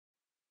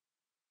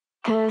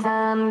Cause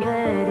I'm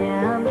good,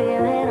 yeah, I'm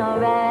feeling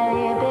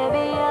alright.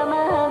 Baby,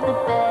 I'ma have the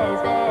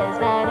best,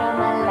 best night of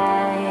my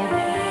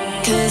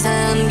life. Cause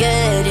I'm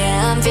good,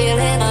 yeah, I'm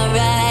feeling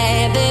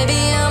alright. Baby,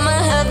 I'ma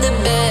have the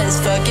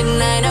best fucking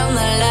night of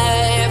my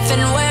life.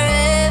 And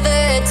wherever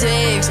it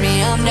takes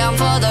me, I'm down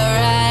for the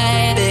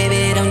ride.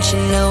 Baby, don't you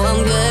know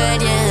I'm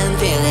good, yeah, I'm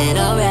feeling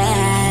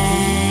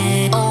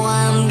alright. Oh,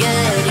 I'm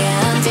good,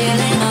 yeah, I'm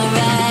feeling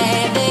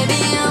alright. Baby,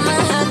 I'ma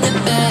have the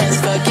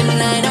best fucking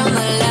night of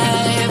my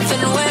life.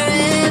 And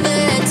wherever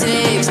it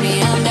takes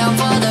me, I'm down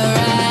for the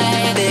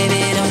ride.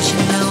 Baby, don't you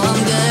know I'm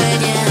good,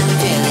 yeah, I'm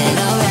feeling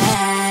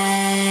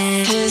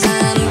alright. Cause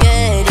I'm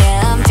good, yeah,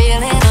 I'm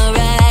feeling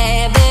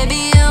alright.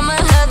 Baby, I'ma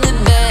have the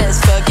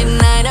best fucking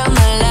night of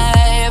my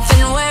life.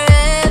 And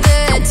wherever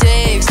it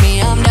takes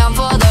me, I'm down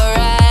for the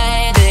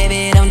ride.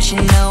 Baby, don't you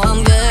know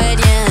I'm good,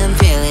 yeah, I'm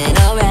feeling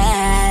alright.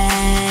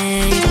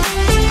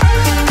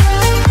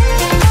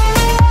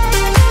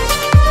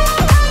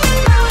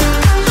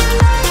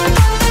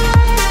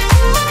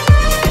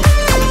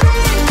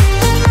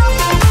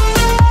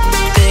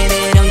 Baby,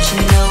 don't you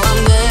know I'm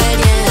good,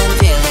 yeah, I'm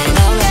feeling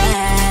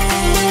alright.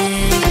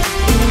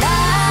 And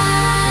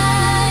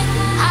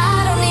I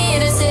don't need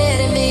to sit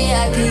in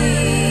VIP.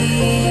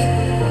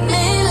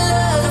 Middle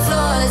of the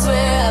floor, that's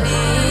where I'll be.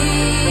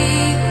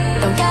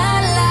 Don't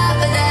got a lot,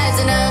 but that's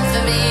enough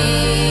for me.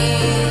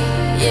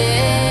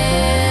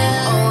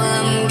 Yeah. Oh,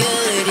 I'm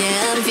good,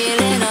 yeah, I'm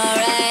feeling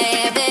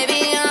alright. Baby,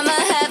 I'ma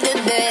have the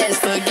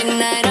best fucking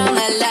night of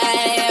my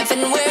life.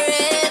 And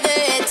wherever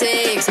it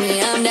takes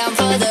me, I'm down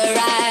for the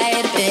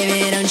ride.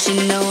 Baby, don't you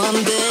know I'm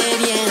good,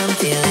 yeah, I'm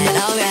feeling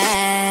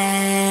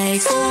alright.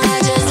 So I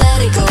just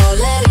let it go,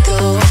 let it go.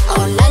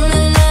 Oh, na na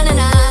na na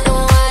na, no,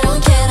 I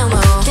don't care no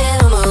more, care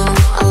no more.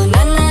 Oh,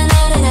 na na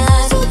na na na,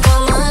 so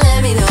come on, let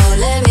me know,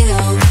 let me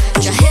know.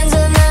 Put your hands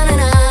up, na na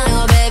na,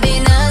 oh baby,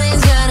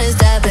 nothing's gonna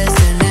stop us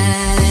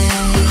tonight.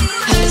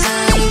 Cause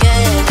I'm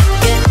good,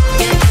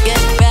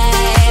 good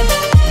right.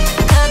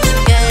 I'm the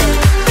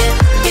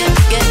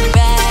good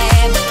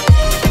right.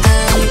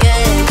 I'm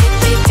good,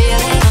 be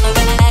feeling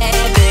alright.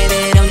 Baby,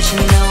 don't you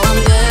know I'm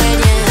good,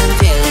 yeah, I'm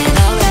feeling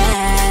alright.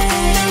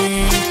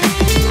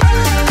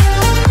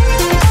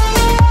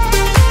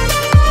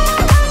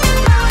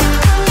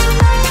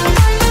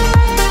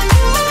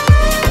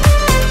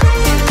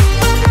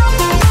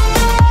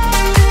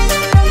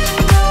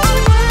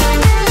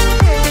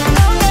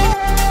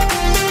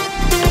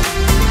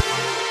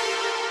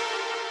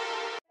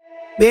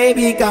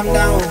 Baby, calm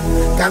down,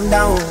 calm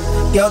down.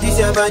 Girl, this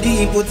your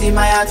body, put in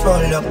my heart for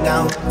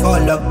lockdown, oh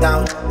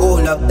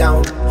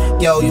lockdown.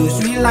 Girl, you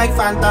sweet like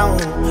phantom,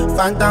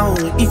 phantom.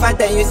 If I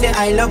tell you say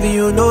I love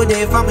you, no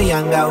day for me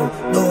younger,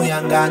 no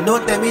younger.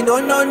 No tell me no,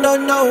 no, no,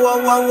 no. Oh,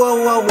 oh,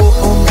 oh, oh,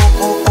 oh,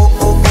 oh, oh,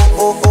 oh, oh,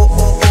 oh, oh,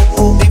 oh,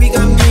 oh. Baby,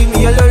 come give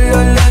me a lo,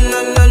 lo, lo, lo,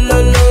 lo, lo,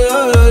 lo,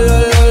 lo, lo,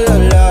 lo,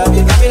 lo.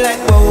 You got me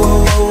like whoa,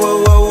 whoa, whoa,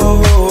 whoa, whoa,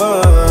 whoa,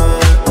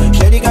 whoa.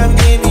 Shawty, come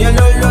give me a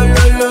lo, lo,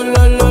 lo, lo,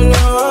 lo, lo, lo.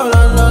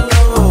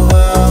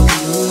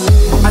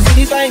 I see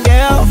this fine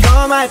girl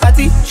from my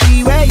party,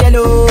 she wear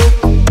yellow.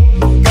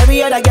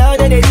 Every other girl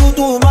that they do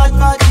too much,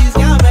 but she's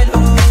girl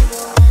mellow.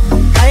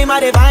 I'm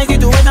at a fine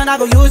situation, I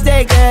go use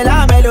the girl,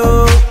 I'm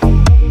mellow.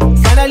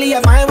 Finally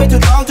I find way to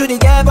talk to the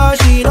girl, but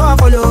she know I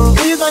follow.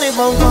 Who you gonna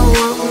phone for?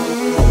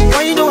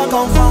 Why you know I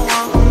come for?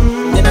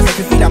 Then I start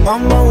to feel a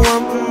bum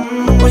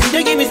bum. But she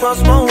dey give me small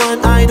small one.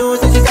 I know,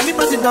 so she got me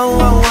press it down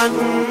one.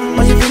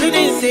 But she feeling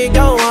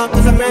insecure,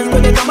 cause her friends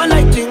when they come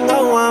like chingo,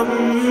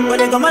 when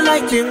they come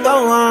like chingo.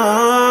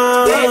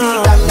 Baby,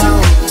 calm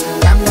down,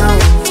 calm down.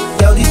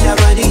 Girl, this your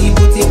body,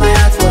 put in my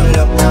heart for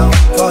lockdown,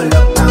 oh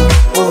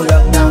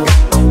lockdown.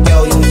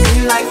 Girl, you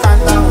feel like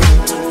phantom,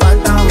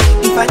 phantom.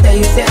 If I tell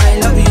you say I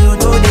love you,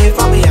 no day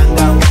for me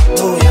younger,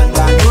 no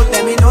younger. No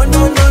tell me no,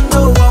 no, no,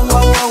 no. Oh,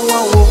 oh, oh,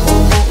 oh, oh,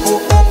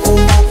 oh, oh, oh,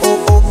 oh, oh,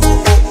 oh,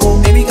 oh, oh.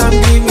 Baby, come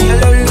give me a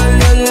lo, lo,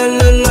 lo, lo,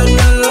 lo, lo,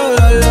 lo,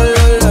 lo,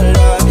 lo, lo,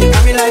 lo. You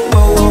got me like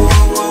whoa, whoa,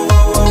 whoa,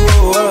 whoa,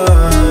 whoa,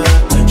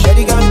 whoa.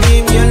 Shawty, come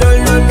give me a lo,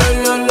 lo, lo,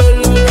 lo, lo,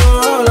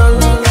 lo, lo,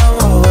 lo,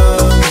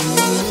 lo.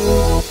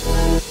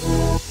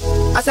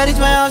 I said it's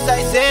my house,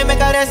 I say make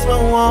her rest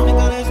one more.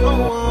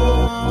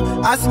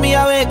 Ask me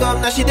I wake up,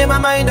 now she did my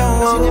mind on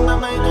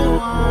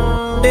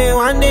one. Day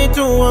one, day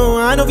two,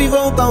 I know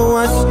people go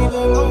us.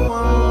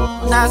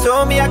 Now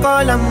so me I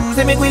call them,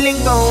 say make we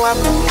link go up.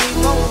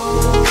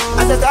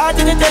 As I start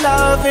to tell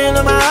her, feel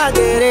on my heart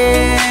it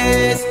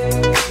is.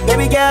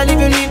 Baby girl, if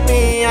you leave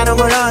me, I don't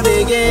go love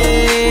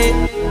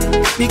again.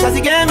 Because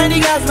you gave me the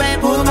gas when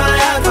pull my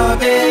heart for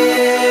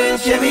pain.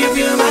 Share me you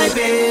feel my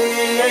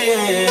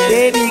pain.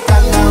 Baby,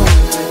 calm down,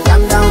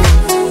 calm down.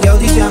 Girl,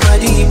 this your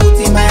body, put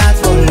in my heart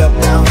for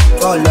lockdown,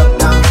 oh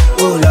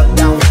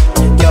lockdown.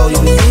 Girl, you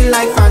feel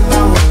like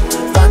phantom,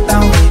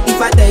 phantom. If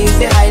I tell you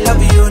say I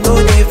love you, no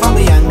day for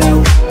me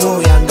younger, no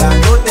younger.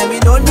 No tell me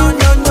no, no,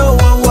 no, no.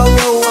 Oh, oh,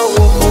 oh,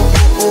 oh, oh,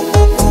 oh,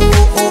 oh, oh,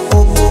 oh,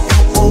 oh,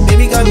 oh, oh.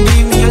 Baby, come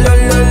give me a lo,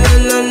 lo, lo,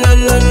 lo, lo,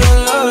 lo,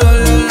 lo,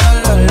 lo,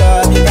 lo, lo.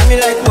 You got me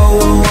like whoa,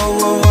 whoa,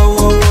 whoa, whoa,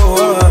 whoa,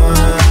 whoa.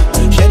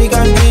 Shawty,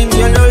 come give me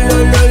a lo, lo,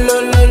 lo, lo,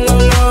 lo, lo,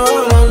 lo.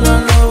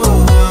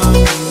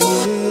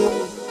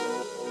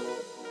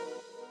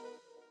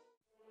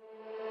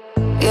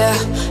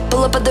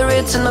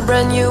 nights in my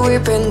brand new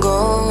whip in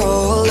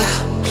gold,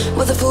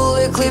 with a full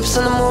eclipse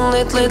and the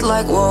moonlit lit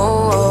like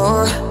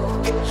war.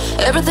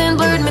 Everything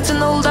blurred,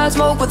 mixing old eyed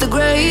smoke with the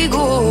grey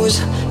goose.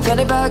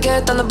 Fanny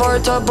baguette on the bar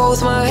top,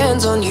 both my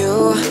hands on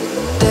you.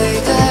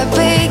 Take a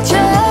picture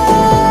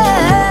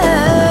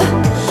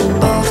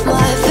of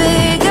my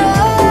figure.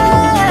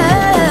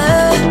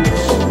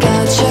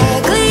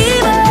 Gotcha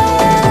gleamer.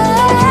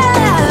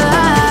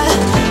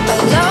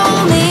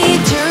 Allow me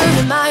to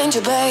remind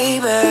you,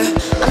 baby,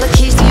 I'm the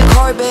keys to your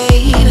car,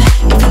 babe.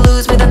 If you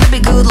lose me, then that'd be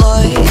good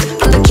luck.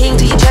 I'm the king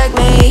to your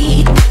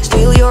checkmate.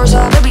 Steal yours,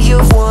 oh baby,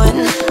 you've won.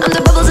 I'm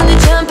the bubbles in the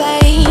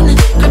champagne.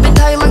 Grip it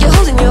tight like you're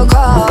holding your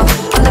cup.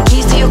 I'm the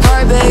keys to your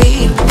car,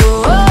 babe.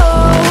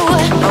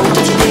 Oh,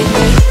 did you need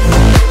me?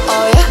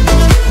 Oh yeah.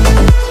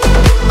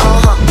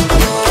 Uh-huh.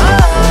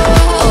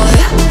 Oh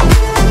yeah.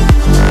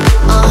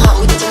 Uh-huh.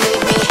 Did you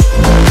need me?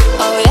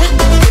 Oh yeah.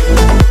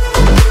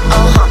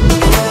 Uh-huh.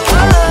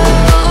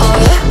 Oh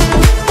yeah.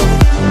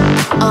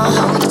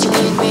 Uh-huh. Did you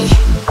need me?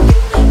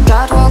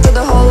 Catwalk to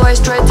the hallway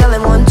straight,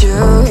 telling 1, 2,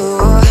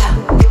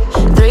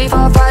 3,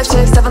 4, 5,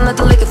 6, 7, let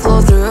the liquor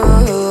flow through.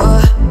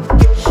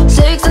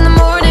 6 in the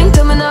morning,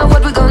 tell me now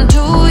what we gon'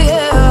 do,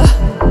 yeah.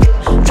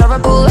 Driver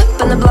pull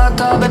up in the block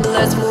car, baby,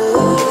 let's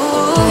move.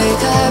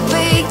 Take a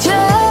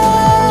picture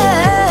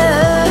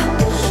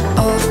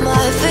of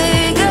my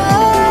figure.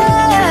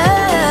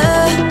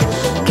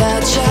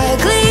 Gotcha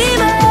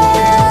gleamer.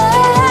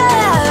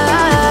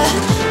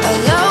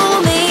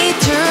 Allow me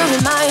to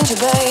remind you,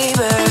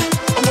 baby,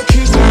 I'm the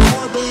keys to your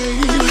heart,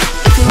 babe.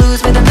 If you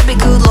lose me, then that'd be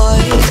good luck.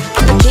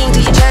 I'm the king to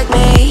your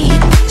checkmate.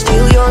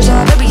 Steal yours,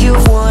 oh baby,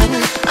 you've won.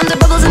 I'm the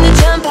bubbles in the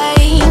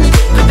champagne.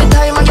 Grip it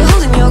tight like you're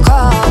holding your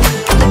cup.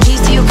 I'm the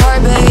keys to your car,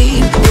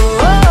 babe.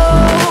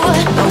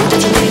 Oh,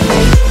 did you need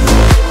me?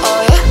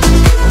 Oh yeah.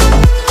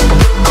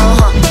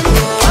 Uh-huh.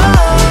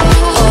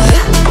 Oh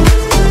yeah.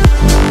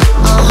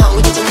 Uh-huh.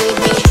 Did you need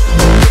me?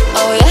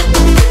 Oh yeah.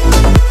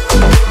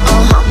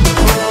 Uh-huh.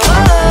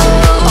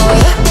 Oh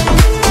yeah.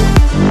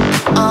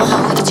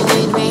 Uh-huh. Did you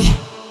need me?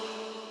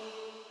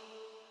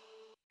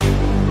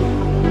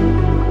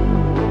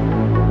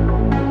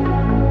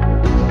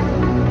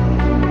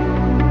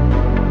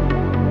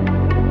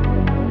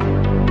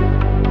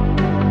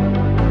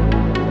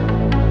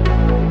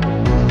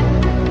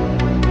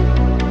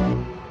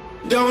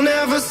 Don't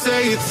ever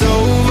say it's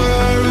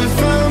over if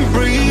I'm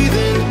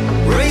breathing.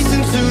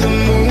 Racing to the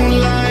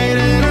moonlight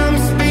and I'm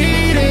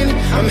speeding.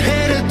 I'm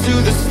headed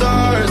to the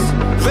stars,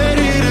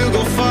 ready to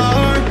go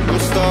far. I'm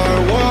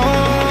star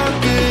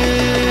walking.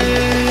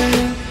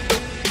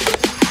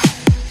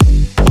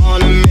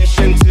 On a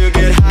mission to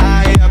get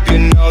high up, you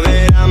know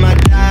that I'ma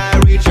die.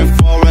 Reaching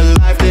for a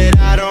life that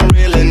I don't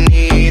really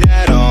need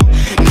at all.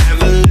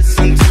 Never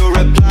listen to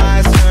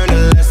replies, learn a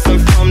lesson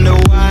from the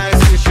wise.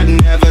 You should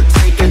never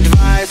take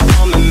advice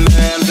from a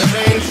man that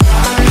ain't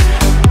tried.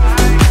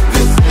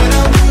 They said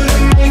I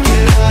wouldn't make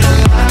it out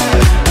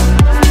alive.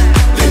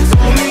 They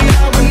told me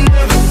I would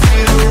never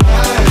see the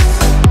rise.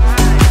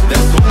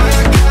 That's why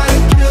I gotta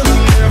kill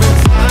them every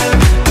time.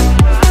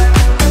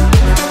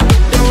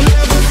 Don't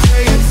ever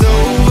say it's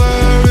over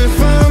if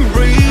I'm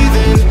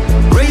breathing.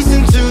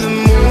 Racing to the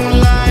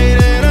moonlight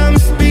and I'm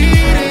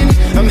speeding.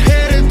 I'm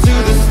headed to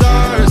the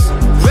stars,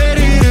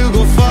 ready to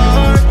go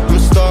far. I'm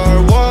star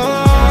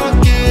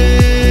walking.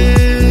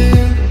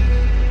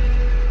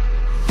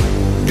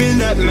 Been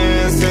that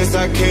man since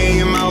I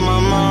came out my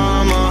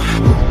mama.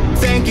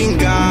 Thanking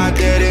God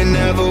that it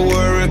never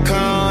were a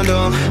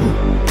condom.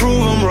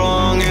 Prove I'm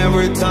wrong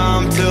every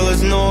time till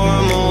it's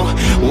normal.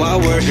 Why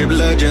worship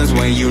legends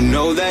when you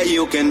know that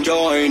you can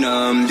join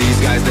them? These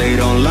guys, they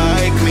don't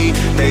like me,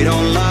 they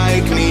don't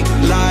like me.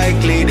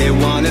 Likely they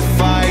wanna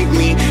fight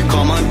me.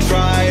 Come on,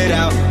 try it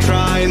out,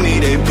 try me.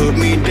 They put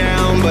me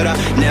down, but I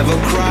never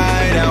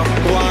cried out.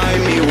 Why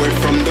me? Word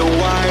from the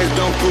wise,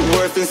 don't put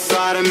worth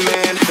inside a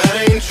man that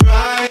ain't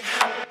tried.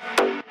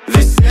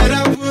 They said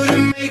I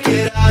wouldn't make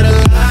it out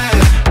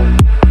alive.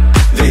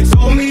 They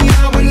told me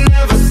I would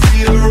never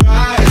see the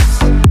rise.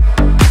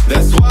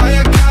 That's why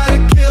I gotta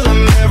kill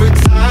them every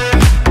time.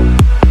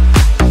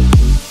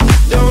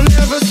 Don't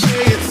ever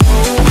say it's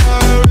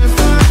over if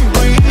I'm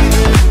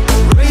breathing.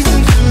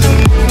 Racing to the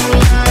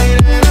moonlight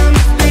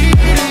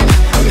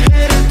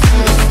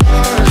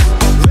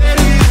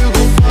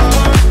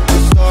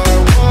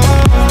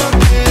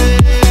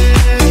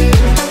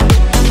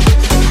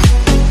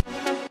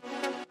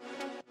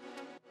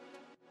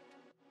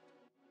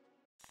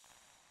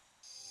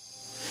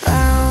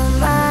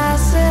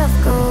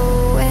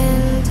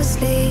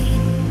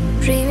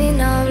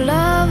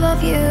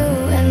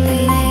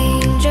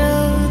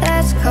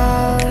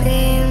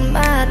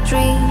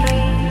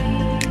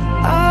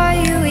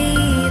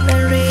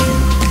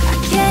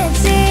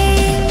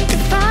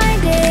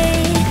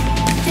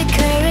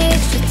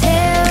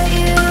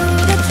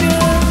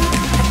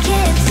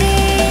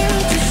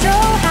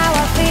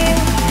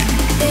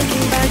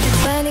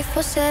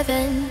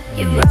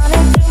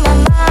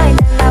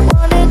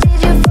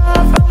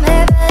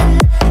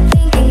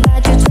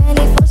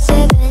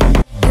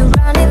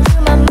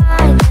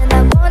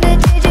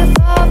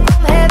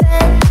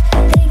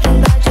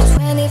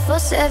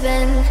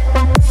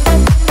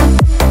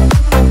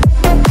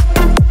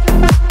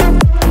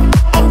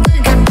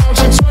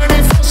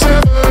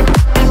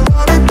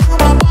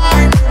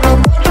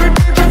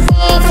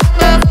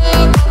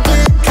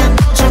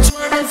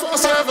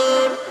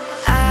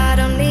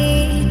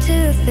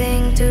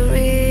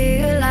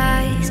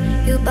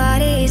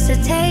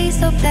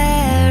taste of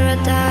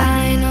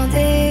paradise. No,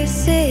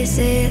 this is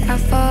it.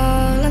 I've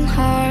fallen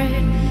hard.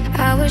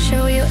 I will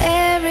show you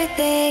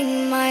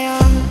everything, my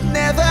own.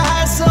 Never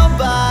had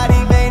somebody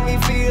make me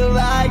feel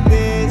like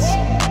this.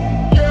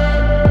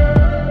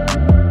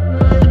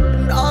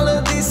 And all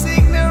of this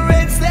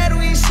ignorance that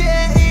we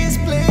share is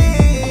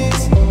bliss.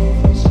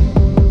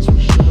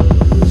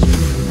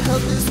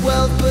 Help this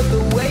wealth, but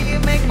the way you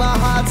make my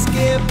heart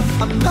skip.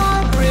 I'm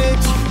not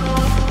rich,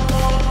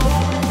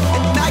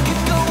 and I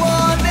could go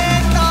on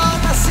and on.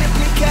 I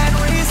simply can't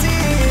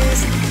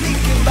resist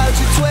thinking about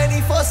you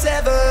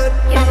 24/7.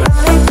 You're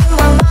running through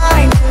my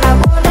mind, and I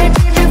wonder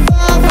did you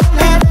fall from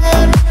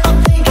heaven? I'm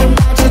thinking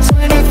about you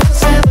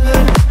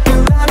 24/7.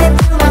 You're running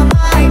through my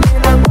mind,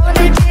 and I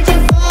wonder did you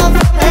fall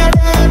from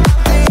heaven?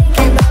 I'm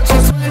thinking about you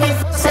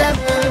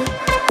 24/7.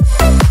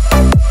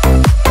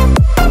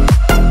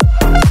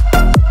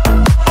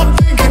 I'm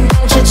thinking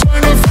about you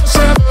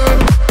 24/7.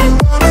 You're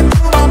running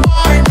through my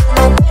mind, and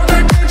I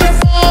wonder did you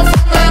fall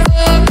from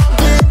heaven? I'm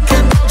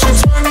thinking about you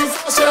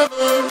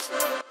 24/7.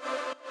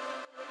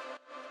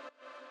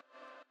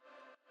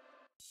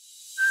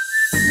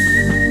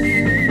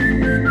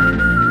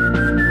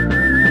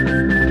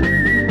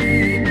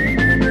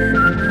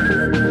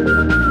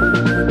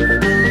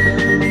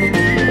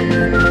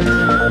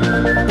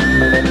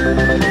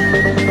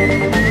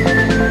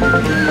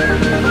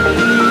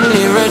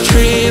 Near a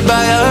tree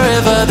by a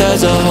river,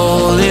 there's a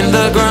hole in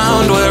the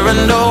ground where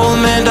an old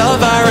man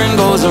of iron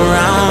goes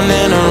around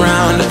and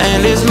around,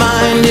 and his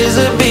mind is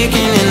a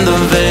beacon in the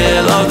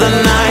veil of the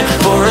night.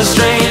 For a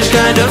strange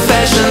kind of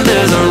fashion,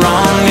 there's a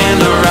wrong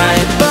and a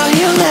right, but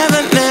he'll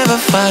never, never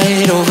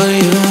fight over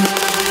you.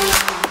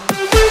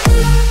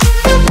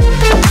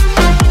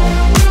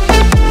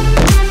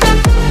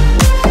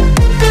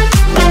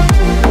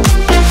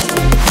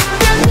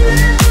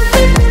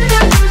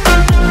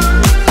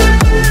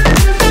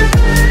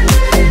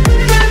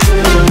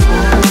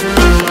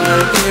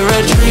 Near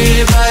a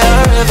tree by a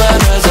river,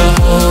 there's a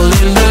hole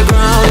in the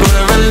ground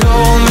where an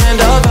old man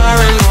of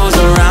iron goes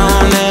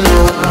around and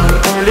around,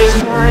 and his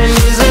mind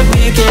is a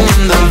beacon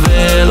in the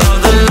veil of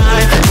the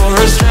night. For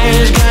a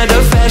strange kind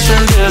of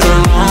fashion, there's a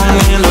wrong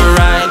and a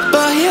right,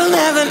 but he'll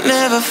never,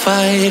 never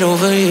fight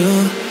over you.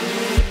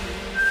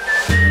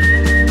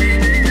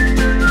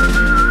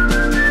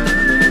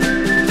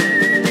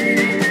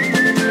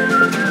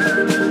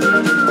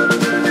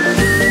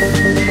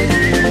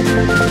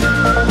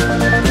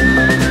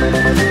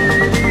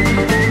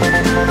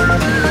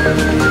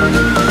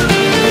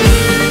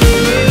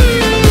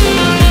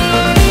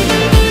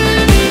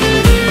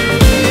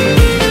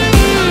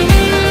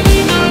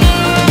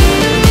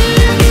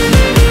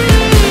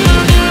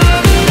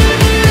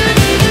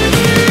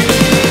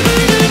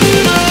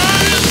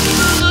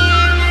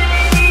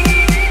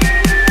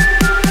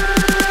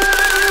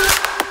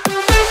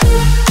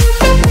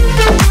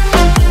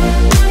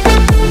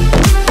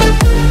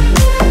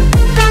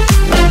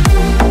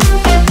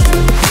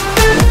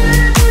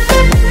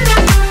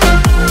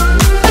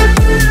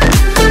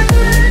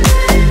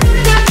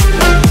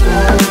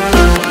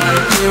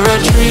 Near a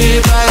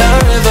tree by a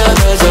river,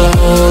 there's a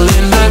hole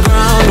in the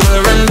ground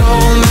where an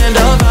old man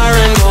of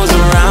iron goes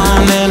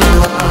around and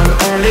around,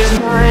 and his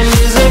mind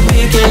is a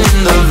beacon in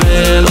the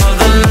veil of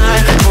the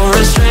night. For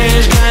a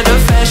strange kind of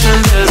fashion,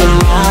 there's a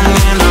wrong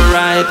and a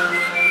right.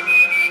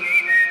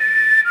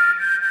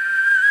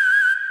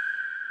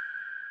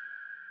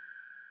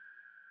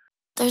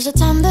 There's a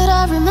time that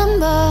I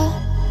remember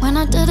when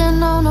I didn't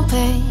know no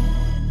pain,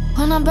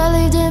 when I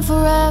believed in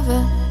forever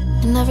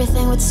and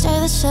everything would stay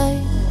the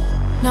same.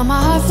 Now my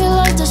heart feel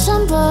like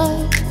December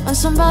when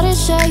somebody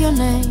share your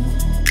name,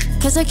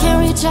 'cause I can't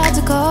reach out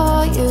to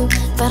call you,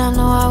 but I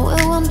know I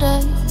will one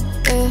day.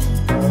 Yeah.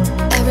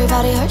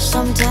 Everybody hurts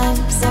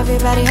sometimes,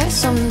 everybody hurts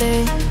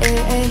someday.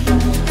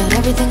 But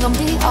everything gon'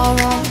 be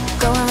alright.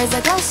 Go and raise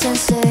a glass and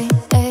say,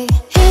 hey.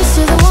 Here's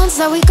to the ones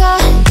that we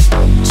got.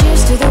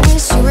 Cheers to the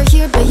wish you were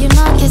here, but you're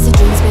not. 'Cause the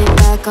dreams bring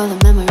back all the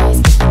memories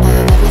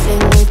of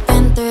everything we've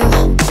been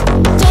through.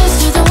 Toast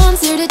to the ones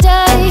here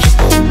today.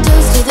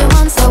 Toast to the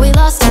ones that we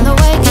lost on the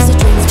way. 'Cause the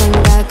dreams bring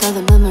back all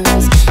the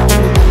memories,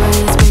 and the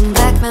memories bring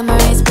back you.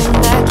 Memories bring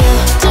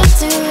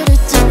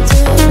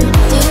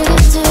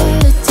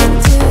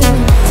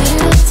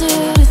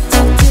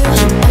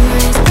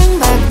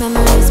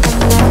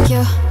back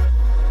you.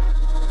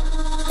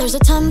 There's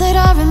a time that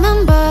I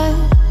remember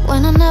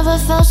when I never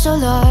felt so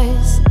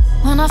lost,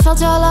 when I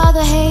felt all of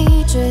the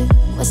hatred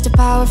was too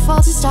powerful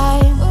to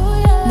stop.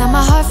 Now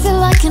my heart feel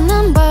like an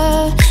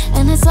ember,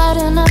 and it's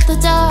lighting up the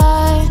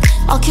dark.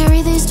 I'll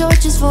carry these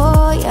torches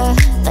for you,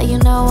 that you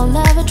know I'll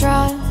never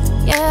drop.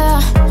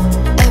 Yeah.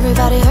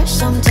 Everybody hurts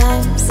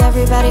sometimes,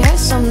 everybody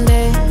hurts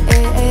someday.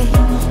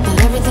 But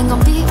everything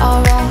gon' be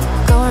alright.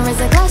 Go and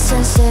raise a glass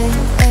and say,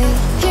 hey.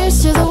 Here's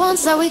to the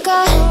ones that we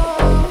got.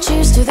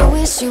 Cheers to the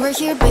wish you were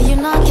here, but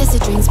you're not. 'Cause the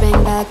dreams bring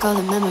back all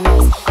the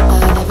memories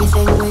of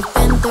everything we've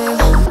been through.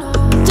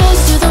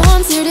 Toast to the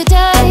ones here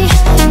today.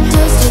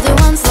 Toast to the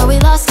ones that we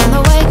lost on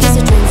the way. 'Cause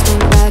the dreams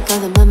bring back all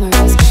the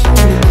memories,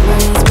 and the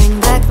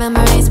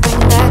memories bring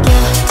back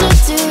you.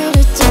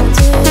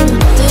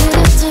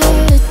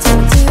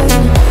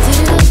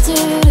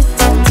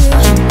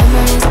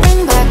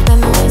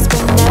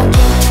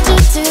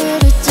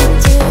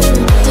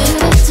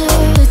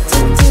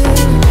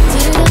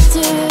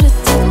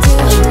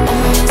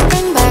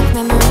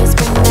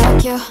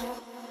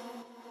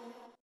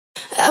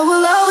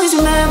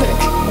 remember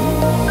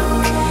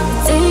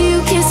the day you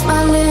kissed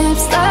my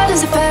lips, light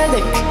as a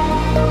feather.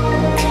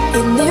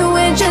 And it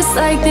went just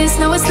like this,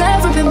 no it's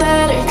never been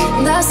better.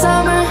 And that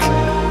summer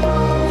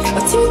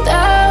of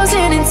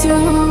 2002,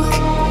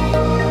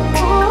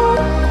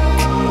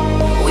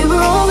 we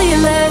were only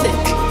 11,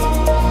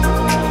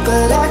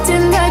 but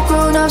acting like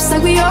grown-ups,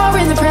 like we are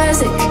in the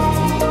present.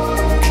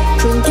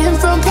 Drinking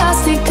from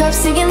plastic cups,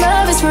 singing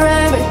love is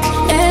forever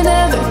and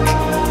ever.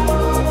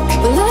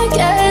 Well, I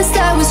guess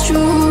that was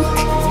true.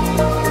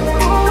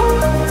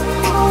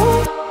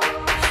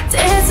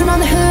 Dancing on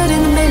the hood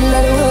in the middle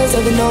of the woods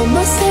of an old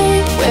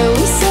Mustang, where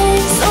we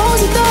sang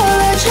songs with all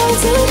our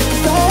childhood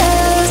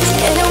friends.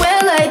 And it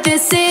went like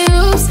this,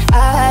 oops,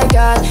 I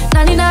got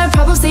 99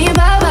 problems saying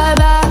bye, bye,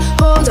 bye.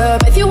 Hold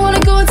up, if you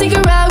wanna go and take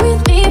a ride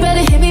with me,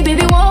 better hit me,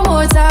 baby, one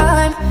more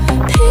time.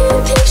 Paint a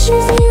picture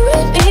of you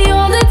and me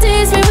on the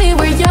days when we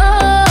were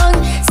young,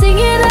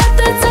 singing at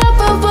the top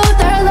of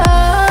both our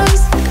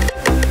lungs.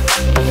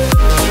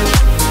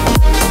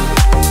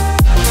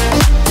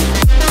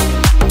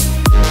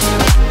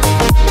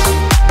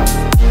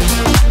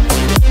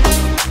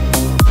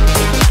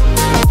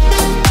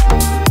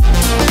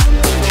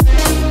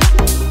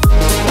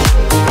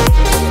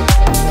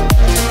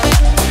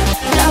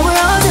 Now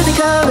we're under the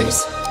covers.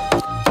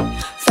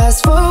 Fast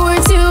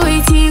forward to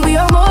 18, we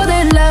are more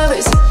than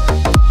lovers.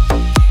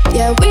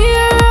 Yeah, we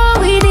are all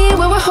we need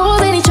when we're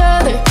holding each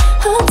other.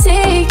 I'm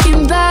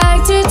taking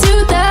back to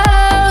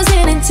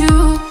 2002.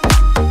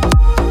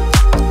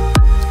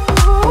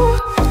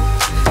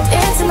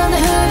 Dancing on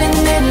the hood in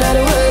the middle of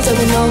the woods of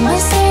an old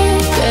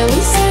Mustang, where we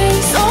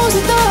sing songs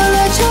with all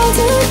our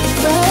childhood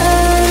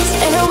friends.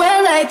 And it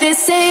went like this,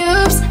 say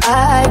oops,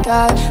 I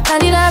got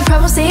 99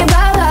 problems saying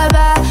bye, bye,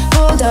 bye.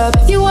 Hold up,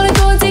 if you wanna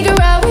go and take a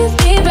ride with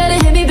me, better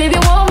hit me, baby,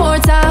 one more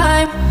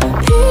time.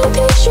 Paint a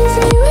picture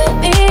for you and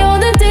me on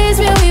the days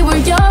when we were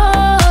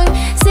young,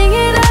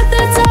 singing at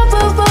the top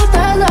of both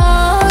our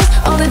lungs.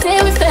 On the day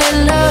we fell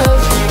in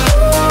love,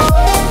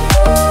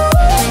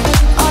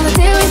 on the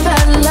day we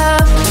fell in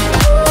love,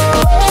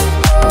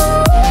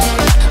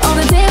 on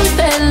the day we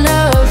fell in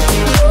love,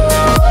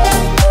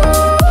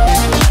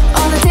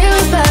 on the day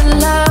we fell in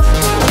love.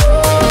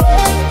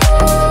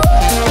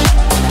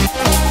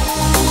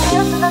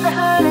 Dancing on the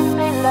hood in the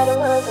middle of the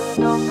world,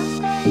 we don't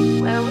mistake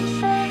where we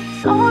say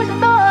songs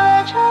with all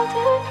our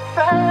childhood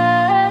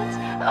friends.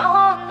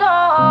 Oh no.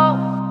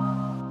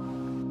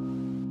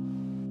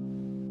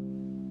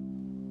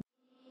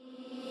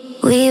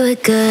 We were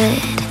good,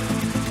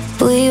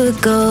 we were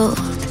gold,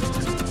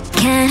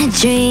 kind of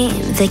dream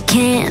that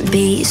can't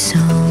be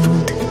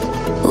sold.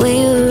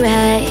 We were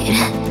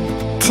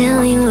right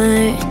till we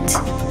weren't,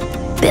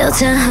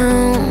 built a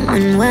home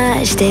and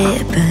watched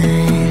it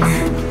burn.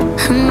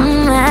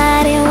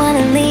 I didn't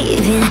wanna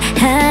leave you,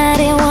 I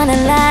didn't wanna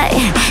lie.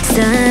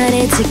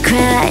 Started to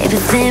cry,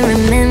 but then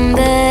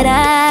remembered I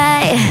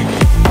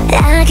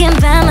can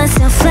buy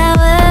myself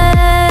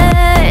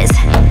flowers,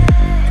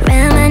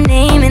 write my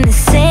name in the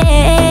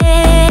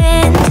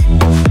sand,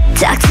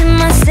 talk to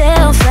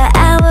myself for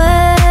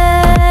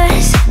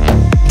hours,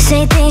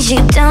 say things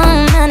you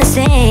don't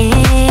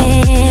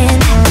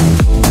understand.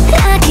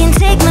 I can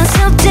take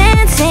myself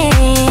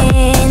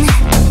dancing,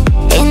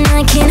 and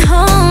I can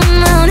hold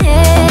my own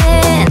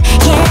hand.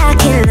 Yeah, I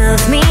can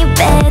love me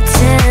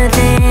better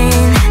than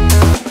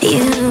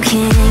you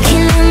can.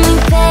 Can love me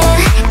better,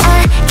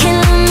 I can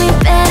love me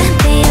better,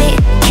 baby.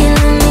 Can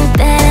love me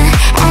better,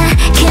 I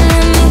can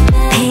love me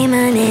better. Paint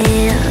my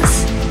nails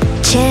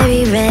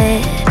cherry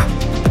red,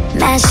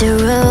 match the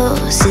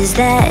roses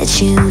that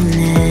you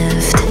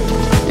left.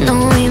 No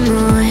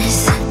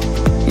remorse,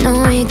 no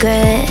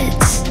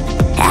regrets,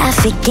 I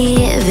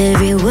forgive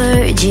every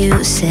word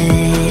you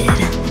said.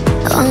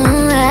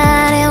 Oh,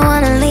 I didn't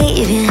wanna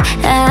leave you,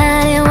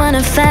 I didn't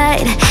wanna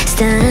fight.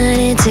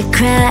 Started to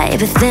cry,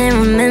 but then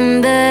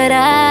remembered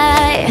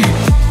I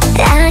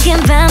can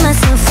buy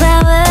myself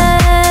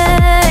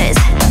flowers,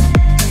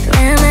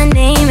 write my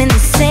name in the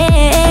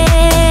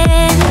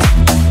sand,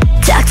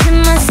 talk to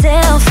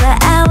myself for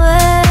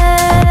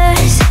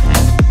hours,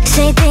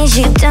 say things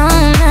you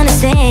don't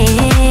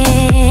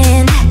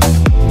understand.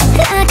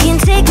 I can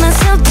take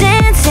myself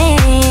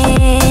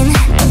dancing,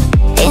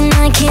 and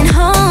I can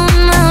hold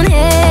my own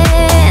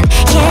hand.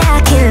 Yeah, I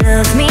can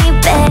love me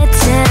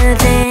better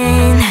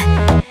than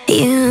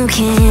you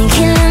can.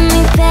 Can love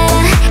me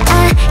better,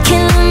 I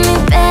can love me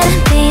better,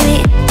 baby.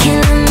 Can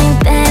love me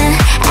better,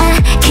 I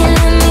can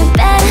love me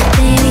better,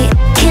 baby.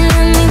 Can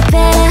love me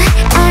better,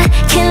 I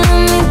can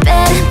love me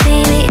better,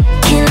 baby.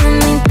 Can love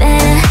me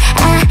better,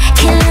 I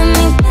can love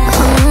me better.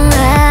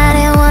 Alright.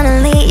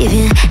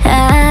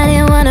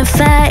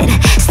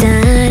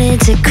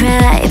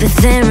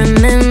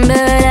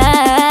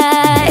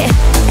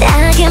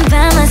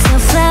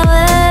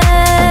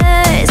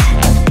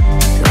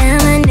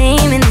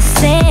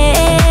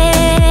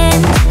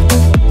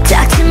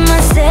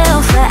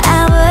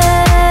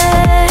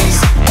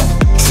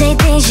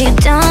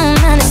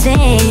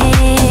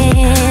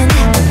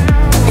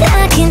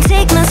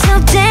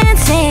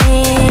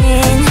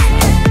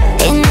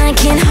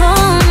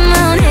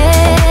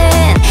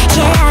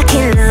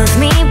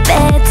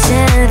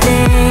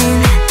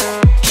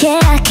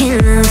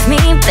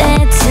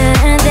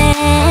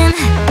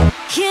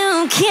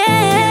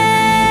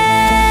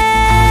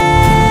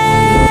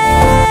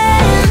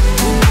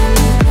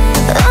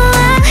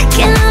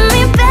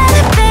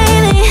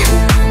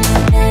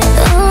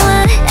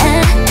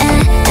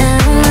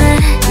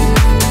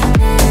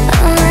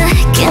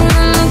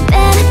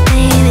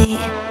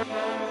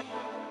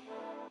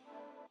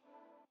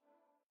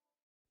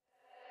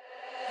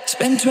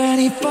 Spend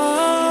 24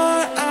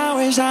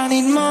 hours, I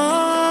need more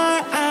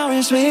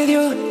hours with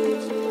you.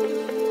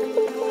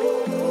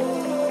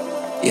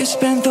 You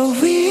spent the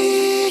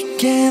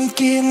weekend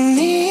getting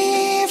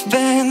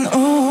even,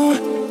 ooh.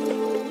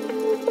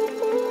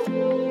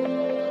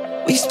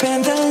 We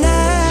spent the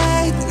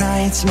late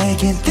nights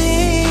making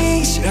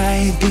things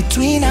right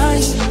between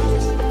us.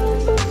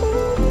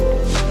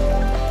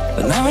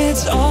 But now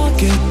it's all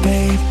good,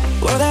 babe.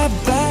 Roll that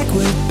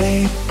backward,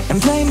 babe,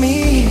 and play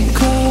me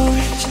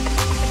close.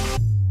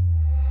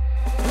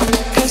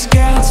 Cause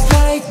girls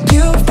like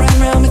you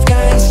run around with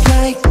guys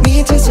like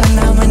me till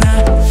sundown. When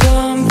I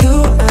come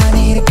through, I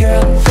need a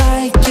girl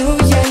like you,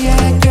 yeah,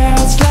 yeah.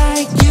 Girls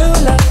like you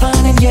love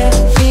fun and yeah,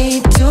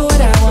 me do what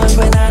I want.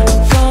 When I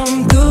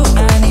come through,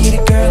 I need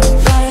a girl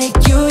like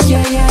you,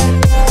 yeah, yeah.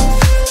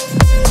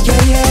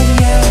 Yeah, yeah,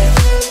 yeah.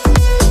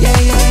 Yeah,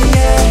 yeah,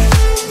 yeah.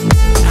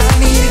 I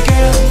need a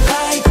girl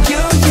like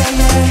you, yeah,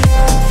 yeah.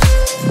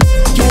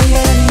 Yeah,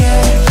 yeah,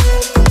 yeah.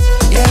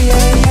 Yeah,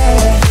 yeah,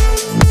 yeah.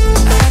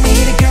 I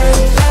need a girl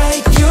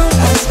like you.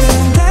 I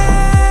spent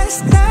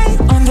last night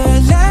on the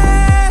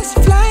last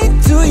flight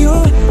to you.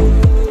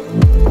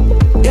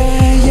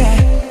 Yeah, yeah.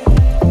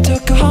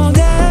 Took a whole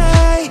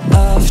day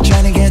off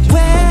trying to get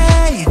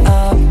way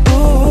up,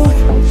 ooh.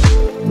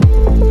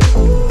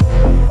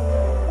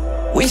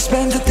 We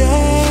spent the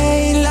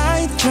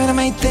daylight trying to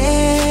make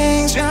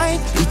things right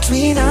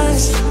between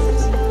us.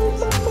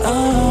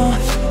 Oh,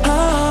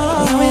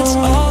 oh. Now it's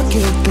all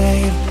good,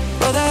 babe.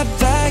 Roll that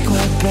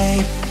backward,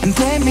 babe, and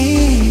play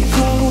me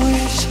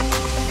close.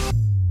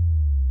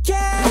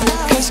 Yeah.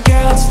 Cause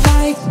girls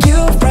like you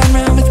run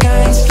around with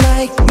guys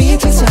like me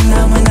till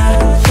sundown. When I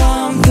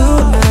come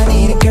through, I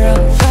need a girl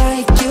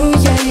like you,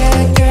 yeah,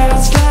 yeah.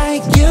 Girls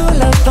like you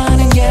love fun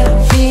and yeah,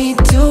 me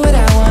do what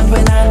I want.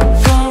 When I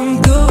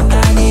come through,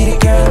 I need a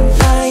girl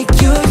like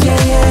you,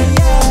 yeah, yeah.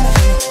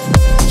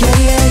 Yeah,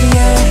 yeah,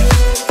 yeah.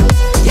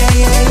 Yeah,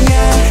 yeah,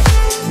 yeah.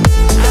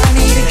 I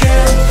need a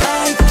girl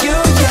like you,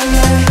 yeah,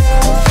 yeah.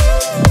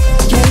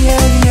 Yeah,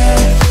 yeah, yeah.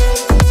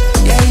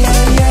 Yeah,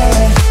 yeah, yeah.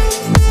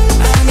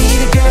 I need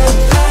a girl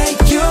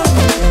like you.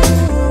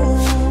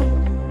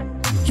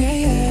 Yeah,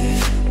 yeah.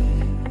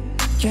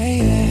 Yeah,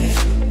 yeah.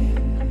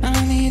 I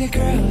need a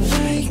girl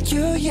like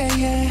you, yeah,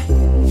 yeah.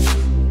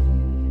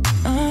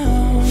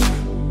 Oh,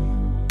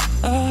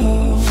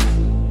 oh.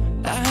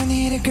 I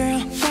need a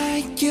girl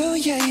like you,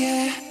 yeah,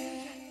 yeah.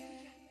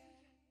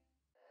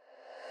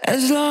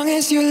 As long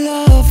as you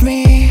love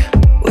me,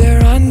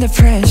 we're under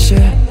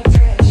pressure.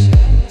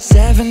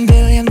 7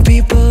 billion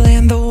people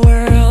in the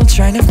world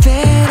trying to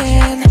fit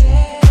in.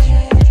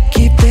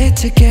 Keep it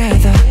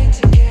together.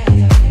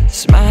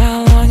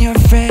 Smile on your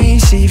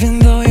face even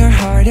though your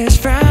heart is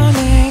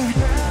frowning.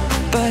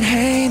 But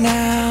hey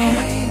now,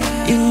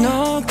 you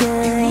know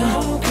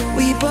girl,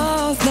 we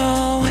both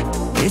know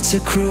it's a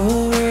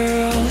cruel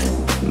world.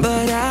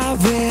 But I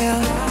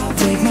will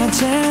take my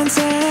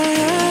chances.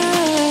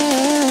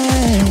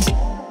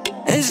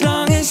 As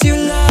long as you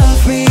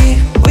love me,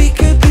 we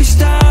could be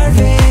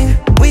starving,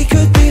 we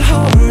could be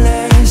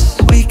homeless,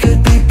 we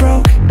could be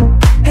broke.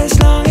 As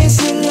long as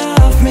you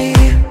love me,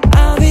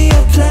 I'll be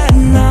your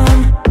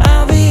platinum,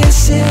 I'll be your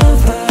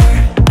silver,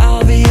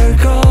 I'll be your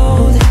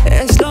gold.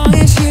 As long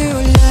as you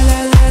la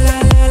la la la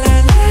la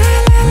la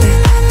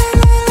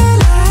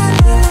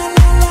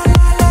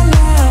la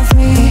love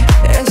me.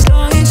 As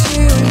long as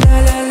you la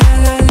la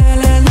la la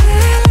la la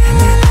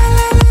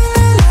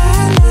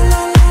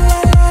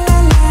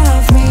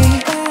love me,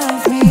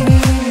 love me.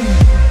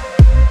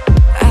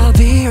 I'll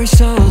be your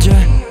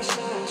soldier,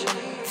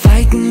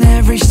 fighting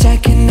every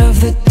second of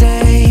the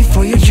day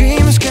for your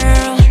dreams,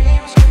 girl.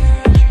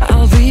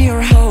 I'll be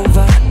your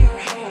hover.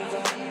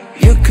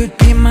 You could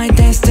be my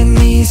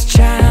destiny's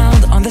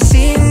child on the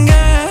scene,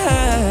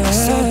 girl.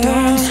 So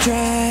don't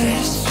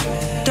stress,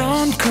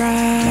 don't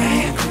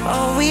cry.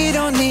 Oh, we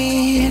don't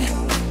need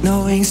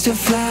no wings to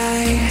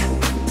fly.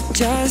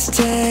 Just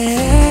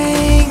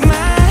take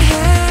my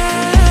hand.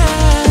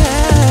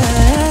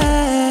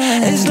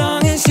 As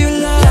long as you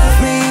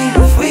love me,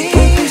 we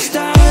could be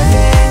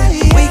starving,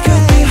 we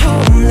could be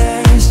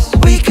homeless,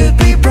 we could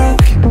be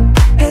broke.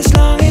 As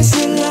long as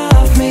you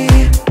love me,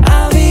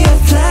 I'll be your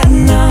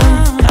platinum,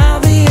 I'll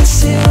be your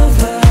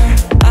silver,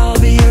 I'll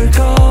be your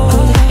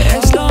gold.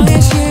 As long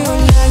as you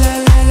la la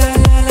la la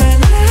la la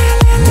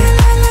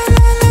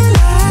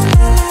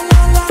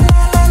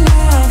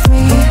love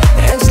me.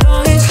 As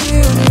long as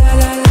you la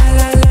la la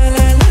la la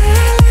la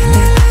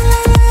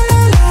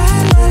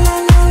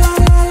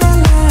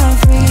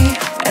love me.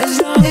 As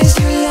long as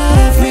you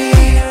love me,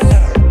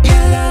 you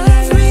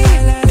love me.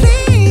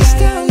 Please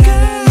don't go.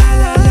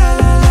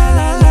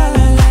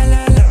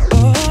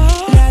 Oh,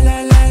 la la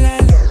la la,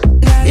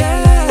 yeah.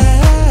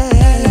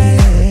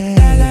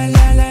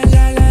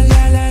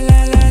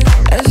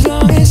 As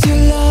long as you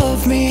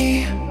love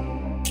me.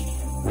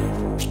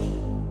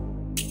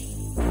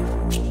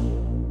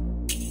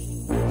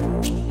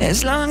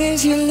 As long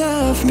as you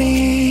love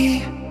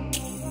me.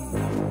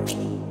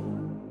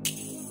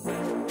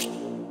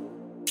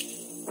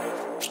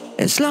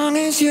 As long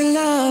as you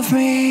love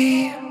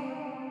me.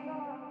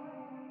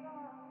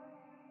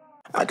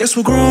 guess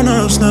we're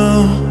grown-ups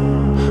now.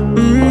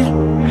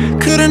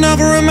 Couldn't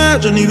ever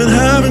imagine even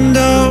having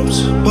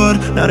doubts, but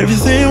not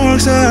everything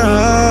works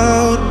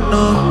out,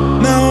 no.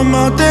 Now I'm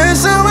out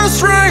dancing with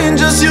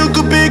strangers. You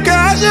could be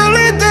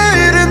casually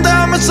dating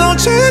them, it's all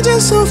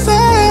changing so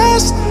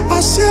fast. I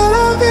see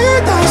la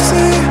vida,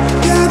 see,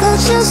 yeah,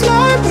 that's just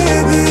life,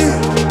 baby.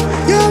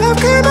 Your love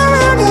came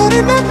around and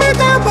it knocked me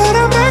down, but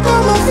I'm back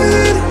on my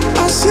feet.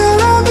 I see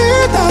la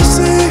vida,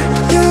 see,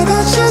 yeah,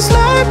 that's just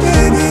life,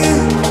 baby.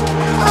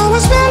 I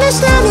was barely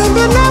standing,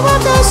 but now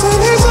I'm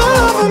dancing, he's all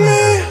over me.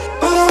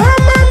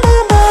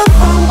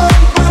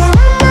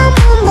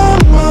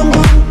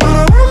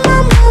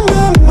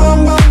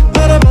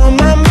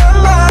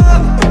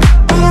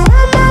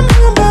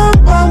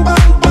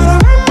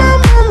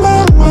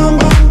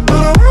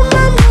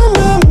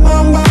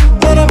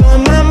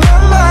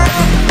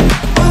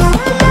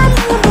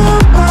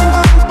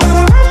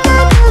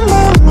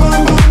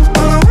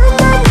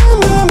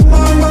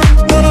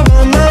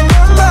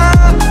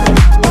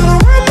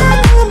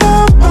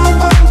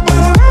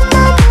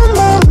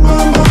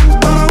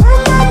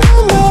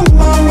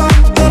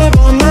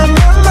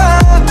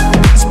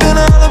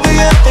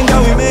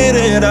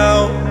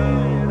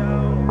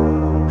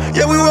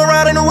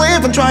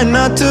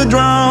 Not to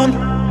drown.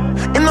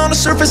 And on the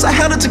surface I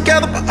held it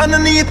together, but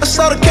underneath I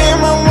saw it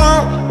came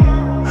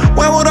around.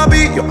 Where would I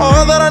be? You're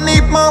all that I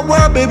need, my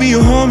world, baby,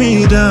 you hold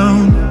me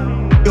down.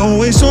 You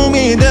always hold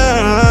me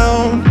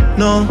down.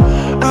 No,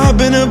 I've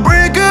been a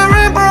breaker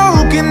and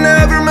broken.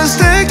 Every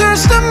mistake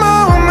turns to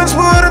moments,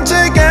 wouldn't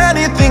take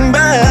anything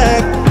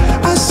back.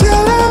 I see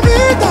la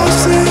vida,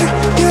 see,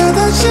 yeah,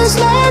 that's just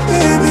life,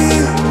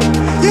 baby.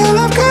 Your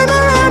love came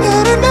around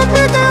and it knocked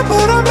me down,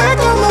 but I'm back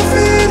on my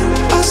feet.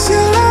 I see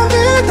la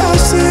vida,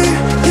 see,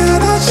 yeah,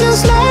 that's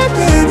just life,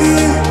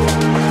 baby.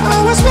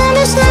 I was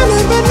barely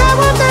standing, but now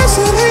I'm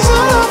dancing, he's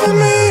all over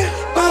me.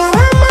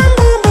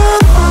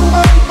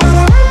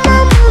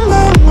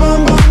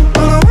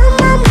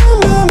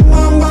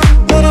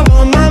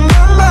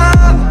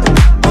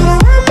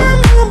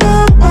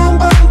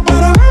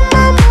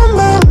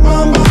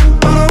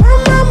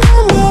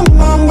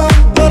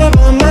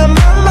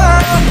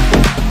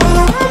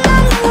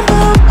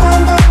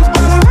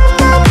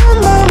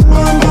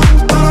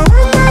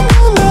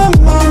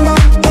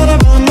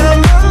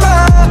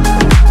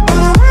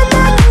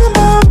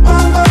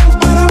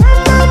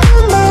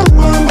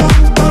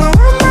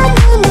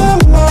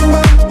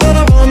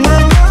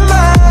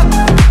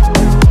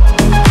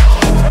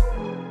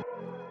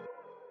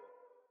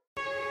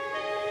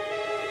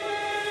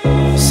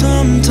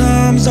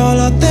 Sometimes all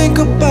I think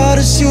about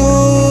is you.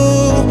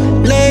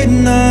 Late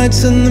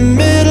nights in the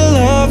middle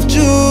of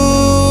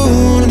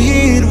June.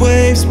 Heat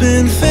waves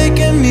been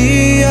faking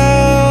me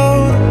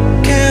out.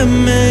 Can't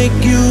make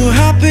you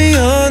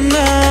happier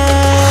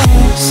now.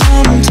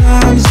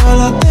 Sometimes all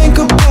I think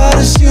about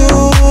is you.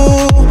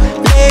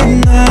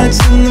 Late nights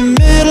in the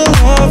middle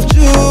of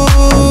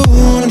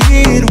June.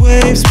 Heat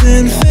waves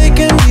been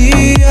faking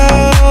me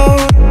out.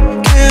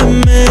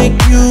 Can't make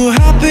you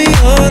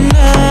happier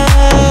now.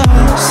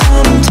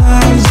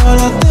 Sometimes all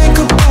I think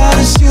about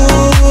is you.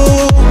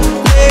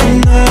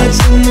 Late nights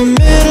in the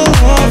middle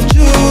of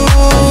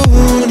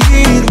June.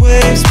 Heat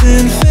waves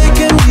been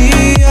faking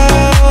me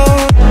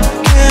out.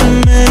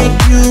 Can't make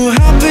you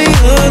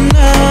happier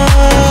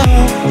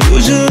now.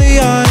 Usually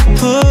I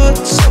put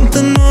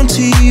something on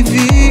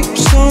TV,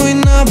 so we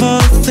never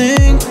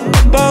think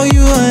about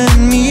you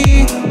and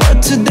me.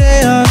 But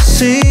today I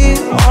see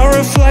our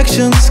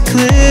reflections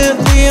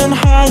clearly in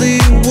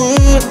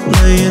Hollywood,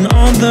 laying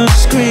on the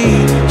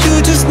screen.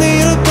 You just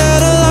need a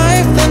better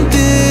life than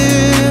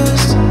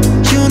this.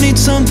 You need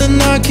something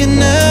I can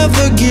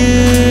never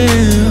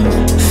give.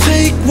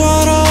 Fake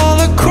water all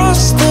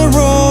across the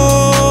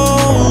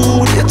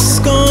road. It's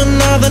gone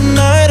now, the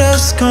night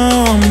has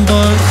come.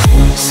 But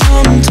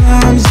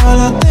sometimes all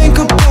I think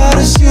about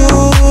is you.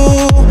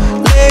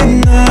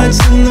 Late nights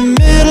in the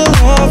middle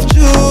of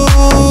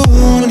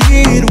June.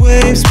 Heat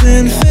waves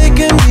been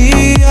faking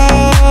me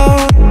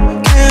out.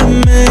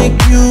 Can't make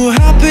you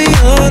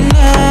happier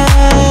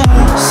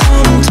now.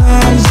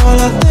 Sometimes all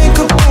I think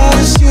about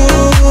is you.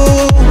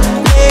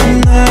 Late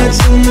nights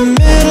in the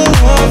middle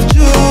of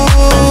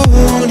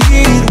June.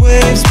 Heat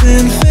waves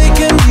been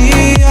faking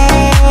me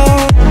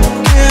out.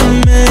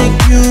 Can't make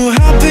you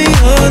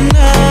happier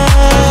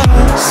now.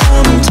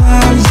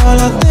 Sometimes all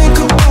I think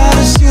about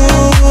is you.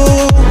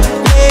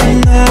 Late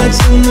nights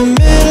in the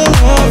middle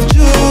of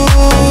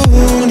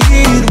June.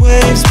 Heat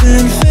waves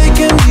been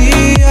faking me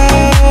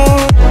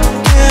out.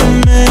 Can't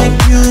make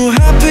you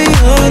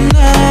happier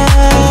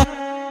now.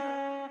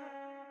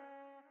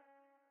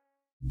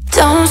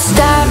 Don't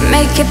stop,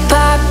 make it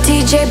pop,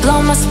 DJ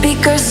blow my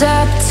speakers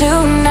up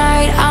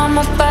tonight.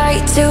 I'ma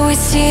fight till we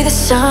see the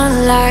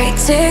sunlight.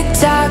 Tick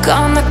tock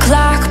on the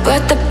clock,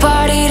 but the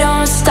party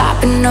don't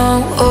stop. And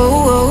no,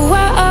 oh, oh,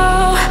 oh,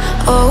 oh,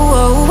 oh,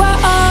 oh, oh,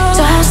 oh.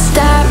 Don't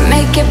stop,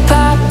 make it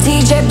pop,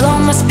 DJ blow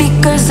my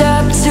speakers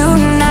up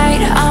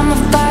tonight. I'ma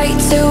fight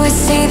till we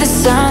see the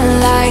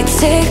sunlight.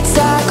 Tick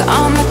tock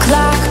on the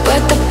clock,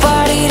 but the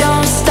party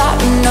don't stop.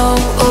 And no,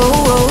 oh,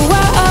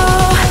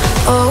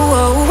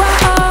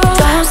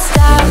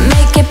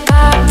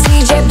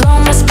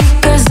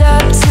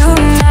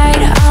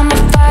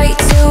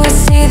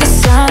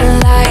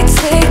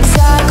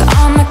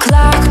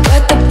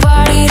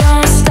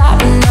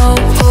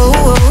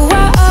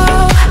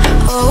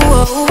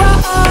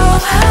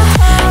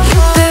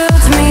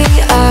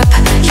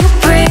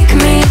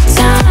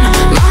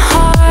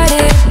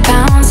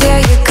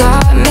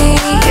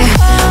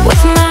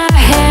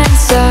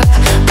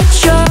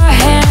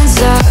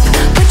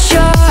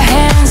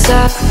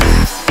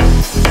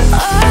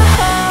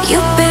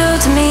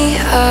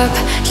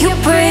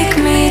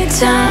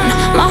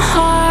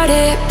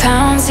 it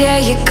pounds, yeah,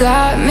 you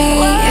got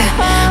me.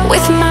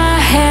 With my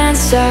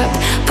hands up,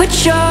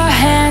 put your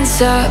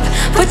hands up,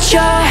 put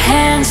your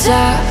hands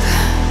up.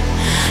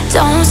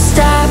 Don't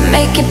stop,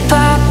 make it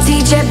pop,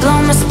 DJ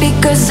blow my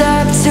speakers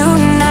up.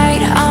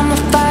 Tonight I'ma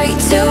fight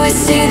till we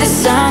see the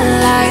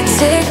sunlight.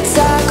 Tick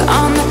tock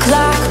on the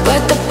clock,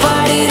 but the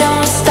party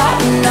don't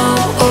stop, no.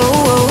 Oh,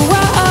 oh,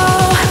 oh,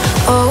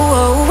 oh, oh,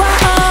 oh,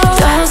 oh.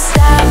 Don't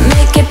stop,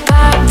 make it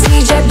pop,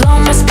 DJ blow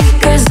my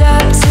speakers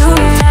up.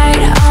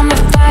 Tonight I'ma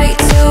fight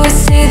till we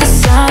see the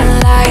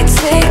sunlight.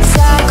 Tick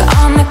tock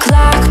on the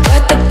clock,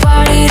 but the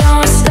party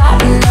don't stop,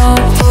 no.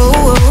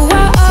 Oh,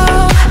 oh, oh,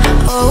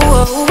 oh,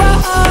 oh,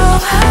 oh, oh.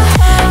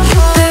 You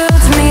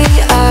build me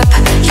up,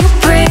 you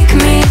break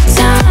me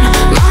down.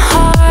 My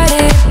heart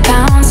it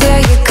pounds, yeah,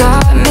 you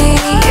got me.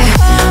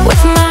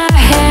 With my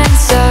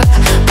hands up,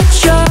 put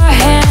your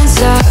hands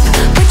up,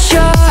 put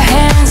your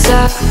hands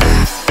up.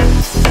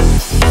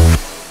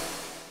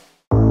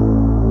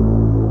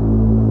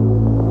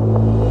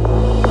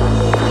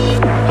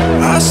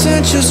 I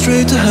sent you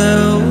straight to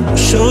hell,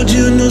 showed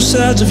you new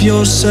sides of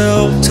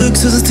yourself. Took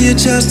scissors to your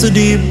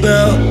chastity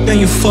belt, then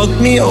you fucked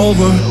me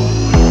over.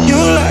 You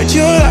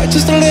lied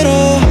just a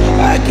little.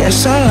 I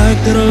guess I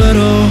liked it a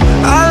little.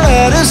 I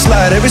let it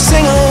slide every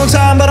single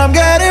time, but I'm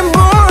getting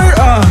bored.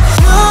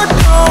 You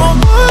don't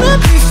wanna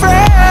be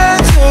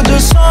friends, you're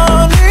just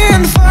horny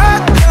and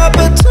fucked up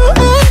at 2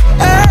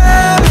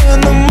 a.m. in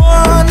the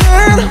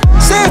morning.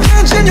 Say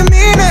attention, you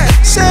mean it.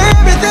 Say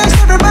everything's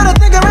different, but I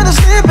think I'd rather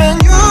sleep.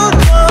 And you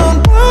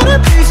don't wanna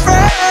be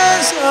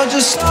friends, you're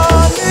just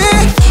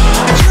horny.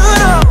 You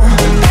don't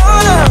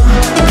wanna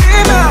be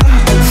my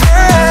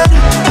friend.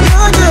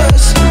 You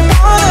just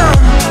wanna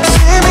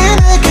see me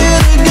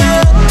naked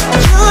again.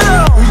 You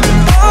don't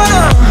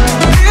wanna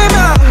be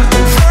my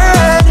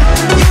friend.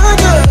 You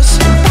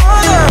just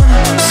wanna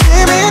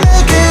see me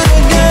naked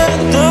again.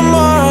 The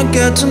more I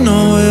get to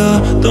know you,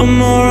 the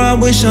more I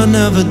wish I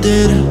never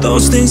did.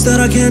 Those things that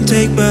I can't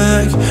take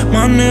back,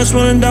 my nails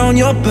running down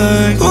your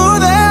back. Who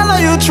the hell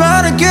are you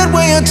trying to get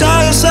when you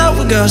tell yourself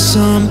we got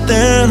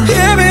something?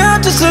 Hear me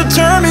out just to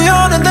turn me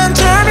on and then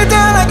turn me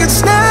down like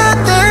it's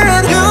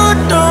nothing. You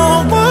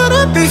don't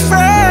wanna be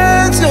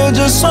friends, you're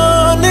just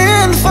horny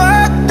and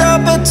fucked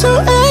up at 2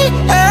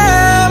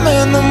 a.m.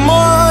 in the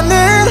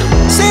morning.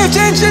 Say you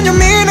changed and you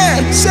mean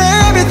it. Say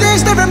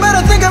everything's different, but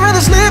I think I'd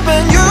rather sleep.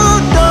 And you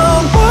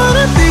don't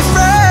wanna be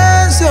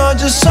friends, you're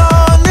just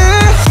horny.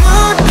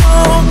 You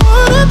don't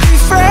wanna be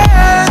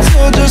friends,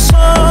 you're just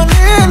horny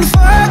and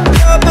fucked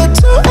up at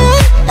 2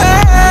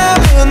 a.m.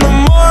 in the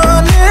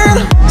morning.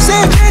 Say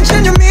you changed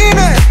and you mean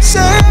it.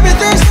 Say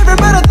everything's different,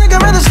 but I think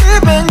I'd rather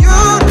sleep. And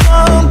you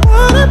don't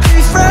wanna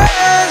be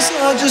friends,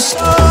 you're just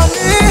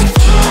horny.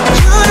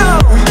 You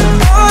don't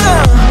wanna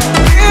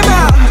be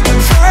my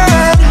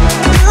friend.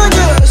 You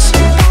just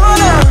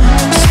wanna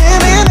see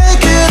me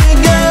naked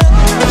again.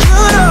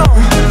 You don't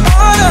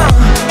wanna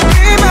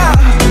be my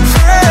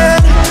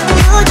friend.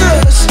 You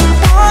just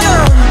wanna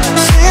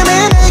see me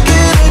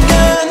naked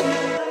again.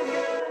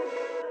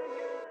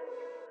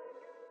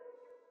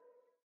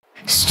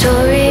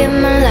 Story of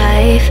my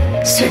life,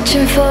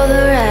 searching for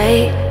the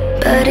right,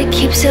 but it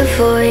keeps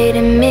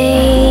avoiding me.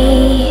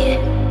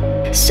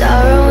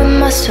 Sorrow in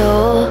my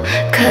soul,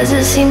 cause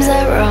it seems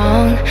like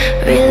wrong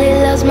really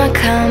loves my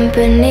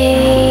company.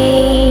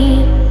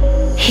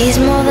 He's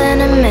more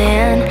than a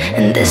man,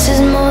 and this is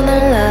more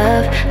than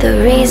love. The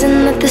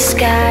reason that the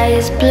sky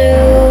is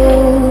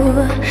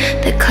blue,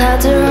 the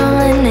clouds are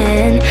rolling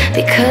in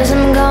because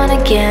I'm gone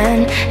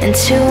again, and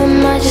to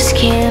him I just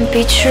can't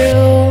be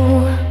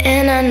true.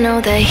 And I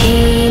know that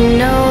he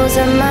knows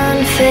I'm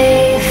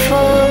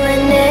unfaithful,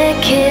 and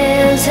it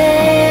kills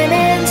him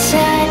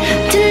inside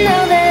to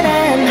know that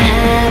I'm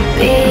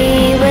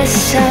happy with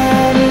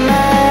some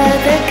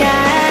other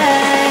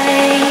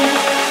guy.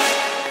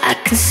 I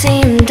can see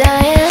him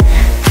dying.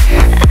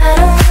 I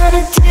don't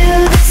wanna do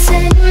this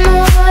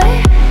anymore.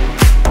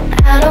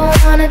 I don't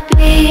wanna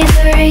be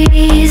the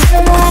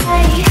reason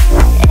why.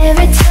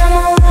 Every time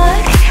I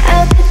walk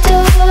out the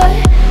door,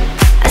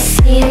 I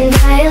see him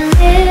die a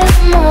little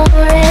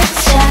more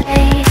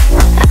inside.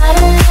 I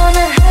don't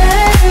wanna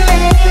hurt him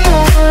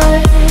anymore.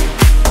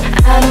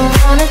 I don't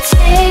wanna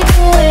take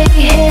away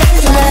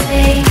his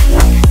life.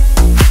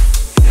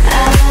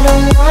 I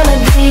don't wanna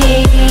be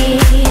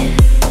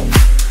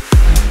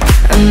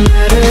a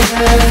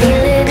murderer.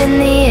 Feel it in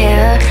the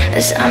air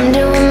as I'm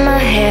doing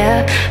my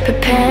hair,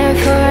 preparing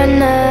for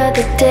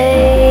another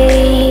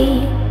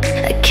day.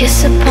 A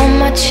kiss upon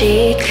my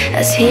cheek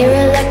as he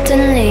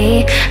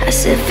reluctantly,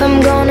 as if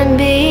I'm gonna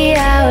be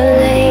out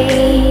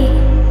late.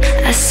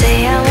 I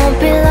say I won't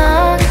be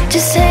long,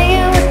 just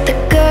hanging with the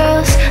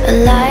girls, a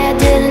lie I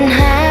didn't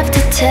have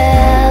to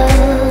tell.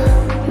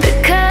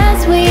 Because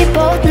we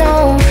both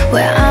know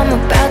where I'm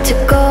about to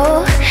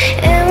go,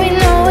 and we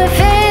know it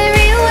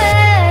very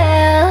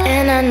well.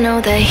 And I know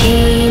that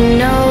he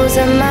knows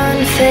I'm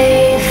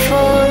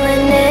unfaithful,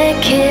 and it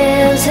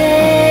kills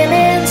him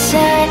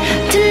inside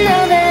to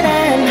know that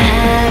I'm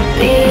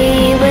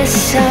happy with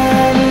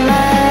some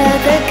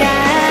other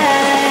guy.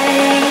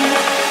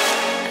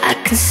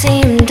 can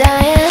see him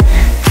dying.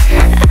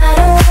 I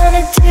don't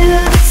wanna do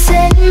this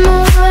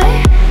anymore.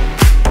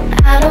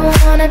 I don't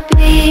wanna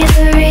be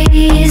the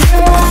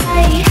reason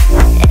why.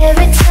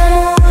 Every time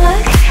I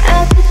walk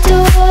out the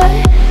door,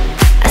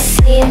 I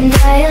see him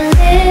die a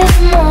little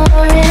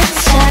more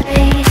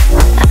inside.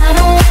 I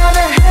don't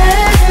wanna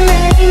hurt him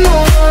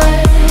anymore.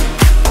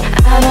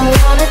 I don't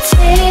wanna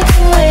take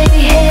away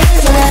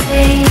his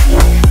life.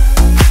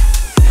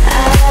 I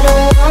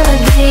don't wanna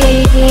be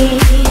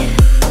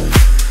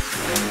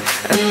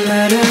a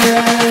murderer.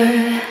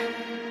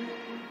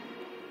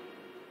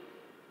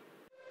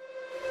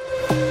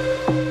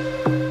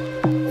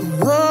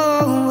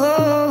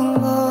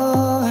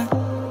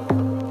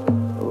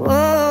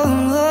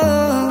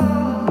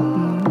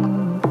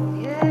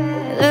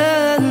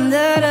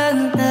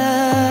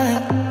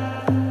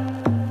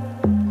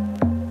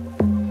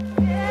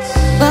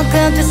 Woke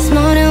up this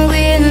morning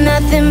with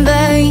nothing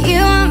but you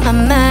on my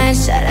mind.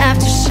 Shot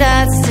after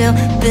shot, still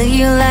feel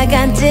you like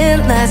I did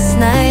last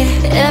night.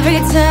 Every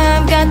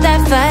time, got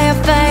that fire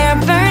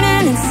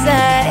burning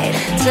inside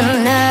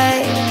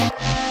tonight.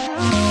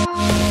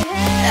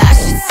 I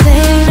should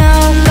say no,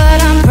 but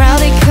I'm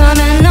probably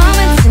coming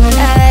over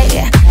tonight.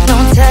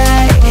 Don't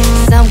die,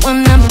 'cause I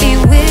wanna be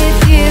with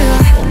you.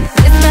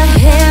 With my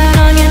hand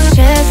on your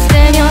chest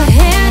and your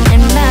hand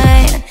in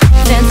mine.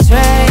 That's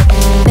right,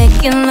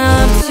 making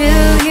love to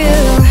you.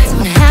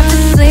 Don't have to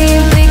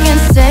sleep, we can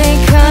stay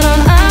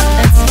cuddled up,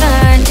 that's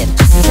fine. If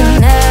just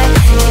tonight,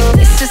 if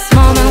this this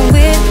moment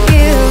with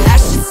you. I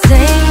should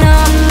say no,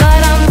 but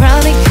I'm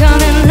probably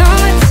coming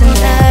over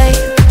tonight.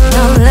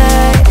 No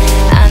lie,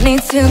 I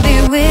need to be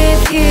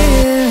with you.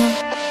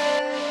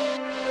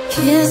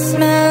 Kiss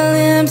my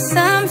lips,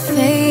 I'm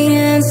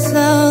fading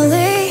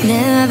slowly.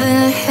 Never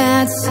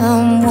had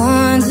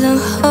someone to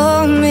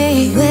hold me.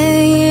 When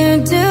you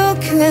do,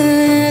 could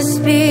this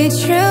be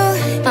true?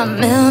 I'm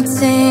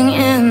melting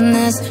in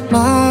this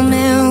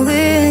moment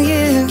with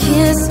you.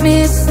 Kiss me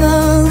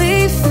slowly,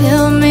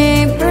 feel me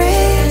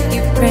breathe.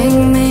 You bring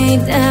me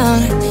down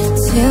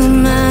to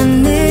my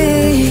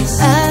knees.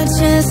 I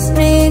just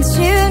need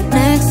you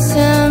next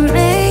to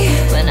me.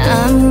 When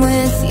I'm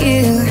with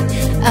you,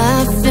 I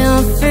feel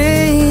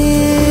free.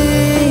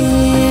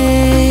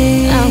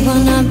 I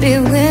wanna be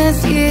with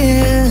you.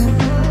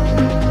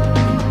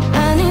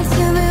 I need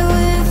to be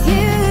with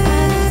you.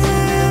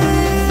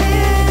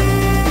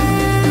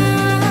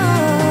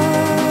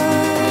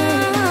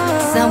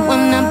 I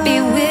wanna be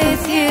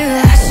with you.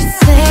 I should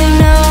say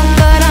no,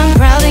 but I'm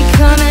probably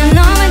coming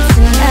over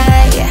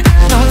tonight.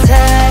 Don't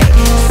die,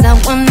 'cause I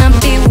wanna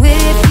be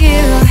with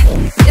you.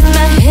 With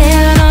my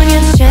hand on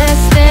your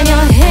chest and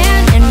your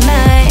hand in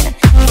mine.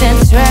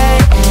 That's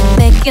right,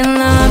 making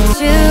love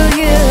to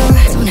you.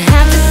 Don't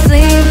have to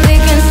sleep, we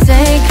can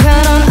stay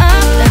cuddled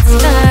up, that's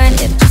fine.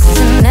 If just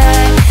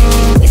tonight,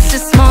 it's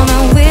this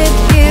moment with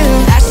you.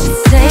 I should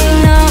say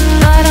no,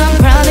 but I'm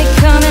probably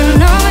coming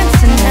over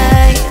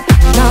tonight.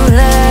 No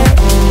lie.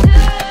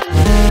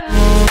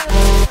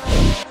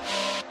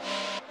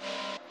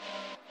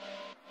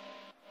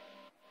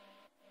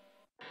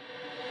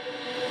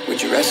 Would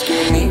you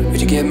rescue me?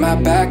 Would you get my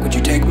back? Would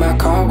you take my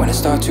car when it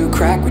starts to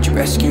crack? Would you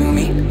rescue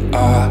me?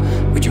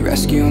 Would you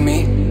rescue me?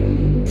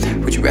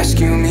 Would you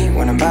rescue me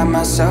when I'm by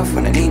myself?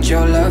 When I need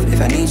your love,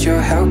 if I need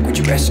your help? Would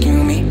you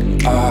rescue me?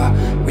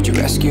 Would you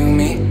rescue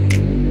me?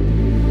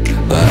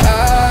 But I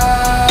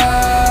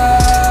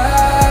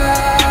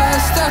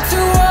start to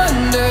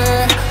wonder,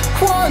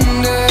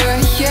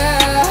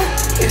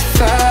 yeah, if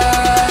I'm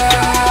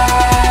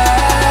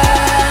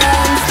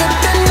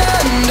slipping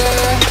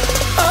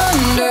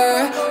under.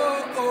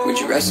 Would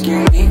you rescue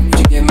me? Would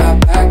you get my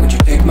back? Would you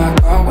take my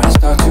car when I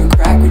start to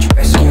crack? Would you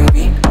rescue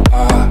me?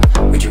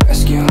 Would you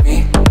rescue me?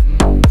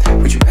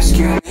 Would you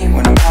rescue me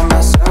when I'm by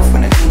myself?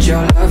 When I need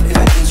your love, if I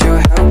need your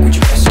help? Would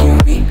you rescue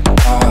me?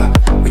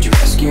 Would you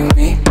rescue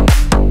me?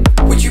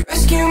 Would you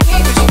rescue me?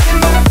 Would you get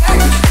my back?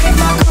 Would you take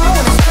my car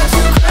when I start to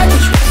crack?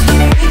 Would you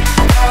rescue me?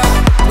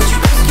 Would you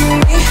rescue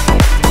me?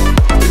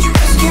 Would you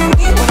rescue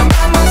me when I'm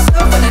by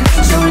myself? When I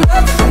need your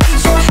love, if I need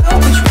your help?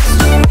 Would you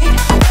rescue me?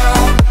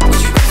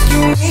 Would you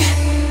rescue me?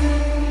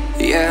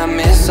 Yeah, I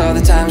miss all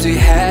the times we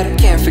had.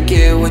 Can't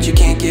forget what you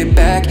can't get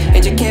back,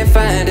 and you can't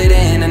find it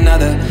in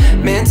another.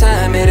 Man,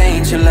 time, it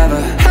ain't your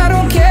lover. I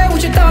don't care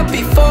what you thought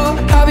before,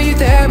 I'll be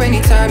there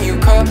anytime you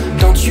call.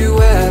 Don't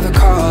you ever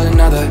call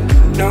another,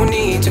 no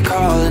need to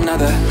call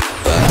another.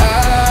 But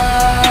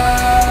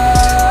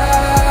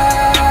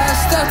I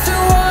start to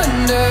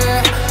wonder,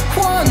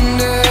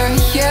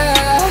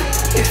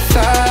 yeah, if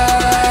I'm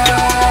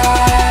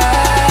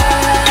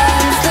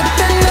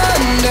slipping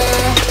under.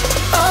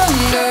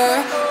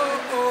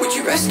 Would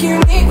you rescue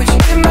me? Would you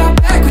get my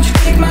back? Would you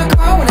take my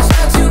car when I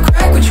start to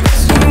crack? Would you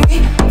rescue me?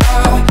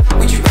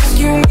 Would you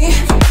rescue me?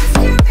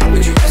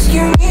 Would you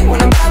rescue me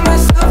when I'm by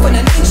myself? When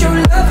I need your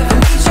love, if I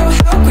need your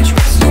help? Would you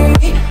rescue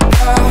me?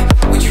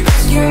 Would you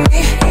rescue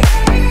me?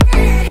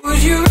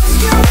 Would you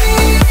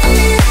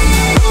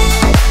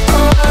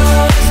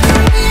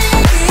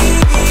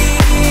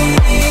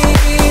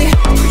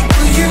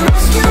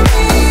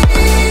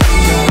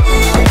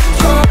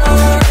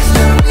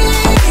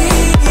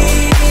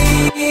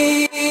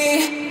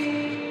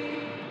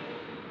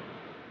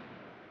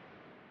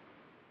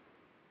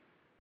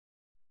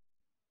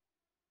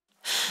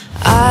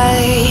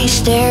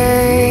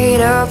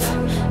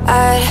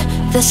at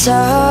the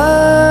sun.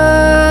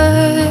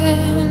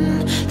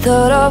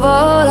 Thought of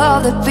all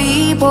of the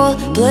people,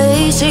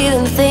 places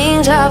and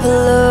things I've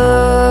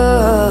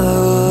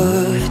loved.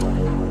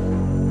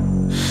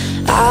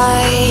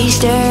 I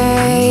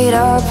stayed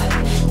up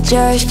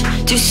just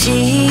to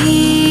see,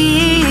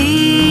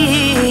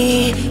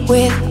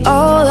 with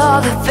all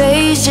of the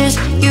faces,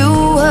 you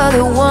were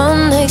the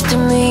one next to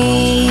me.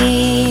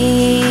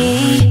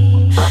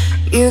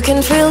 You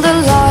can feel the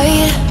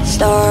light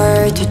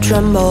start to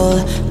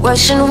tremble,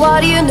 question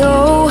what you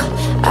know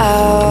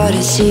out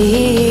to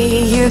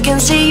sea. You can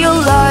see your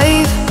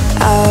life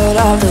out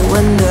of the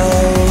window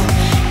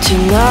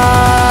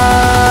tonight.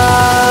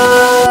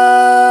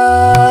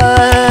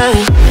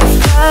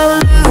 If I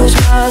lose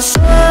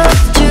myself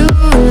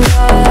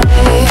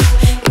tonight,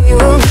 you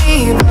will be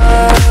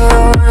by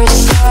your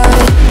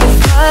side.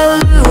 If I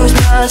lose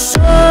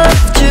myself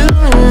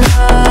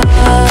tonight,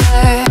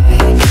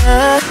 yeah,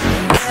 yeah,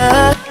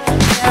 yeah.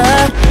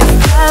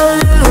 If I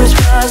lose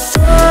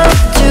myself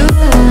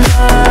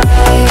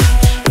tonight,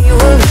 it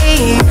will be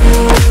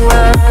you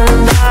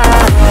and I.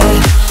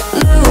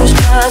 Lose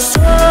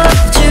myself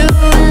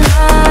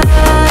tonight.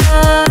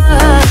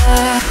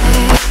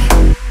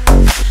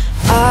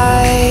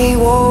 I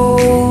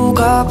woke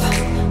up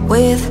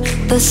with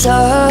the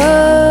sun.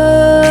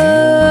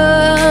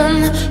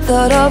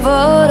 Thought of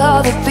all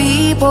of the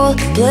people,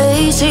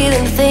 places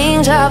and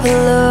things I've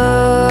loved.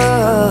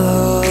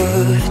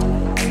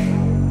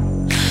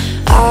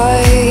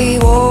 I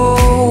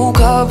woke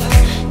up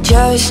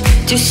just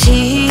to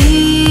see,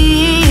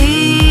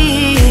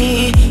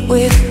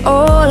 with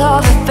all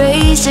of the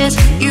faces,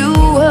 you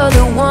were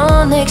the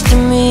one next to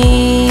me.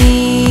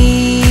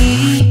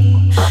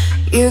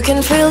 You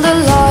can feel the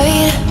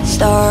light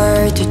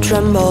start to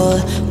tremble,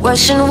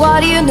 question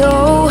what you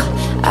know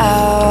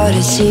out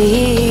to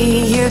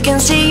sea. You can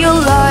see your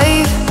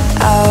life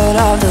out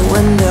of the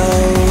window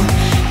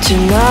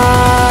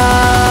tonight.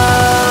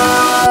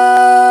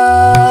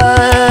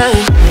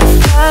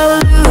 If I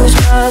lose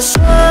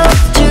myself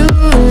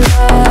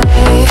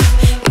tonight,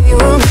 it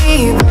will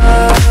be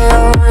by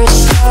your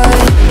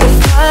side. If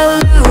I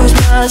lose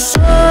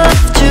myself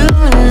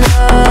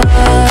tonight,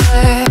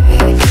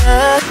 yeah,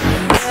 yeah,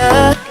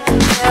 yeah.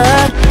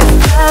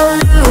 If I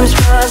lose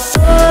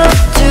myself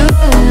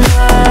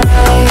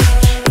tonight,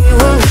 it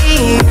will be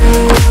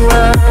you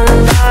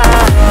and I.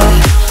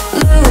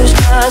 Lose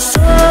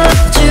myself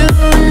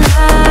tonight.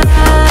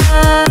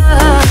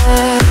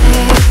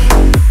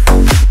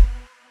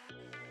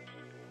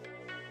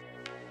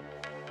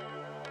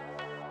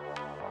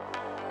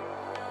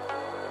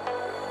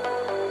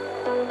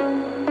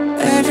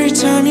 Every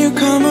time you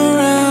come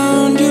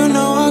around, you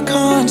know I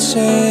can't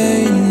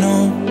say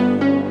no.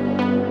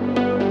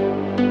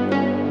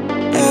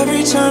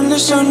 Every time the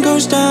sun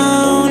goes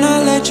down,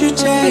 I let you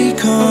take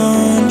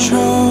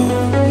control.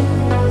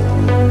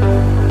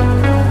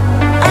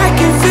 I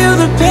can feel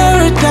the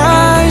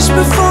paradise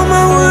before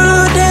my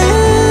world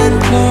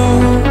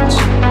implodes.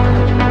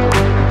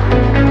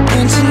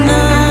 And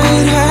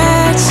tonight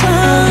had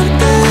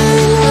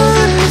something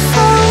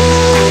wonderful.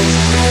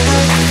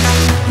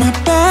 My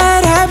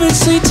bad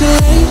habits lead to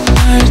late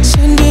nights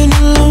ending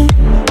alone.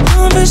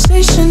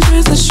 Conversations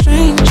with a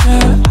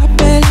stranger I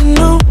barely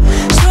know.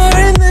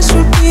 Swearing this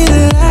would be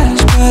the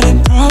last, but it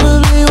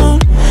probably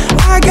won't.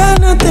 I got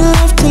nothing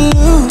left to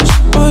lose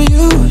or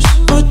use.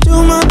 Or do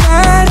my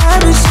bad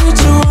habits lead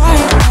to why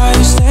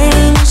you stare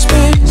into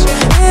space?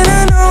 And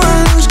I know I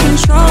lose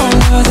control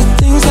of the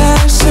things that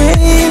I say.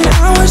 And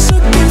I was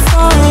looking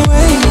far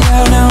away,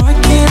 now I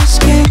can't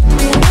escape.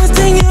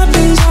 Nothing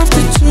happens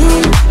after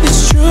two,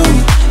 it's true.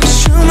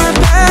 My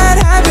bad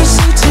habits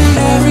lead to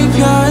every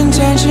pure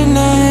intention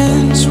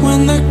ends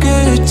when the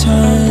good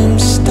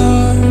times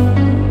start.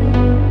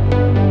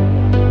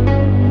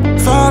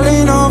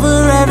 Falling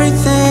over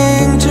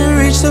everything to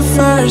reach the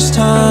first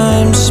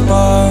time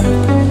spark.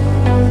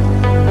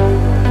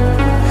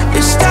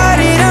 It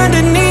started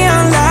under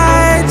neon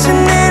lights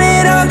and then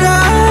it all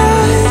got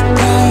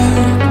dark.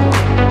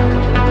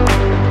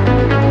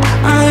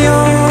 I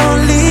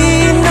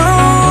only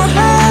know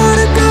how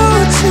to go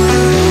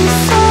too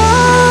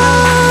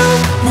far.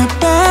 My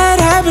bad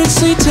habits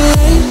lead to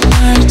late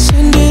nights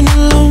ending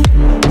alone.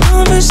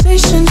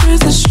 Conversations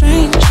with a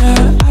stranger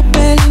I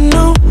barely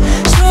know.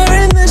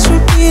 Swearing this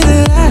would be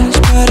the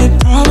last, but it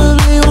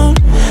probably won't.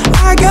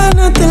 I got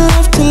nothing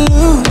left to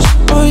lose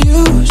or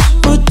use.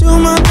 Or do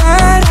my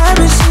bad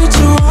habits lead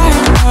to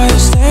why you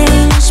stare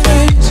into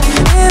space?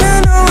 And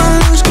I know I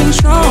lose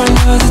control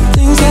of the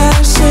things that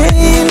I say.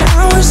 And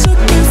I was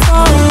looking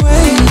far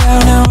away,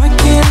 now I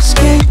can't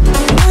escape.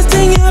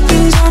 Nothing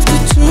happens after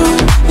two,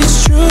 it's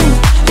true.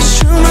 It's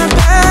true, my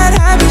bad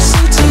habits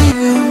lead to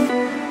you.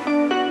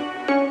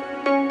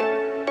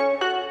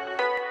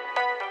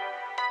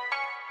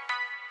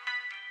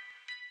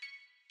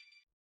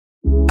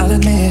 I'll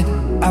admit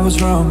I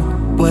was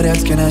wrong, what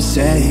else can I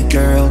say?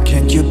 Girl,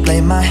 can't you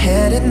blame my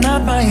head and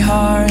not my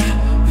heart?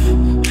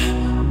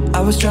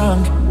 I was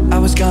drunk, I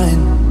was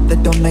gone,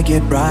 that don't make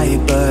it right.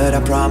 But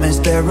I promise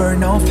there were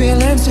no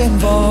feelings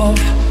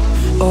involved.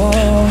 Oh,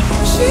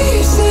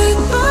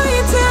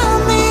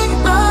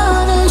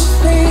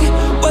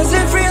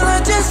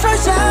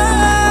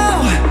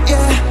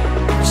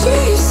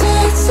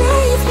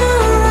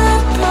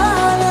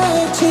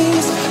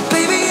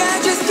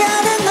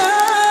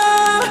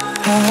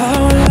 How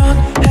long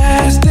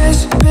has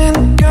this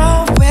been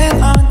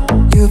going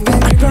on? You've been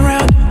creeping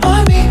around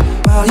on me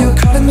while you're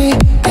calling me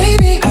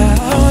baby. How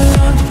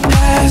long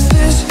has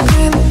this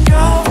been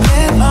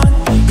going on?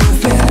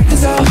 You've been acting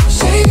so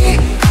shady.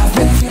 I've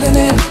been feeling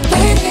it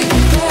lately,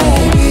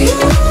 baby.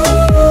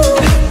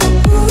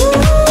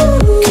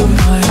 Come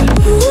on.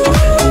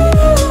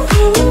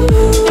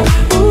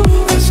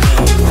 Let's go.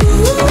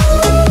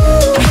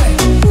 Hey.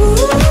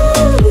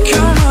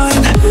 Come on.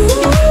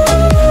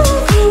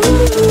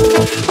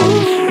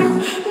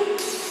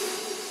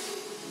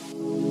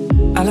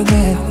 I'll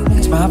admit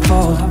it's my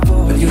fault,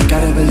 but you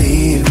gotta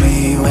believe me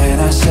when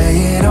I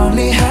say it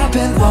only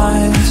happened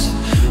once.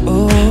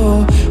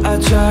 Oh, I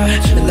try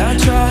and I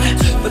try,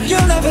 but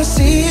you'll never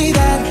see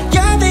that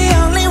you're the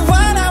only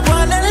one I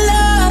wanna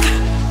love.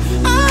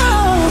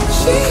 Oh,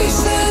 she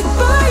said,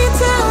 boy, you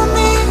tell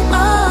me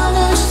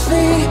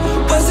honestly,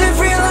 was it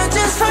real or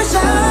just for show?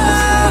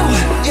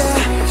 Yeah,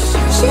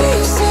 she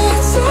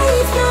said,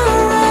 save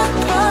your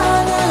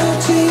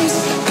apologies,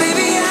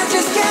 baby, I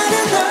just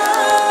gotta know.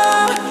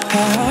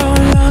 How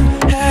long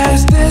has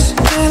this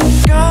been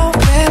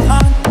going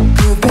on?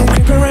 You've been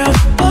creeping around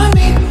on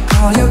me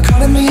while you're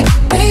calling me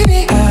baby.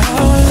 How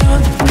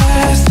long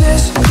has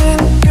this been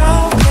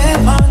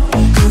going on?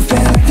 You've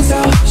been acting so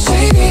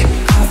shady.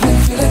 I've been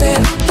feeling it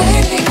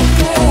lately,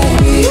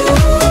 baby.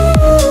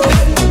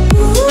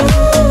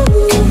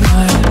 Come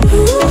on.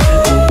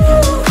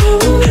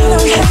 How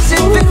long has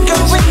it been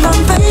going on,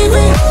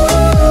 baby?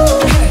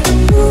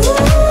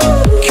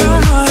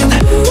 Come on.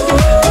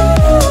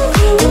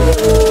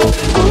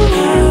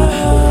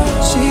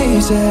 She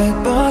said,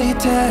 boy, you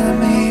tell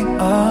me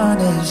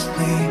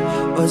honestly,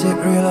 was it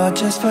real or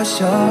just for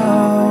show?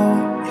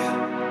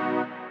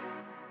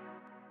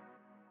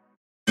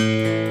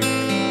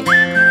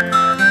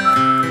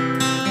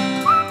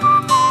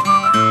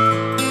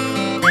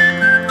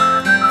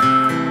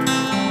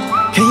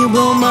 Can you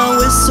blow my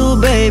whistle,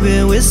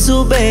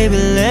 baby,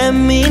 let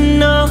me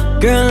know.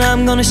 Girl,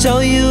 I'm gonna show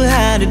you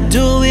how to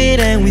do it,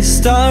 and we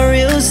start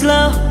real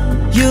slow.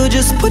 You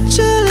just put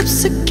your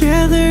lips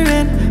together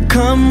and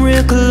come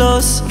real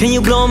close. Can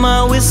you blow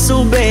my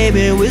whistle,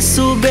 baby,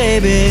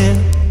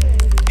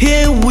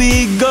 here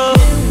we go.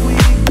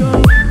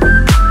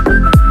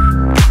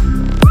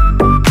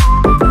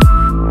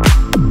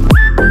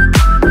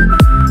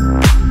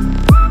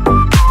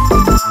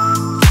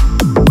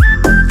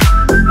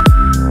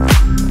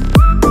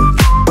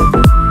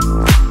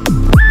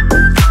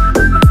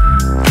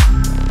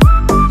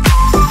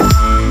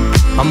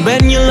 I'm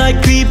betting you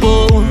like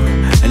people,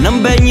 and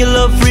I'm betting you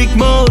love freak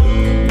mode.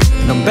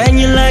 And I'm betting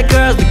you like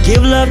girls, but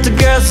give love to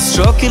girls to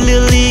stroke your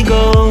little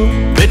ego.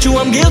 Bet you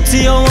I'm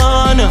guilty, your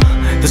honor.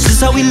 That's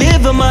just how we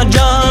live in my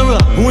genre.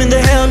 Who in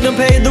the hell done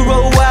paved the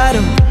road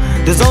wider?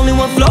 There's only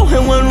one flow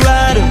and one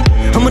rider.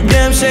 I'm a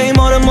damn shame,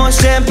 order more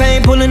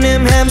champagne, pulling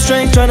them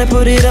hamstrings, trying to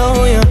put it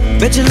on ya.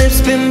 Bet your lips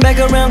spin back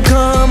around,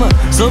 come on.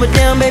 Slow it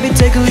down, baby,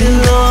 take a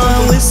little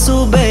on.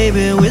 Whistle,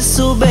 baby,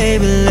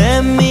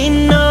 let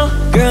me know.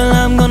 Girl,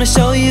 I'm gonna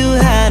show you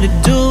how to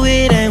do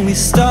it, and we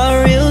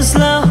start real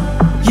slow.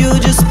 You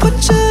just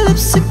put your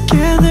lips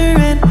together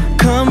and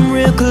come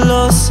real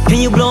close. Can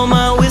you blow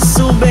my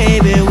whistle,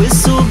 baby,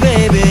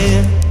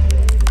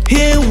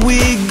 here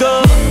we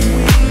go.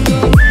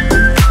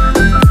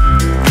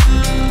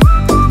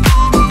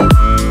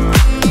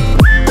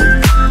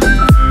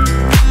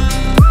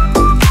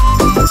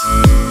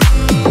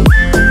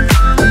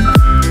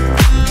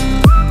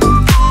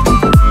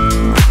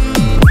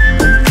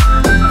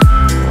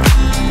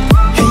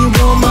 Can you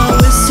blow my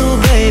whistle,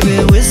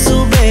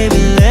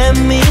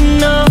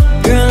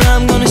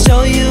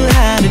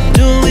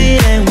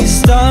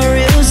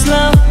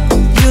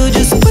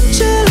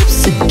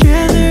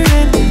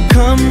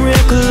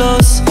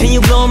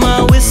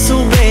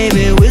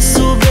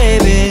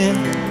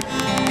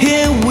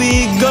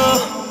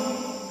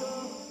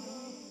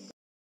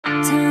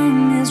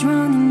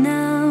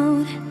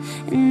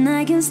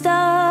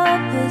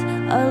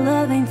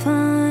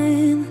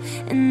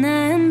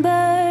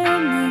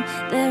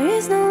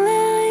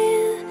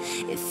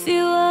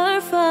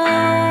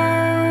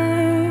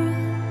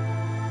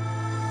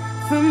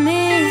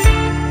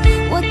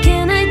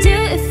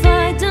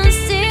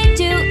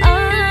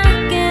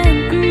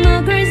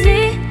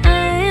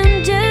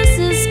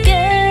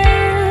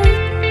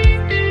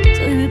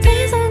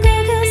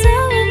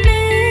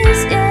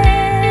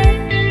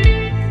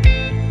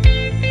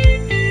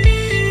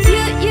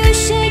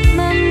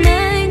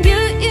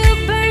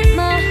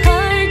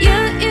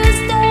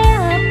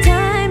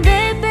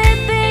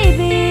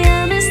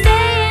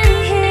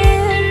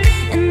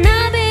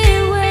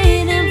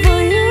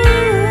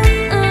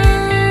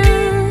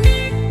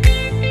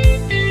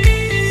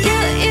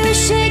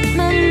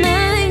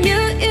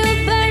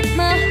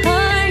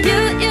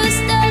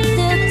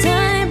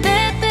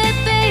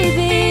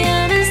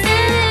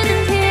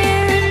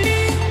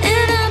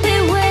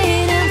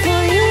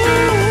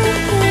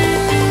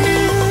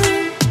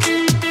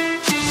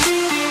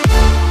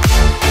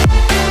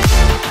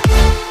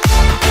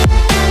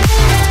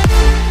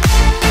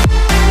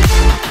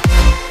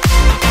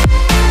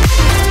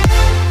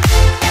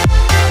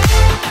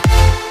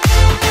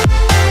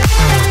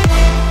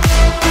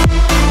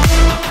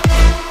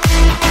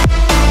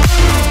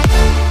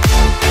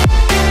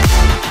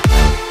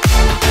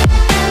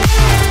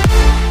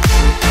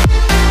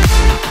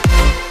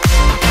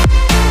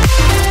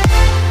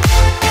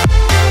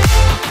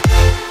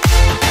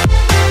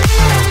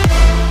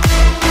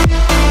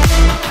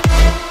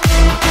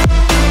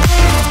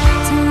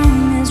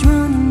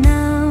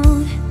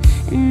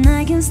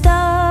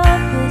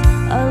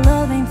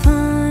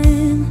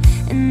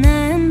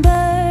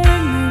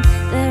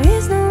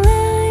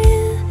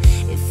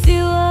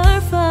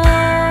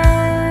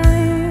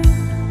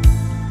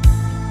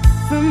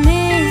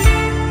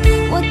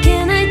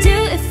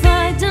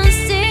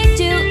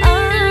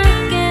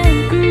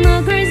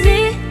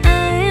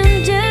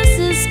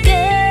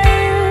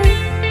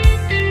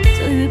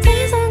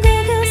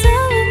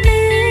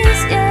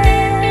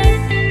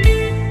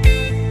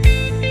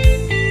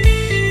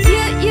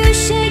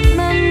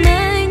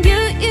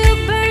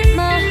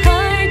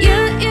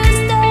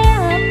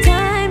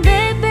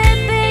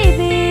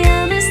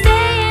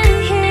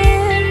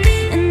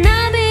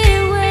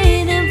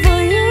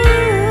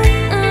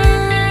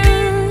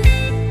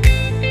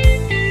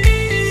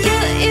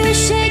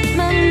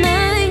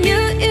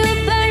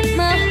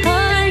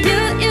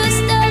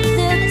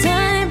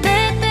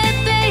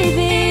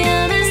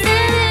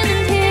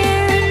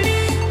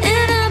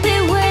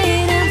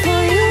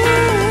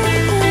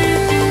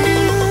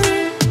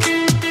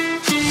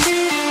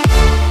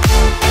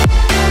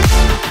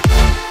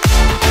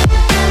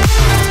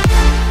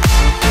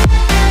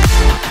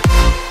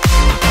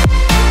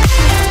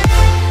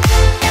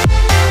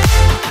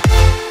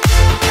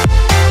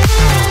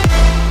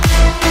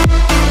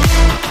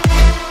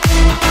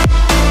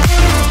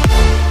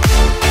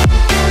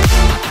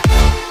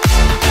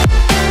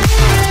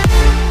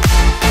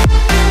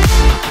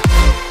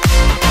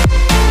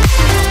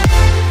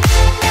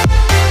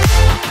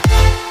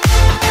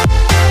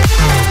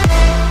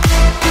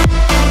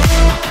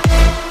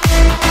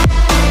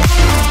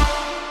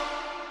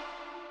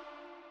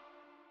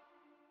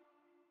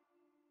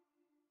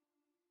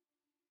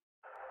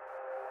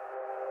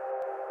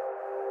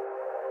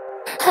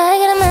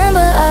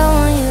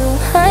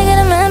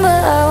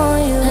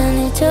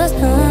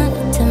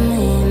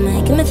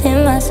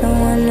 within by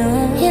someone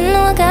new. You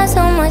know I got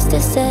so much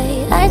to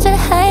say, I try to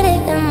hide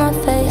it in my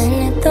face,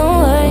 and it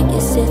don't work, you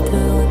sit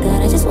through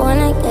that. I just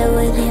wanna get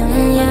with you,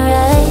 and you're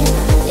right,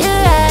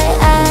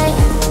 I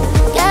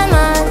got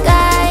my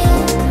guy,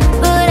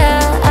 but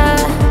I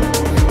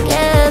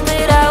can't help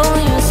it out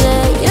when you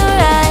say you're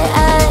right.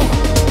 I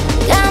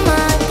got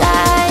my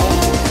guy,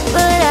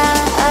 but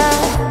I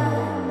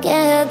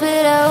can't help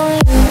it out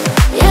when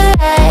you're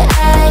right.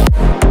 I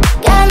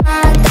got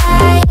my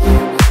guy,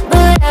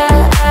 but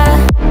I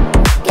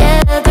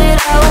can't help it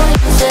out when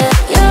you say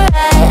you're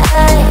right.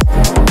 I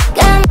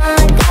got my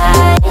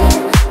guy,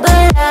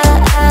 but I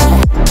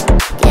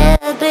can't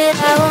help it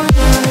out when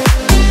you.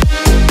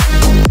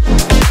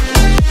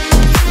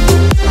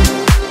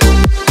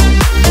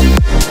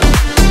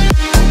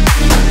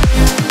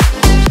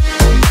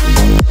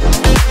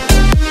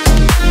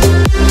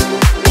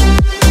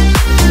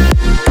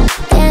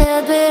 Can't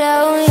help it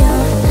out when you.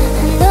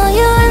 I know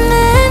you're a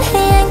man,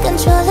 he ain't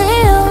controlling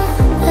you.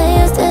 I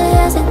used to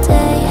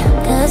hesitate,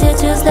 cause you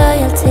choose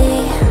loyalty.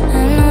 I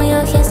know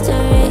your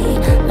history,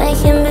 make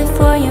him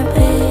before you're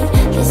big.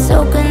 He's so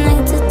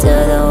connected to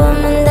the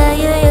woman that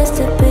you used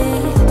to be.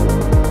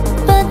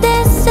 But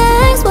this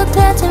sex will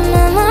touch your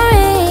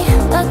memory.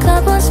 A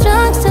couple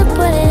strokes to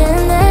put it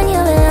in, then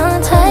you'll be on.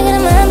 I gotta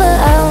remember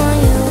I want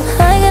you,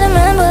 I gotta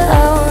remember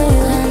I want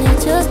you. And you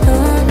just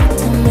don't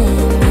to me,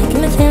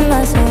 making me think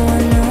about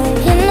someone new.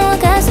 You know I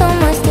got so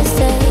much to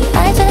say,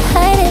 I try to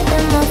hide it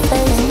in my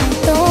face, and it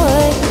don't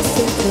work, you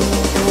see through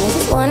it. I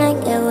just wanna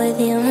get with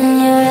you, and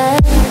you're right,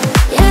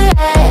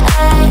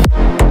 I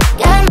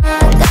got my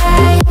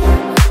guy,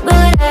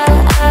 but I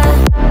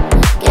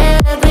can't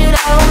help it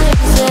out when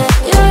you say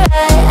you're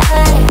right.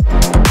 I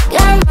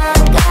got my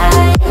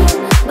guy,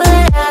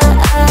 but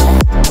I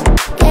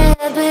can't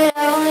help it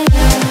out when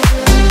you.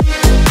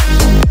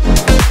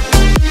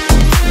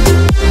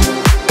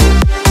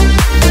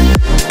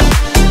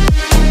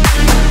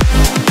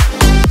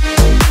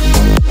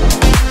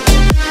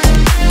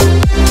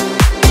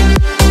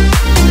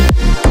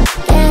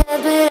 Can't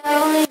help it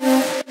out when you.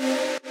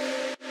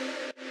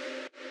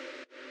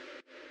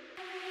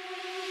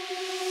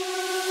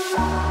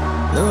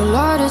 The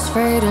light is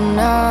fading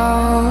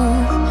now.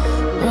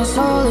 My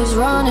soul is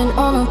running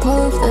on a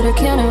path that I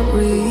cannot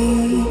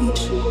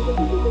reach.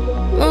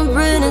 My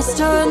brain is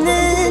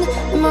turning,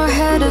 and my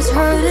head is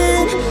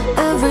hurting.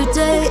 Every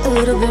day a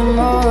little bit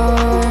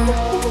more.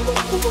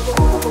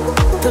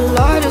 The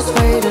light is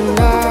fading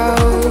now.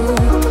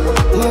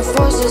 My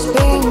force is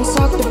being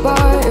sucked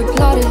by a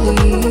bloody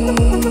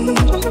lead.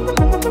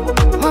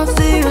 My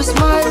fear is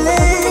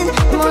smiling,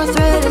 my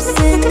thread is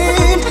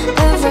sinning.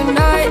 Every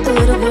night a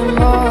little bit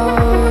more.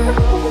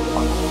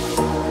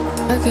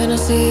 I cannot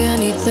see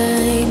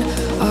anything,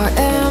 I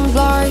am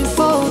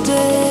blindfolded.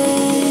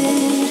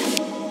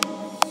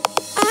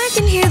 I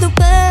can hear the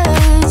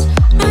birds,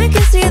 I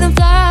can see them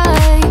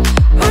fly,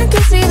 I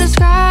can see the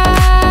sky.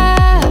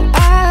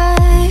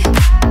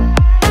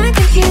 I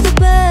can hear the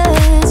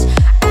birds,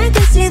 I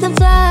can see them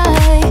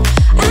fly,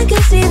 I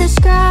can see the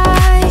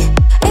sky.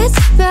 It's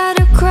about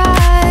to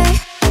cry.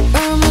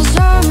 I'm a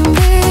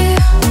zombie,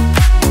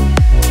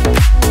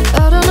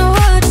 I don't know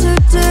what to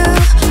do.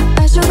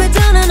 I should be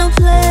down in a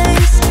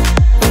place.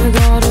 I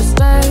gotta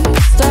stay,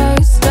 stay,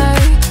 stay,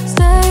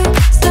 stay,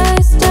 stay,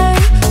 stay,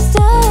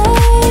 stay.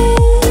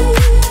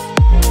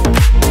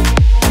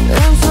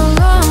 I'm so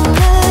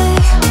lonely,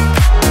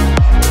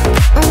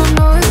 I don't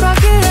know if I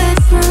get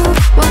through.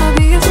 Wanna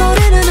be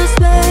floating in a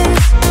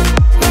space.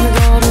 I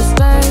gotta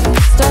stay,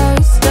 stay,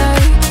 stay,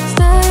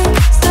 stay,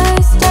 stay,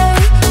 stay,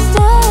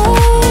 stay.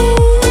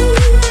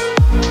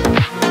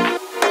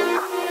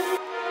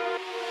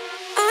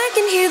 I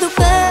can hear the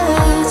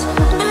birds,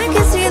 I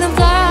can see them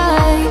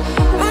fly,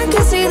 I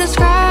can see the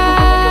sky.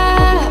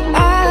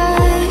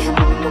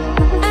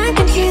 I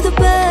can hear the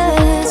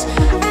birds,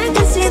 I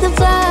can see them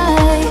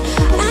fly,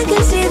 I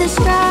can see the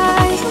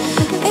sky.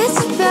 It's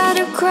about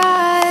to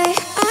cry.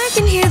 I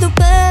can hear the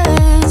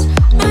birds,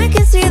 I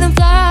can see them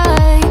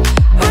fly,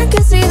 I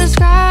can see the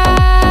sky.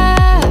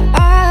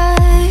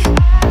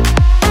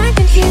 I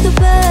can hear the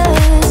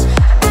birds,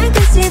 I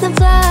can see them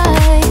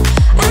fly,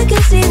 I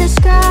can see the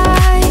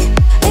sky.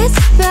 It's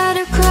about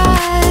to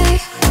cry.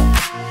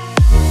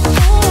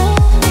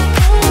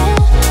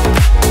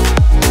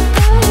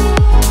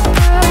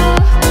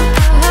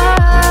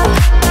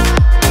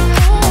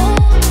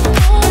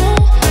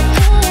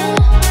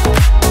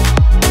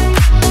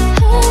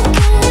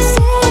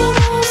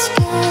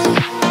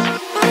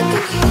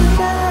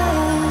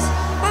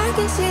 I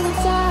can see them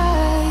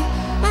fly,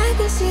 I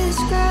can see the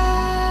sky.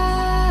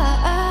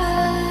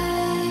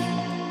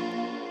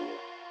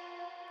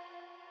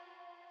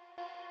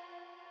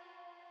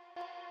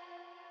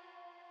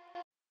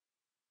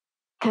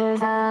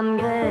 Cause I'm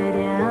good,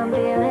 yeah, I'm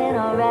feeling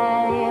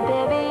alright.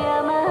 Baby,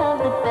 I'ma have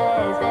the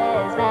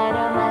best night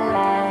of my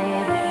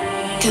life.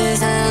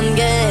 Cause I'm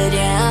good,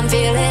 yeah, I'm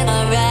feeling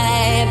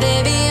alright.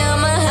 Baby,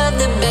 I'ma have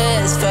the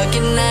best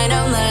fucking night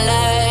of my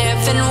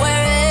life. And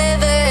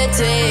wherever it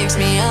takes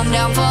me, I'm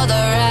down for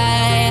the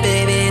ride.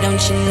 Baby,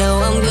 don't you know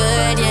I'm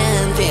good,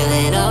 yeah, I'm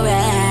feeling alright.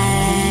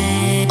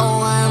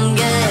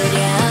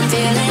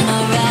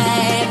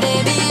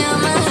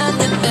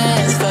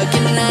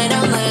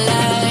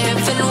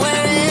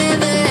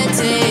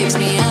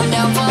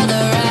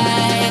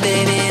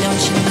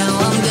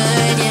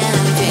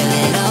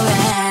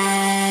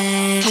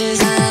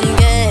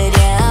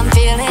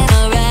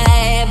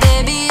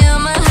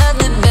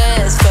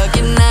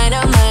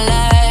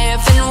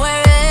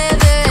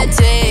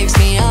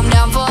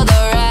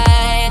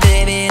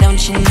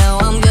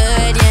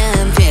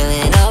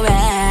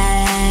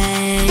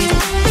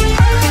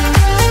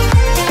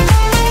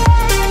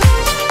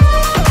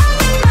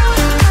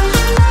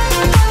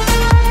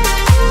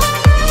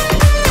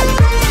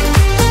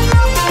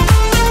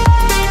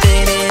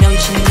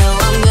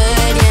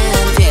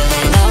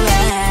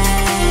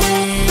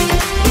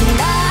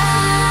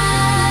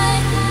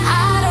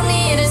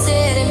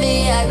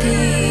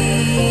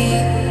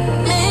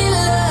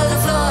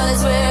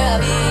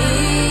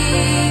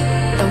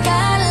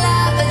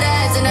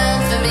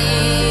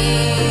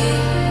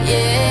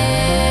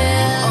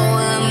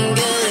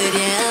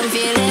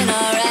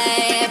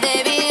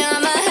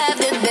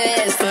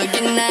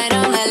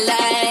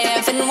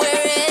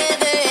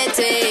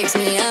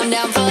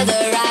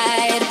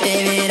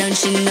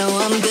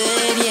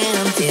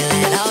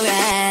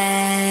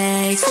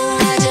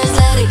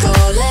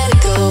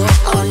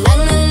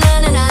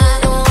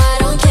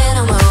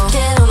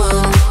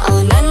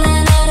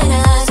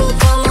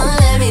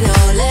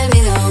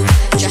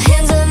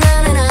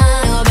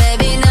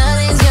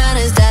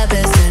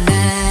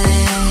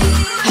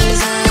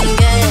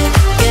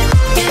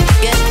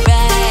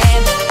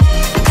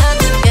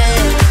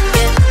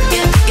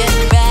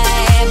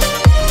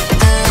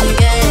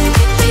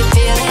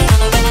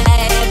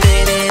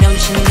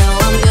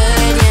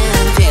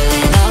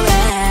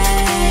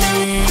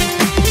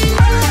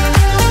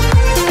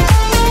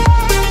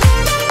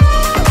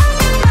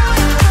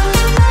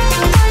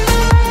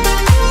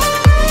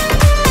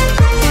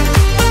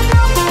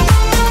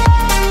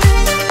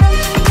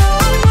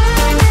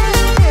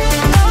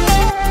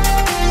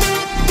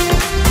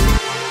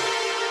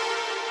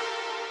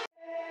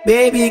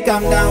 Baby,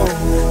 calm down,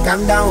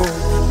 calm down.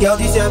 Yo,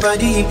 this your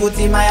body, put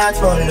in my heart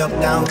for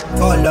lockdown,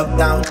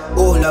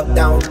 oh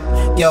lockdown.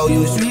 Yo,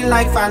 you sweet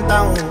like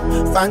phantom,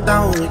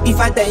 phantom. If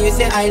I tell you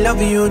say I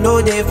love you,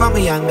 no day for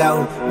me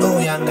younger, no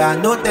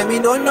younger. No tell me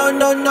no, no,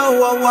 no, no.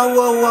 Whoa, whoa,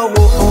 whoa, whoa,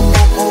 whoa. Oh,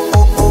 oh,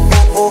 oh, oh,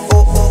 oh, oh,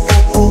 oh,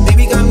 oh, oh.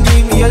 Baby, come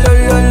give me a lo,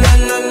 lo, lo,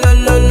 lo, lo,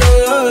 lo, lo,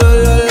 lo,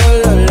 lo,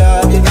 lo, lo.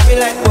 You got me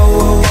like whoa,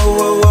 whoa,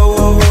 whoa, whoa,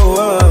 whoa,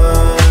 whoa,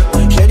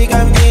 whoa. Shawty,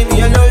 come give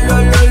me a lo, lo,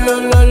 lo, lo,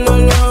 lo, lo,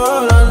 lo, lo,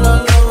 lo.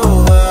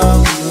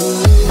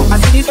 I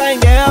see this fine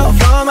girl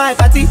from my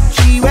party,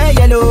 she wear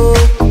yellow.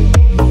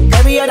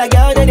 Every other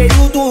girl that they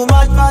do too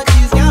much, but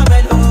she's got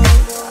mellow.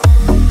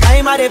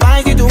 I'm at a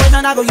fine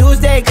situation, I go use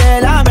the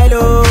girl, I'm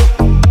mellow.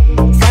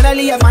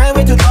 Finally I find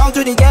way to talk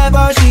to the girl,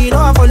 but she know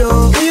I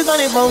follow. Who you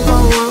gonna phone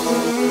for?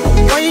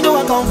 Why you know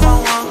I come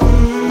for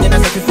one? Then I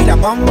start to feel a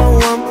bum bum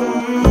one.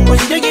 But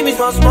she just give me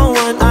small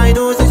one. I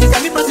know, so she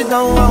said me pass it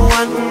down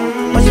one.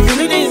 But she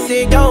feeling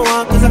insecure,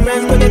 cause her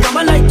friends, but they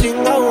come like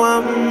chingo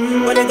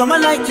one. But they come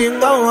like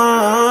chingo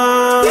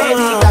one.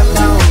 Baby, calm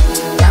down,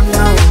 calm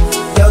down.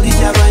 Yo, this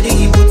your body,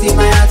 you put in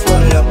my heart for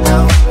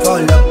lockdown, oh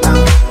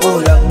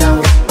lockdown.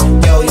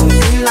 Yo, you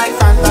feel like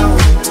phantom,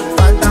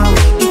 phantom.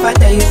 If I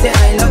tell you say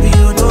I love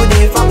you, no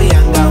day for me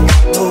younger,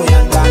 no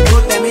younger.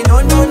 Don't tell me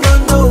no, no, no,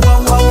 no. Whoa,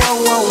 whoa, whoa,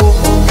 whoa,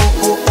 whoa,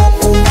 oh, oh,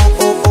 oh, oh,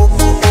 oh, oh,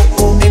 oh,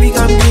 oh. Baby,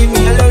 come give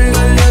me a lo,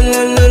 lo, lo,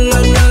 lo, lo,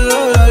 lo, lo,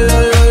 lo, lo,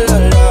 lo,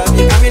 lo.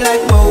 You got me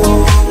like whoa,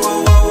 whoa, whoa,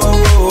 whoa,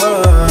 whoa,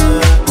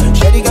 whoa.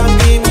 Shawty, come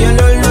give me a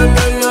lo, lo,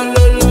 lo, lo,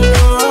 lo,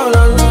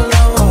 lo, lo, lo,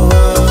 lo.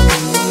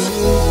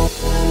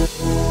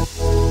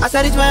 I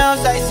said it's my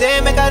house, I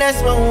say make a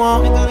rest my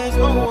one.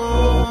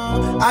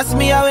 Ask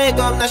me I wake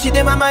up, now she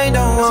did my mind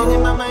on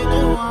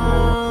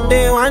one.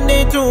 Day one,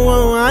 day two,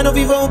 I know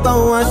people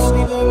go us.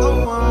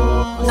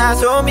 Now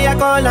so me I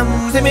call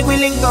them, say make we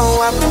link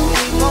go up.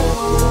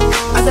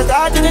 As I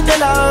start to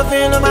tell her,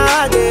 feel my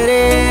heart it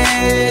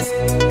is.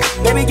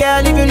 Baby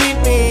girl, if you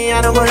leave me,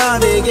 I don't go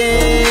love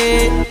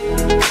again.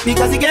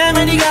 Because you gave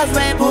me the gas,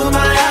 man, pull my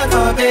heart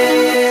for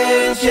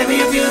pain. Baby,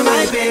 you feel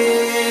my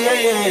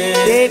pain.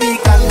 Baby,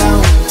 calm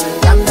down,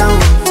 calm down.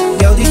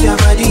 Yo, this your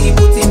body,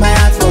 put in my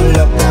heart for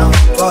lockdown,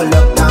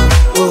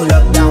 oh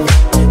lockdown.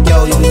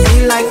 Yo, you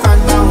feel like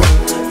phantom,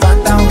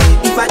 phantom.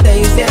 If I tell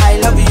you say I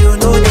love you,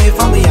 no day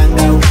for me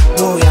younger,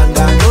 no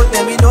younger. Don't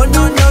tell me no,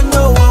 no, no,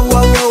 no. Whoa,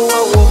 whoa, whoa,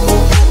 whoa, whoa,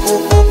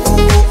 oh, oh, oh,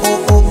 oh,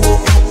 oh, oh,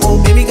 oh, oh.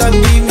 Baby, come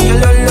give me a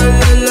lo, lo,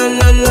 lo, lo,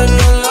 lo, lo,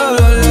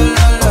 lo,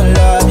 lo,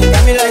 lo. You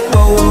got me like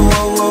whoa, whoa,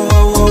 whoa,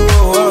 whoa, whoa,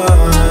 whoa.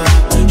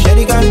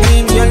 Shawty, come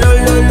give me a lo,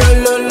 lo, lo,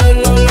 lo, lo,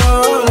 lo,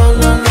 lo,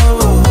 lo,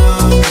 lo.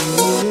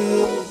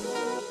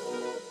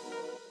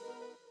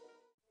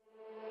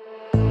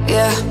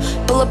 Yeah,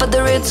 pull up at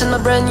the Ritz in my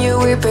brand new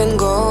whip in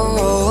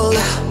gold,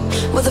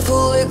 with a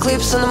full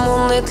eclipse and the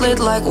moonlit lit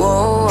like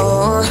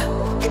whoa.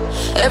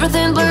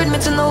 Everything blurred,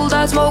 mixing all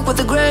that smoke with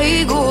the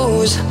grey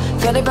goose.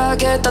 Fanny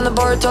packet on the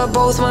bar top,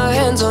 both my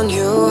hands on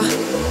you.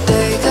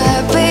 Take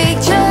a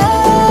picture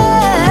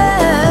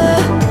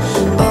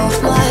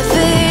of my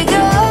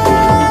figure.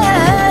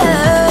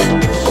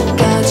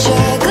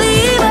 Gotcha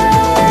gleaming.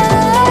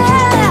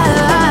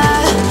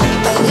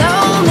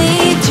 Allow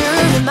me to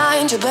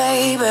remind you,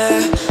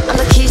 baby, I'm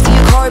the keys to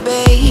your car,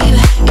 babe.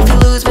 If you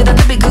lose me, then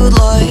that'd be good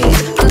luck.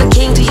 From the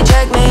king to your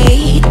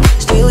checkmate,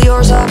 steal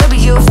yours, oh baby,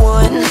 you've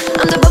won.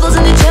 I'm the bubbles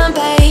in the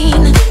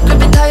champagne,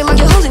 gripping tight like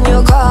you're holding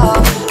your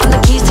cup. I'm the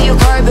keys to your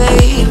car,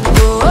 babe.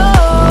 Whoa,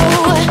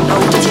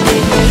 oh, did you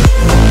need me?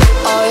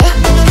 Oh yeah.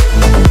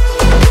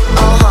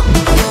 Uh-huh.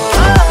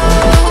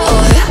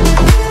 Oh yeah.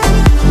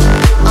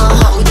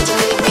 Uh-huh. Did you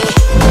need me?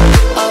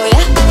 Oh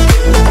yeah.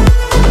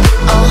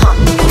 Uh-huh.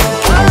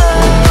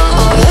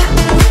 Oh yeah.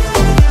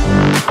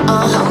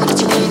 Uh-huh. Did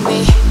you need me?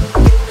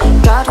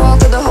 Catwalk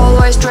to the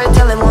hallway, straight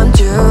telling 1,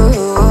 2,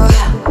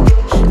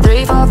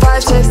 3, 4,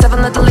 5, 6,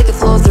 7, let the liquor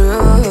flow through.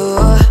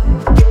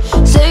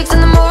 6 in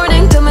the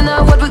morning, tell me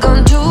now what we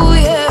gon' do,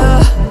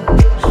 yeah.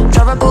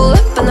 Driver pull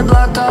up in the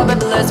block car,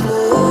 baby, let's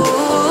move.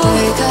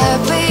 Take a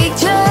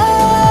picture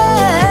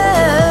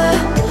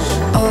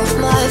of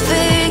my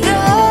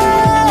figure.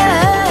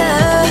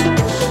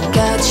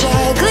 Gotcha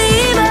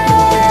gleaming.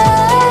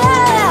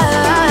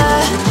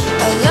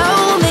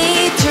 Allow me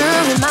to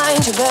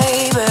remind you,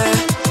 baby,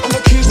 I'm the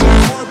keys to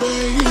your car,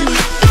 babe.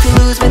 If you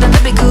lose me, then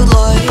that'd be good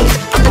luck.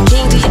 I'm the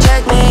king to your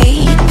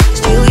checkmate,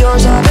 steal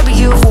yours, oh baby,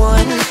 you've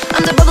won.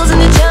 I'm the bubbles in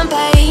the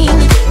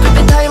champagne,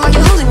 gripping tight like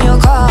you're holding your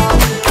cup.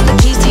 I'm the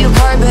keys to your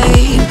car,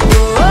 babe.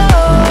 Whoa,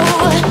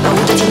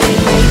 oh, did you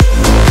need me?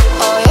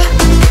 Oh yeah.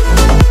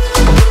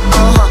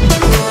 Uh-huh.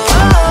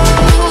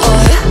 Oh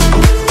yeah.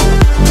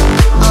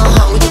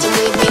 Uh-huh. Did you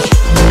need me?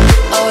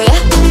 Oh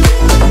yeah.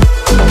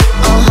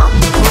 Uh-huh.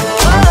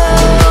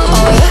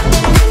 Oh yeah.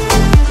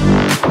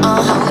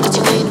 Uh-huh. Did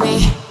you need me?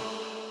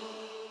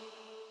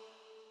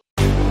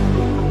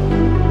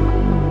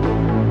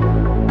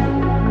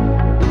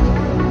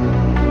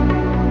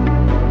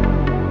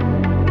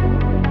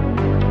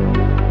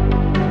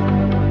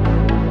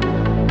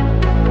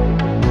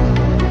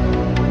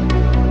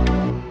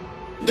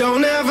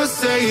 Don't ever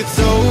say it's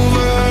over.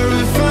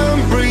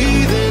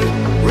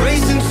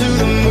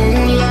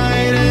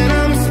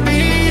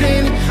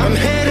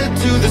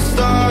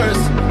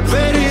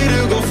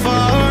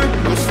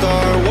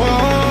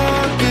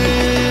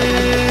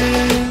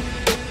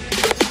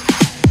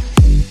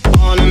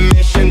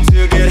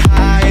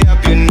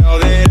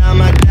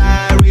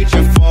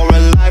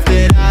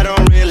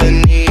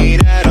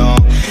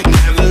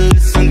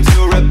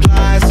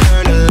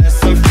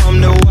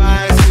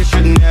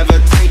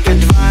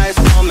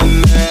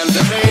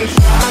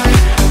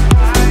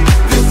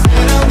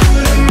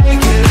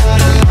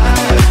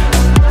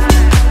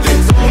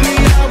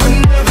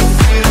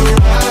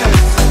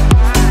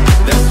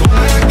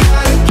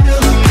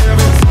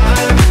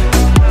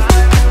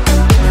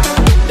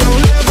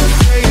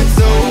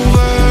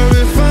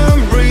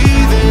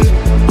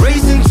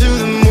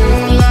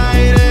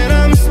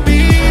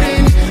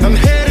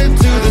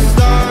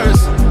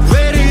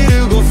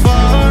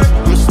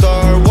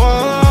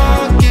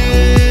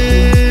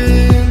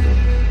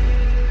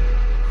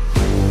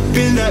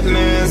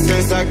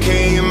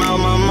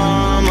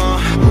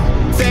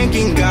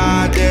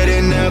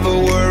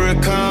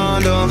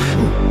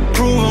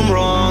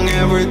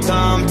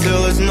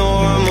 till it's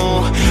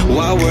normal.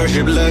 Why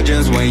worship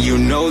legends when you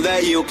know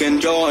that you can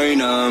join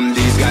them?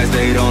 These guys,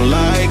 they don't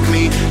like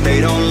me,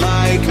 they don't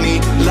like me.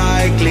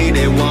 Likely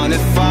they wanna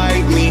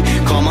fight me.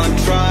 Come on,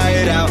 try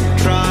it out,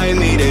 try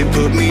me. They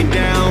put me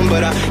down,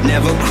 but I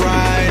never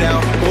cried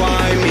out.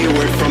 Why me?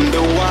 Word from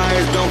the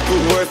wise, don't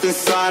put worth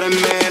inside a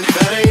man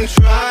that ain't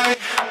tried.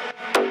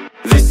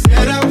 They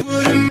said I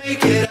wouldn't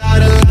make it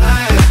out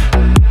alive.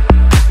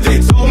 They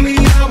told me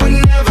I would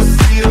never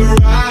see the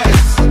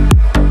rise.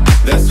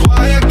 That's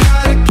why I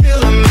gotta kill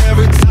them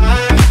every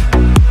time.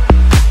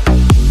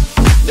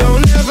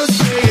 Don't ever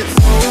say it's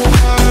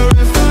over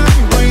if I'm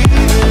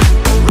breathing.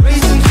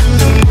 Racing to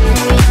the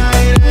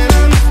moonlight and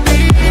I'm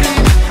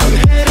speeding. I'm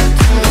headed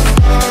to the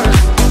stars,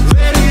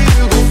 ready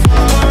to go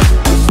far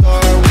and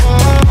start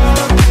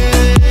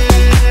walking.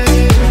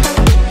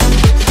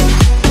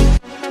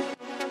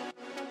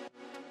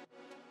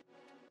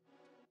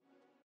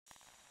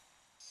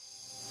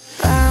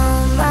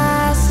 Found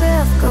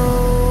myself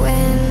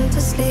going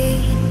to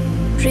sleep,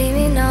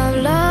 dreaming of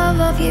love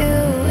of you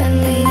and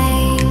the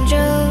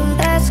angel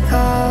that's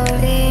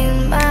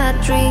calling my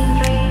dream.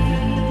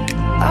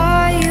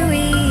 Are you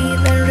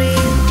even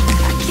real?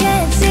 I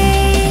can't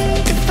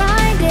seem to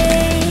find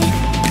it,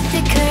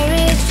 the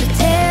courage to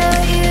tell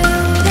you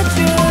the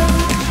truth.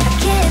 I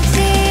can't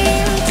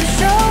seem to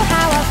show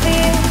how I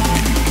feel,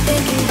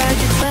 thinking about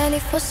you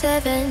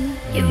 24/7.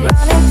 You're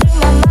running through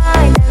my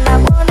mind and I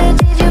wonder,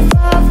 did you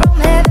fall from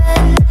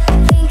heaven?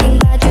 Thinking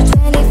about you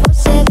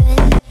 24/7.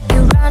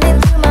 You're running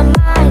through my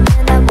mind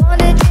and I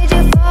wonder, did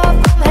you fall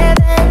from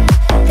heaven?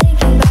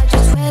 Thinking about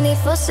you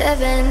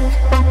 24/7.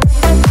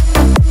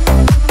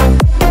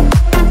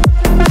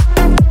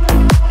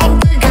 I'm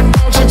thinking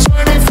about you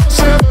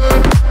 24/7.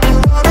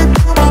 You're running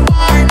through my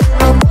mind,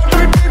 and I'm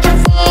wondering, did you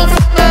fall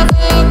from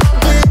heaven? I'm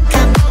thinking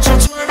about you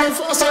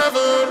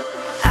 24/7.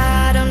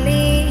 I don't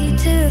need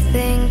to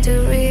think to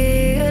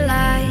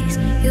realize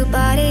your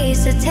body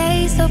is a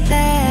taste of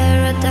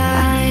paradise.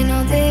 I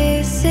know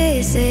this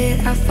is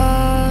it, I've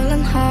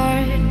fallen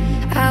hard.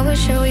 I will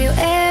show you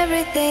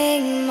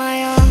everything,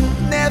 my own.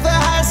 Never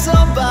had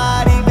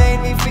somebody made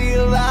me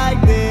feel like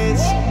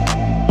this.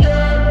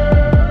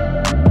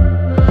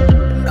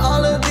 And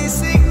all of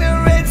this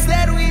ignorance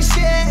that we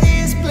share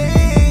is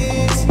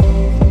bliss.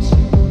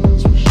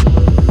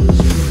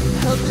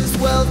 Health is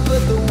wealth,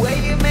 but the way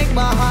you make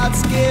my heart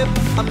skip,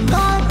 I'm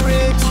not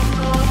rich.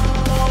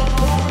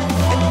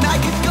 And I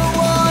could go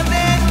on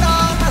and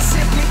on, I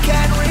simply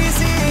can't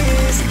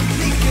resist.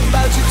 Thinking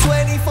about you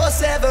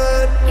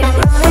 24/7. You're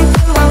running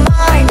through my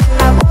mind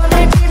and I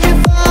wonder, did you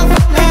fall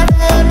from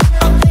heaven?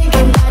 I'm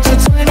thinking about you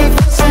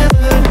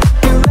 24/7.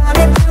 You're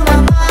running through my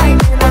mind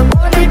and I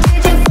wonder,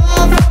 did you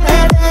fall from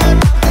heaven?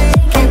 I'm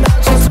thinking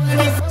about you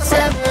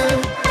 24/7.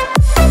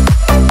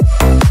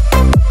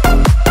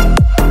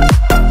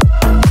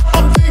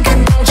 I'm thinking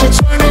about you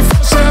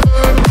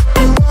 24/7.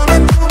 You're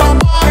running through my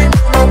mind,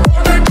 and I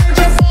wonder, did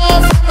you fall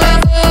from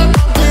heaven?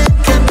 I'm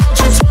thinking about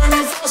you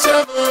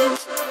 24/7.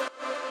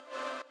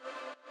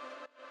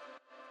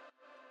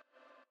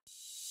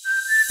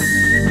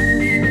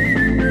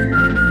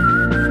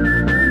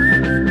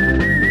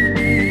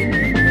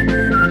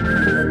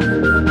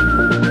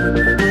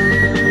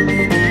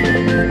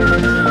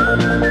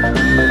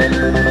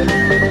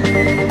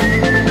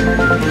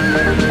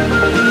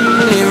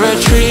 Near a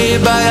tree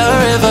by a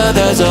river,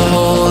 there's a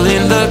hole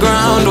in the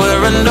ground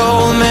where an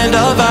old man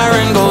of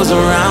iron goes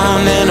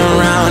around and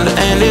around,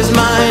 and his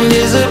mind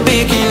is a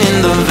beacon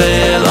in the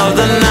veil of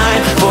the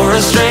night. For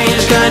a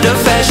strange kind of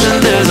fashion,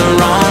 there's a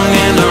wrong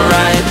and a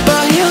right,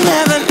 but he'll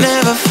never,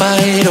 never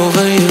fight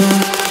over you.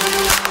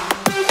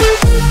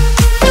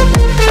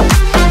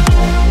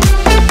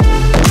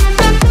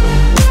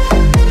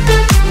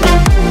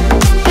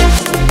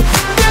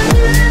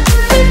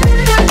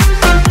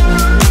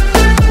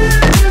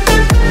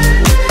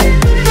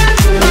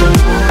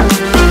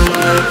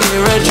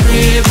 Near a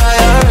tree by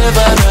a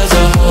river, there's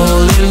a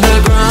hole in the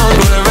ground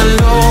where an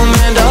old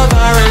man of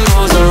iron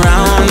goes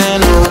around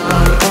and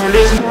around, and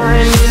his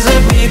mind is a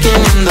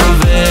beacon in the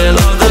veil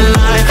of the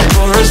night.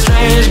 For a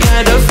strange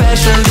kind of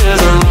fashion,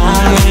 there's a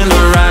wrong and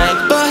a right,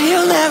 but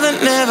he'll never,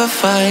 never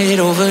fight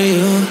over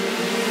you.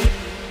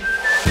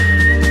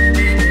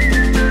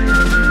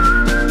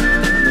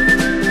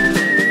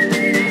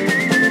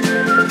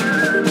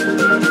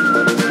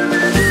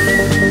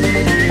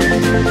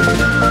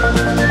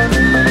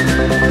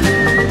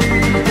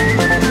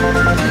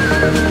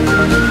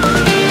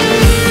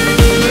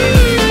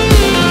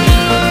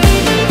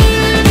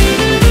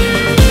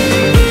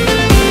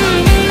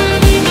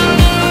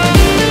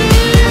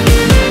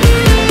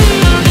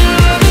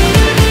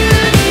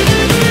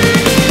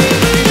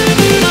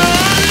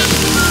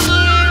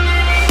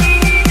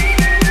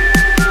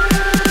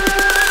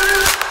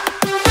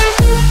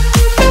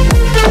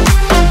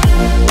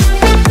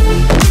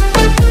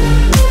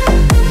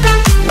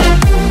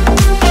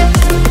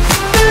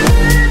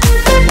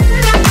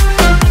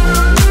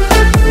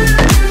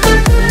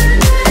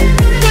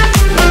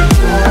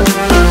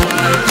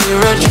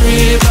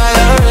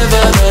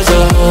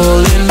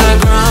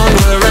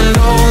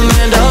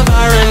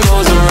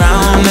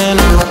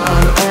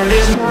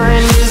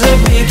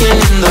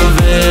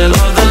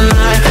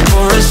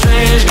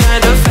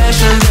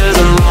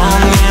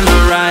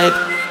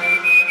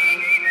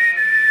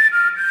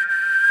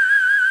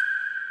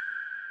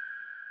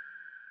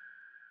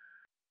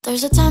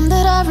 There's a time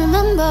that I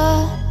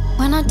remember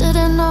when I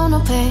didn't know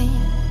no pain,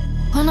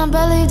 when I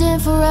believed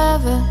in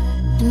forever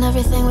and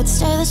everything would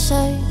stay the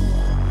same.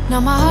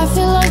 Now my heart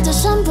feel like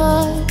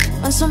December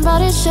when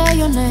somebody say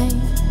your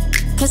name,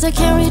 'cause I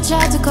can't reach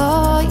out to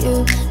call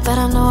you, but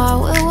I know I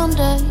will one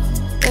day,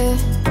 yeah.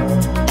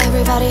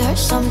 Everybody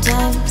hurts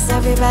sometimes,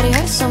 everybody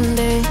hurts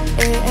someday,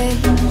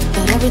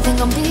 but everything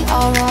gon' be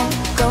alright.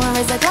 Go and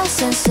raise a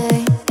glass and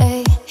say,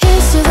 hey.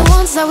 Here's to the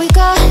ones that we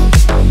got.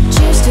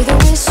 Cheers to the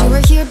wish you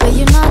were here, but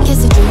you're not.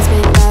 'Cause the dreams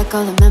bring back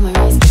all the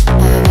memories of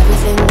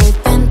everything we've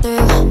been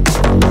through.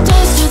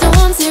 Toast to the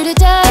ones here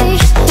today.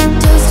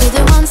 Toast to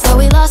the ones that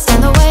we lost on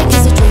the way.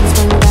 'Cause the dreams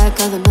bring back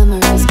all the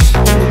memories,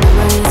 and the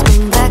memories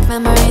bring back you.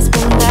 Memories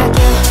bring back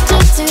you.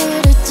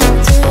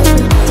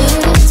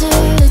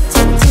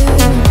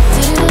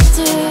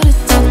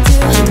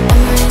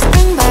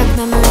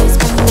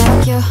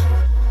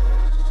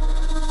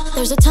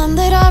 There's a time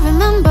that I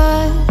remember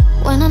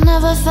when I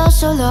never felt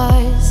so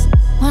lost,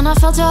 when I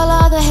felt all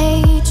of the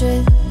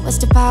hatred was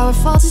too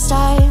powerful to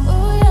stop.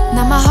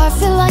 Now my heart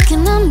feel like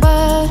an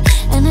ember,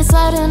 and it's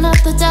lighting up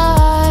the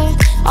dark.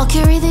 I'll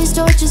carry these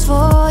torches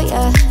for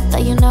you,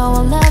 that you know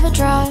I'll never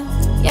dry.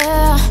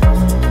 Yeah.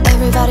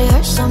 Everybody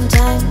hurts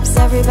sometimes,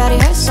 everybody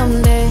hurts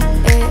someday,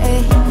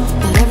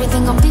 but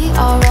everything gon' be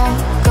alright.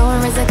 Go and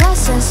raise a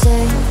glass and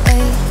say,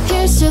 hey.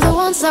 Here's to the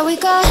ones that we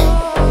got.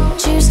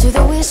 Cheers to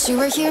the wish you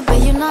were here, but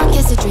you're not.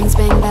 'Cause the drinks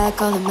bring back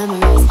all the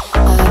memories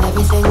of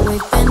everything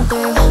we've been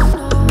through.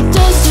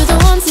 Toast to the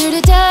ones here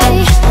today.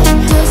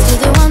 Toast to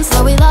the ones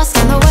that we lost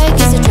on the way.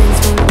 'Cause the drinks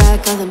bring back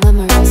all the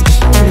memories,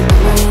 and the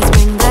memories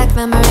bring back you.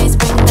 Memories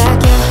bring back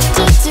you.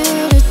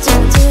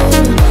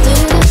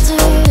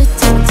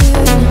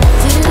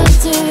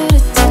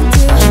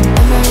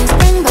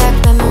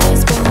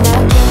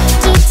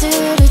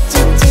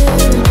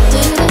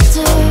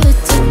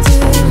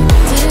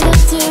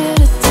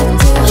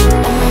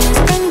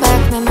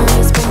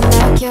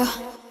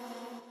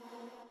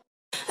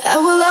 I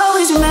will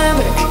always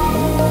remember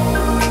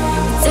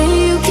the day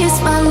you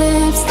kissed my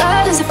lips,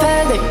 light as a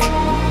feather.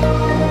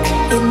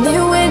 And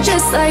it went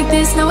just like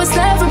this, no it's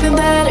never been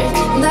better.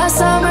 That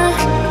summer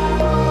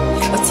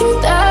of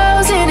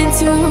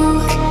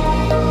 2002,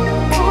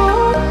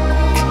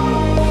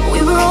 we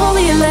were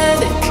only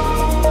 11,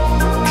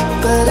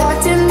 but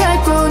acting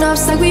like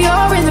grown-ups, like we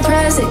are in the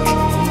present.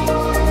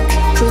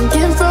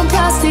 Drinking from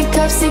plastic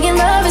cups, singing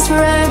love is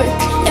forever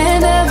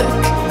and ever.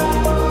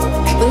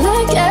 Well,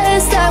 I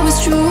guess that was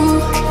true.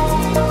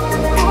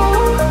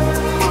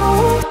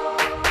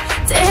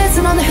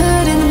 Dancing on the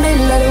hood in the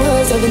middle of the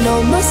woods of an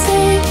old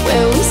Mustang,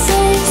 where we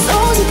sang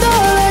songs with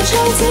all our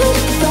childhood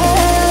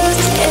friends.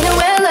 And it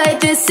went like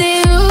this,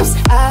 oops,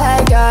 I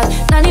got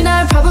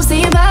 99 problems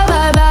saying bye,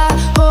 bye, bye.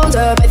 Hold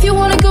up, if you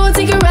wanna go and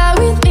take a ride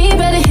with me,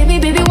 better hit me,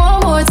 baby, one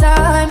more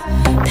time.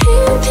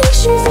 Paint a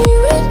picture for you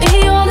and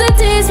me on the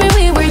days when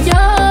we were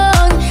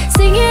young,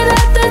 singing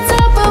at the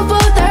top of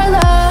both our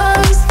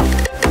lungs.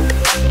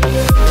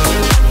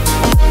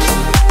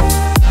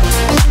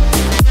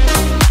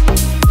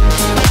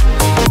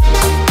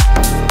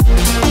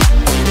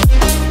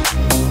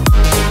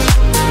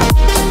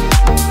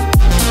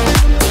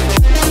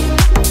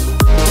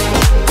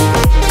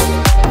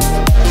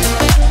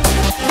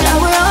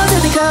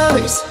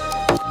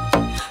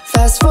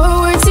 Fast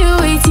forward to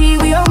 18,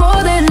 we are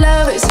more than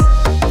lovers.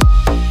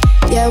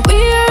 Yeah, we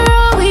are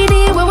all we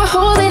need when we're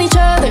holding each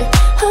other.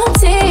 I'm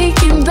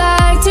taking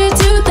back to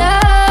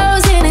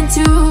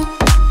 2002.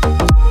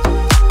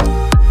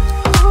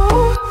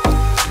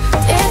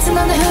 Dancing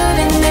on the hood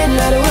in the middle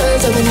of the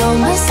woods of an old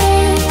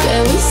Mustang,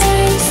 where we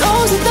sang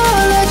songs with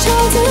all our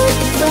childhood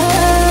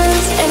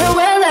friends. And it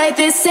went like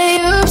this, say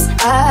oops,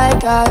 I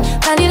got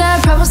 99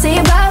 problems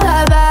saying bye,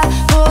 bye, bye.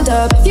 Hold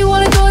up, if you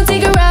wanna go and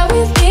take a ride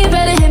with me,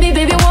 better hit me,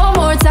 baby, one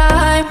more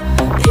time.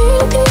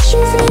 Paint a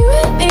picture for you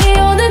and me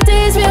on the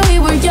days when we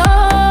were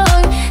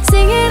young,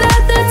 singing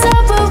at the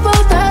top of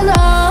both our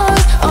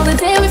lungs. On the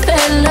day we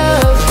fell in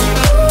love,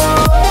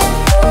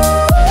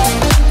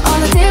 on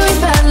the day we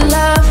fell in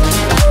love,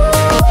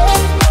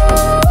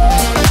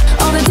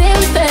 on the day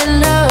we fell in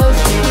love,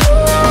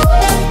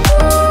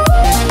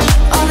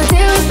 on the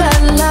day we fell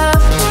in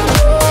love.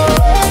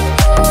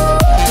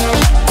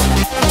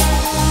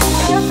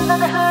 Dancing on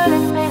the hood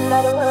in the middle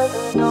of the world,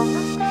 there's no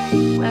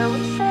mistake, where we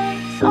say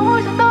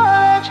songs with all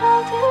our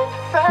childhood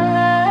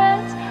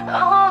friends.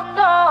 Oh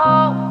no.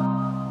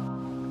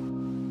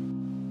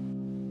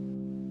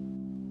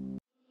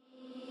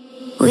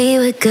 We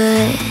were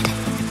good,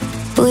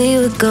 we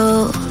were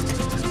gold,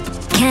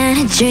 kind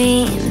of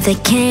dream that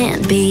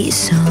can't be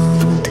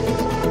sold.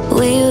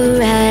 We were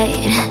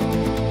right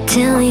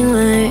till we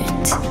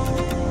weren't,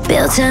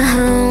 built a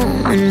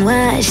home and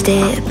watched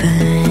it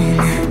burn.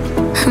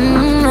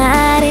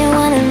 I didn't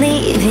wanna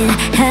leave you, I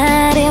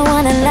didn't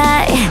wanna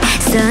lie.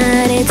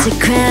 Started to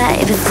cry,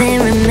 but then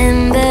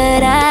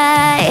remembered I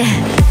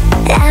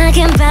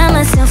can buy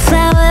myself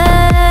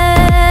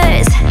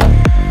flowers,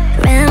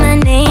 write my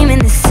name in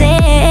the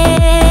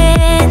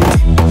sand,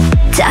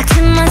 talk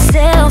to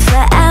myself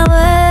for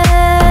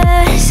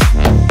hours,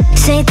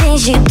 say things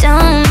things you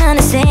don't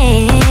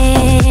understand.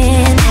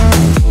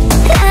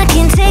 I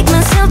can take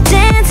myself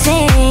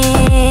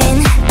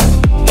dancing,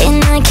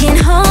 and I can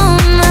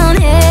hold my own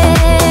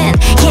hand.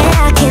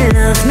 Yeah, I can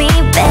love me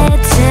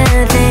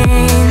better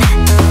than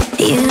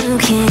you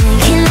can.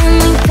 Can love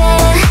me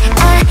better,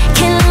 I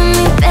can love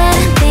me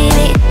better,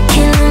 baby.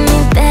 Can love me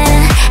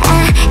better,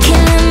 I can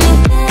love me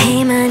better.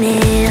 Paint my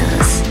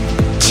nails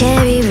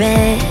cherry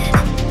red,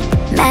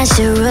 match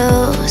the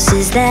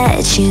roses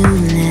that you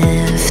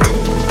left.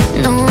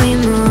 No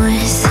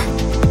remorse,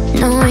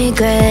 no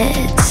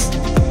regrets,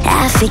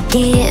 I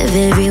forgive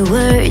every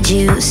word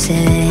you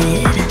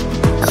said.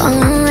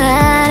 Oh,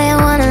 I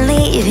didn't wanna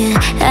leave you,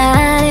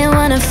 I didn't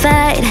wanna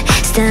fight.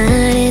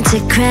 Started to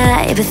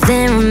cry, but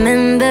then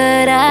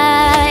remembered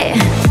I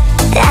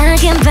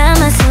can buy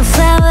myself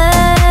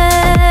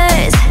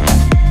flowers,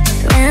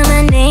 write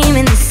my name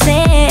in the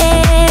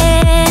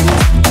sand,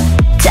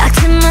 talk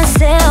to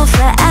myself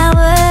for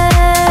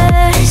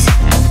hours,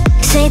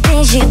 say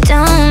things you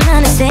don't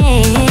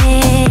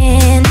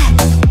understand.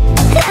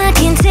 I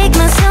can take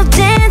myself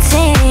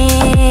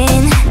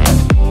dancing,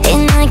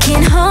 and I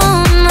can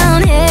hold my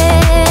own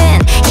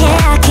hand.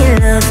 Yeah, I can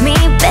love me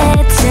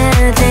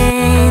better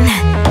than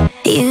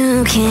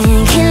you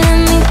can. Can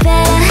love me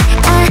better,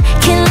 I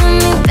can love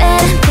me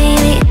better,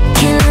 baby.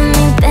 Can love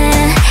me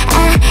better,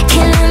 I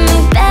can love me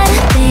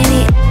better,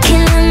 baby.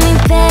 Can love me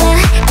better,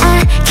 I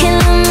can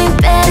love me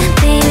better,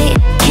 baby.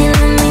 Can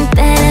love me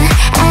better,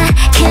 I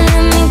can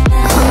love me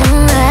better.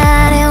 Oh,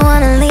 I didn't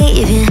wanna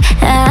leave you,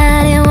 I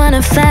didn't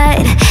wanna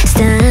fight.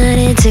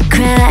 Started to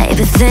cry,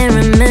 but then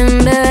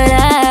remembered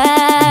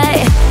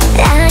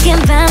I can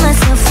buy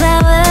myself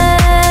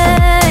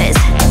flowers,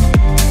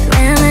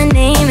 write my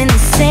name in the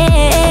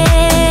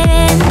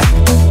sand,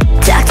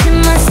 talk to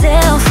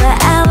myself for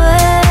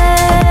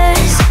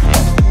hours,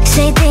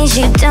 say things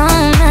you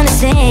don't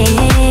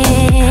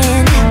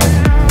understand.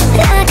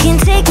 I can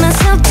take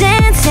myself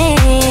dancing,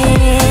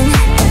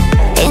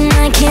 and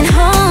I can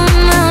hold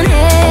my own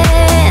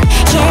hand.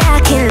 Yeah, I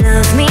can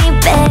love me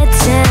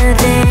better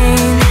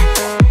than,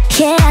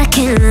 yeah, I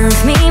can love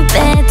me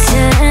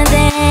better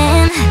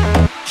than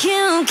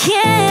you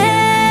can.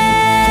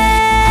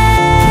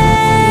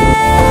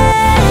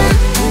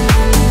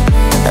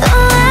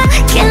 Oh, I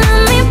can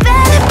love me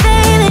better,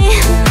 baby.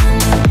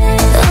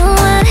 Oh,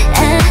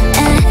 I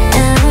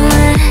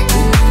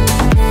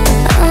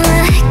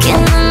can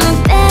love me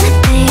better,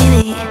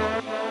 baby.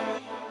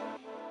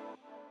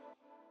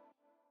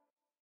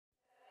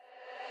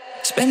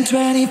 Spend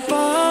 24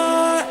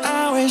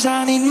 hours, I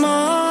need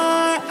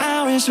more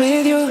hours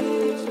with you.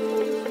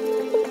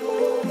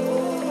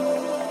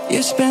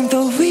 You spent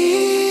the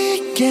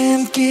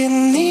weekend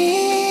getting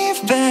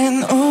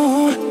even,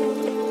 oh.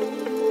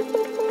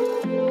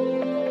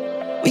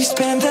 We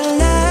spent the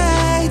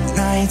late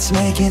nights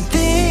making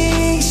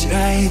things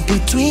right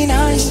between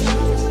us.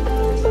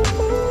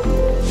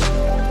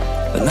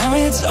 But now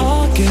it's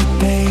all good,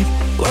 babe.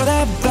 Roll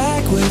that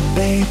backward,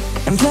 babe,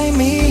 and play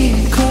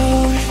me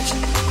close.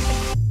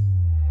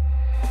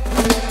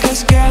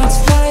 Cause girls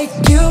like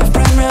you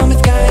run around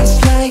with guys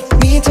like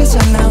me till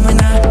sundown. When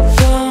I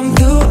come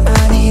through,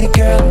 I need a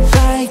girl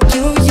like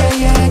you, yeah,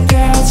 yeah.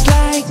 Girls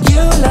like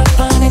you love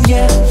fun and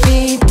yeah,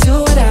 me do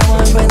what I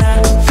want. When I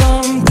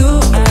come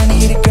through, I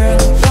need a girl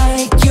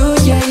like you,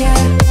 yeah,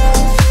 yeah.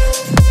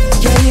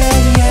 Yeah, yeah,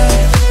 yeah.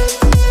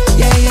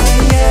 Yeah, yeah,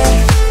 yeah.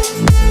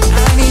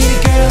 I need a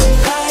girl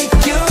like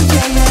you,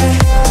 yeah, yeah.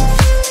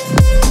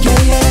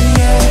 Yeah, yeah,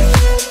 yeah.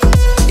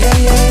 Yeah,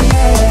 yeah,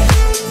 yeah.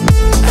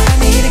 I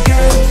need a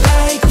girl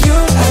like you.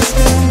 I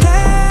spent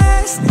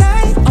last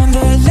night on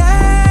the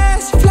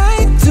last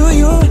flight to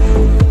you.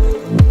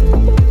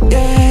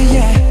 Yeah,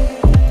 yeah.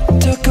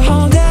 Took a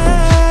whole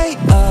day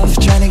off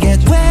trying to get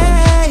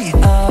way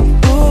up,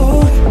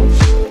 ooh.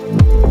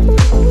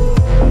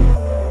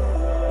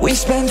 We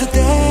spent the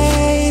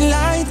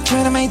daylight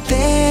trying to make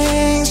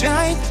things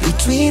right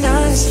between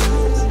us.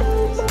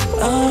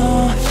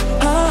 Oh,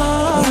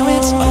 oh. Now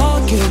it's all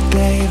good,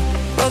 babe.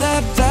 Roll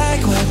that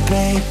backward,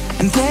 babe,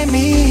 and play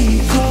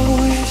me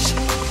close.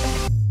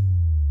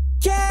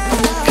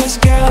 Yeah. Cause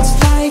girls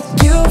like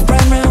you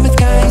run around with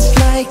guys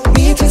like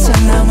me till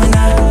sundown. When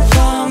I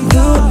come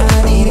through,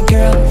 I need a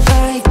girl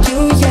like you,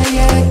 yeah,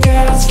 yeah.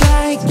 Girls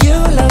like you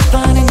love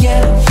fun and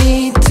yeah,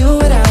 me do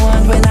what I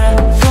want. When I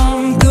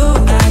come through,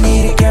 I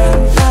need a girl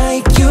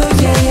like you,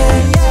 yeah, yeah.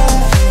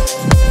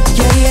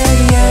 Yeah, yeah,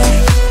 yeah.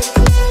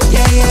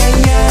 Yeah, yeah,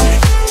 yeah.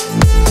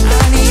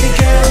 I need a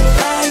girl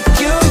like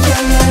you,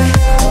 yeah, yeah.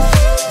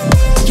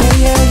 Yeah,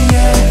 yeah,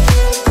 yeah.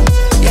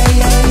 Yeah,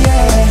 yeah,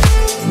 yeah.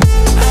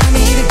 I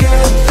need a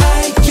girl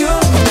like you.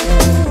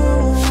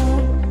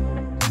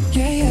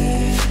 Yeah,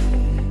 yeah.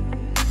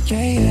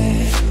 Yeah, yeah.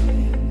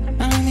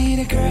 I need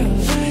a girl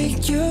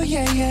like you,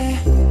 yeah, yeah.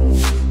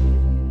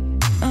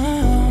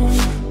 Oh,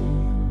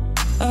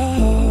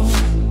 oh.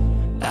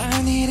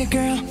 I need a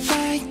girl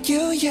like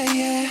you, yeah,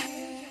 yeah.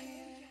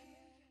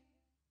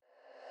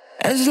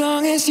 As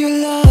long as you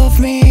love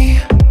me,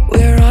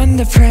 we're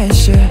under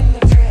pressure.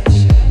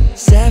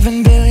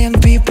 7 billion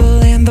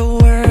people in the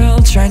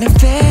world trying to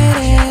fit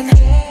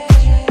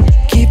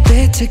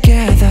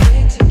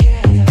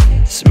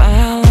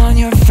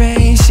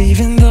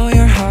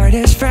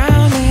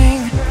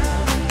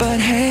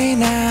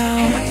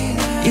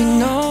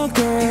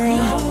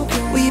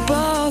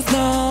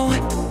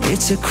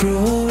It's a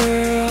cruel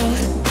world,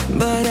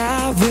 but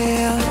I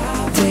will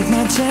take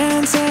my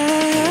chances.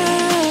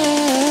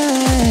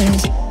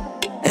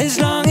 As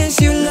long as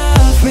you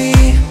love me,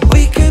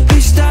 we could be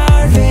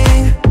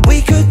starving,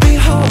 we could be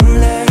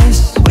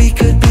homeless, we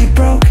could be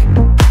broke.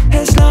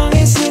 As long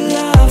as you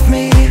love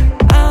me,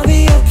 I'll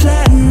be your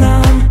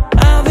platinum,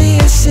 I'll be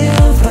your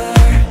silver,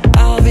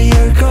 I'll be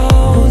your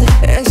gold.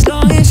 As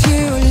long as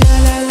you la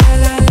la la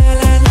la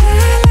la la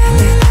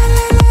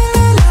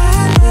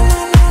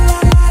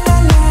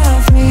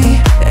love me.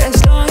 As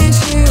long as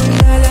you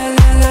la la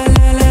la la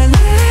la la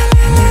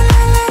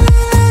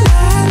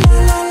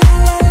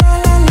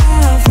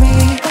love me,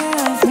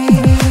 love me.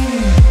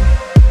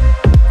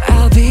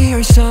 I'll be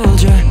your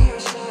soldier,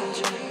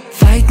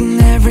 fighting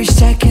every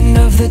second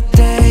of the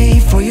day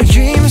for your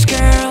dreams,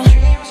 girl.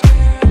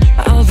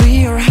 I'll be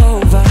your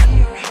hover.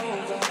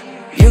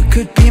 You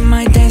could be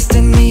my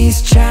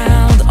destiny's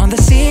child on the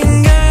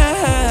singer.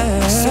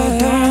 So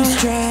don't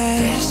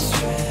stress,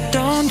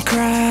 don't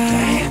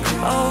cry.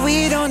 Oh,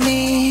 we don't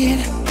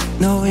need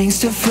no wings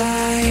to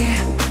fly.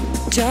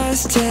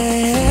 Just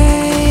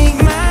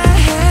take my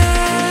hand.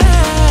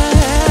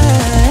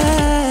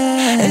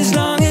 As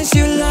long as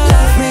you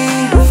love me,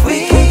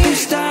 we could be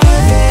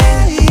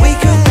starving, we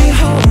could be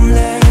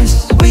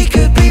homeless, we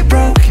could be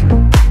broke.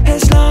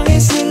 As long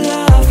as you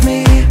love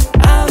me,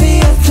 I'll be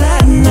your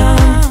platinum,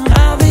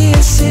 I'll be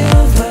your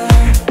silver,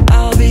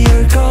 I'll be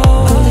your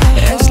gold.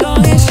 As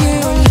long as you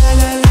la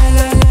la la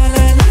la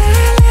la la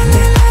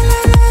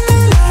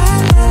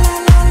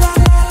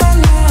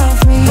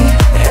love me.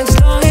 As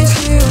long as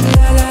you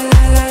la la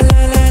la la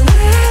la la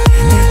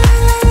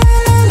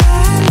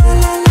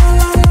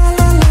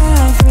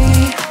love me.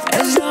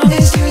 As long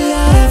as you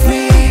love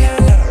me,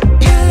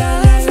 you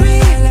love me.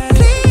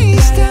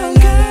 Please don't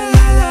go.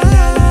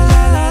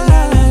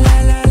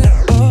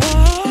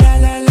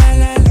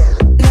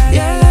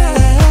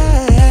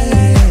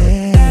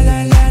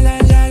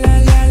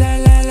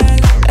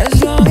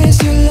 As long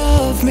as you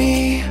love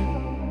me.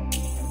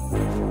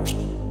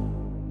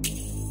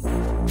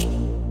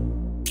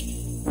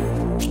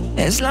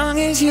 As long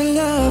as you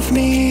love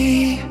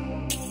me.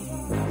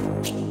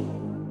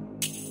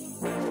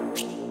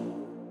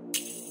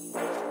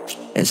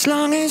 As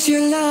long as you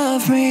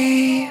love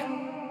me.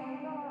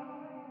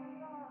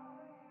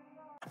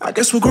 I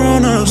guess we're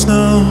grown-ups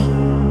now.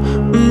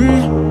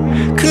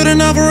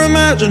 Couldn't ever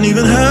imagine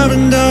even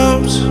having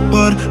doubts,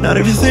 but not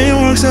everything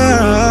works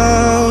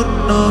out,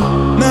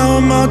 no. Now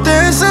I'm out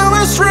dancing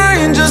with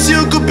strangers.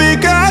 You could be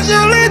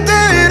casually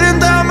dating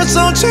them, it's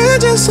all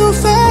changing so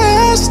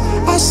fast.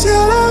 I see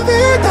la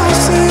vida,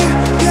 see.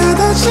 Yeah,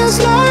 that's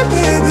just life,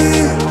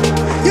 baby.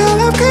 Your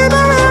love came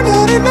around,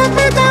 you didn't knock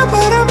me down,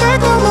 but I'm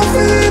back on my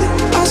feet.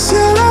 I see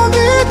la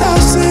vida,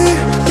 see.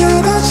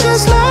 Yeah, that's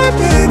just life,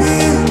 baby.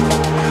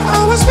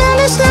 I was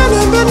barely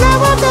standing, but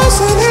now I'm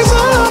dancing, he's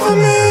all over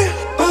me.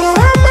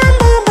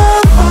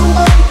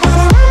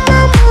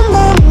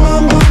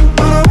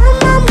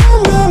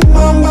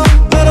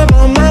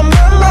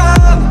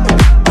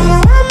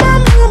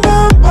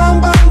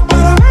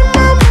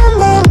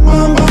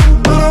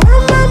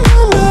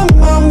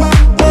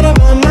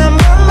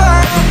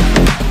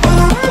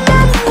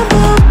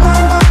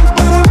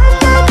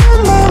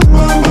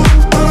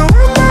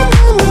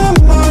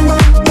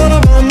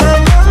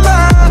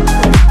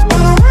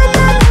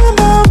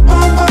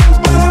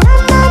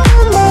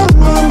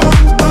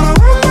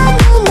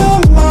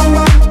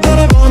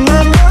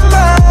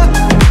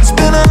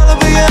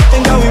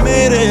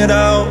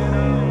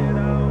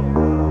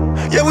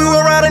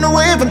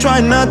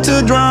 Not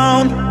to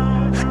drown.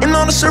 And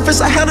on the surface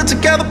I held it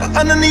together, but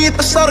underneath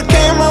I saw it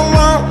came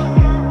around.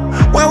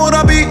 Where would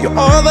I be? You're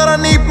all that I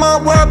need,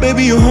 my world,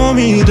 baby, you hold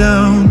me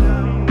down.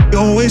 You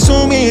always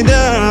hold me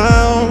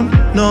down.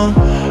 No,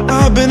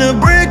 I've been a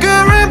breaker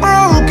and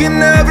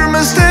broken. Every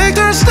mistake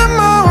turns to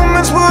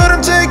moments,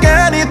 wouldn't take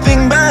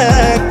anything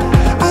back.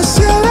 I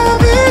see la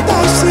vida,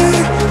 see.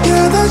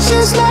 Yeah, that's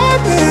just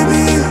life,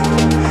 baby.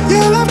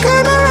 Your love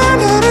came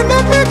around, you didn't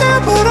knock me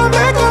down, but I'm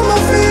back on my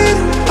feet.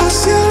 I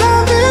see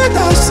la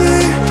vida,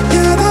 see.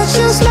 Yeah, that's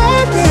just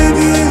life,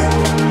 baby.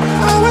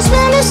 I was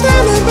barely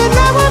standing, but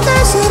now I'm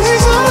dancing,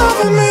 he's all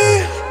over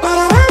me.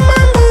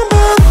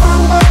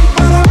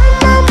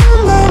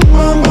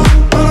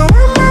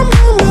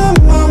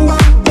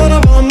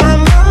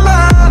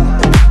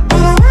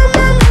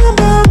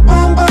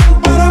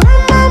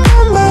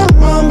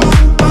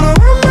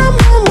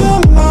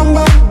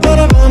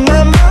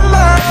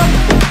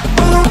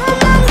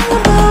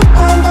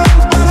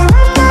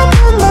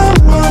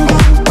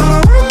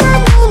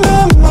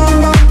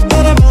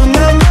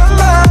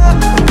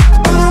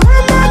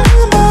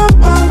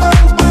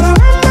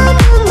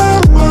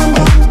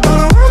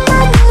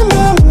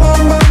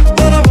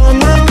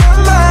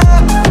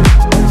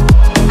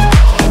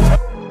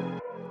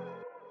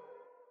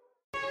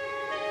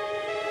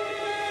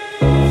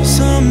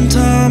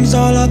 Sometimes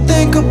all I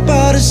think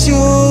about is you.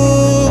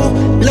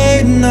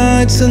 Late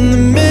nights in the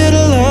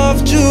middle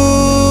of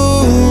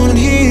June.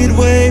 Heat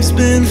waves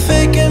been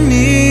faking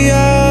me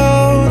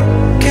out.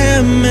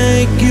 Can't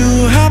make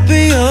you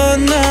happier.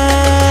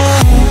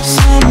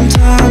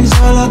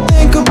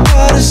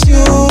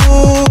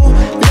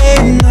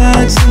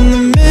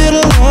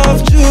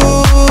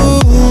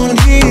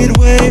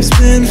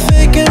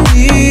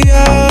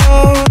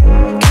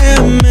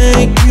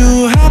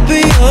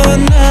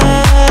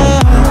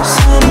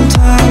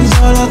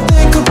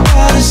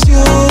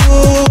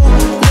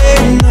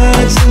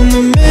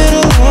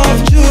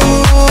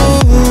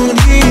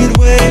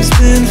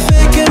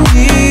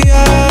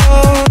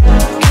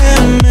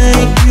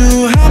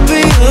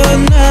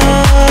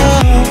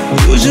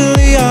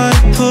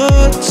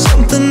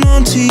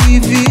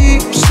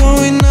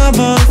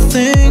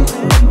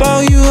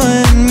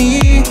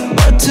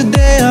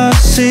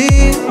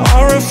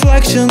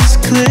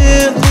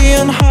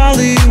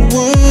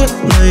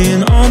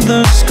 laying on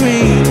the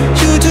screen.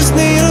 You just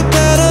need a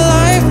better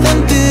life than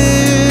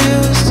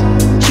this.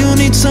 You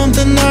need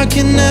something I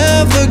can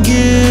never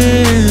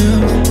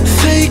give.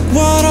 Fake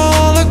water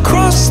all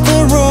across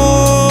the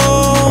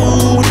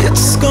road.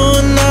 It's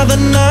gone now, the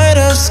night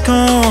has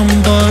come.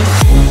 But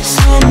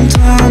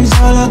sometimes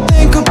all I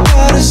think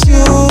about is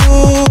you.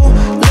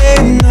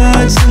 Late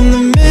nights in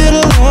the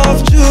middle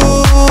of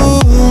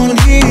June.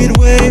 Heat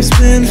waves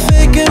been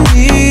faking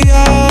me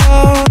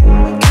out.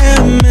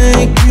 Can't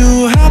make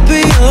you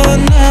happier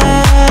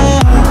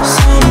now.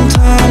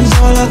 Sometimes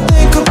all I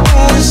think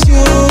about is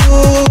you.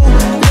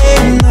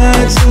 Late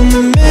nights in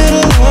the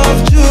middle of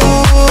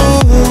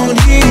June.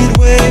 Heat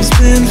waves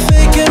been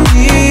faking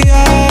me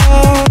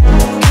out.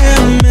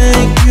 Can't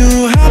make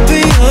you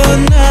happier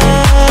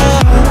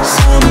now.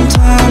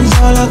 Sometimes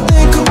all I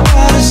think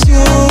about is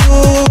you.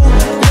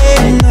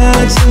 Late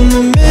nights in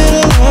the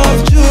middle of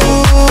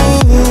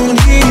June.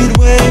 Heat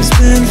waves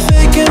been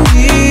faking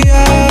me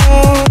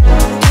out.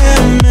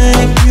 Can't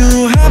make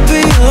you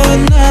happier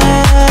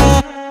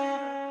now.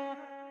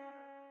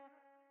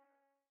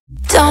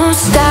 Don't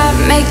stop,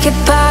 make it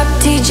pop,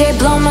 DJ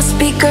blow my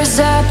speakers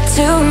up.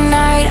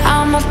 Tonight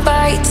I'ma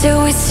fight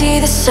till we see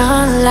the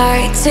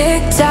sunlight.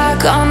 Tick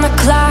tock on the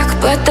clock,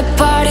 but the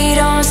party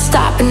don't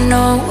stop. And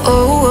no,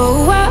 oh,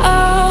 oh, oh,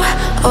 oh,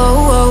 oh,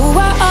 oh,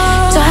 oh,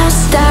 oh. Don't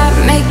stop,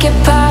 make it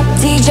pop,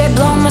 DJ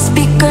blow my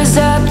speakers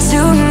up.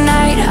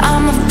 Tonight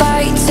I'ma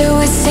fight till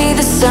we see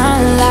the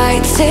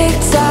sunlight. Tick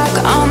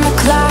tock on the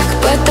clock,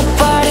 but the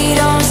party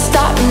don't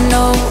stop. And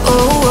no,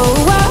 oh,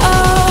 oh, oh,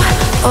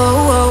 oh,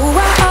 oh, oh,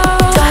 oh.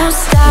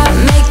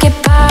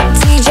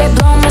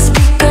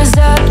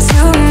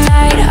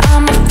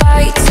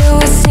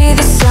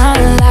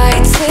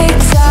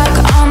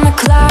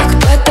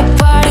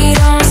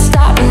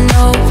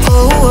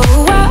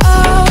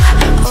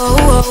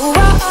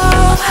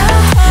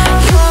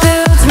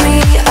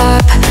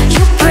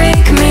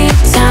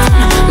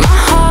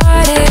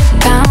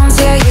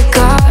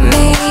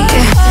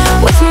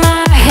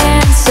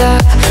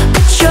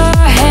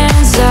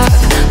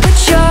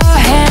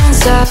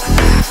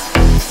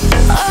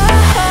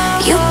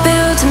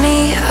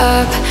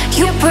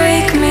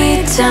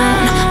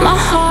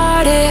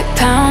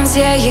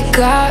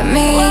 Got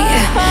me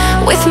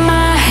with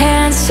my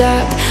hands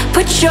up.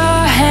 Put your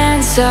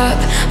hands up.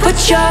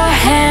 Put your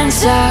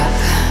hands up.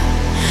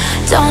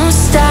 Don't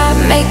stop,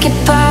 make it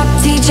pop,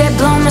 DJ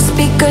blow my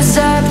speakers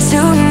up.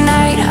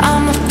 Tonight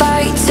I'ma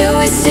fight till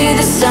we see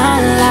the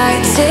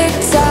sunlight. Tick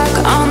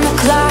tock on the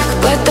clock,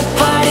 but the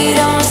party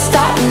don't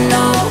stop.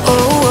 No,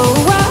 oh,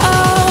 oh,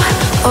 oh,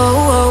 oh, oh,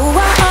 oh,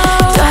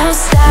 oh. Don't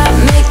stop,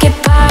 make it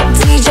pop,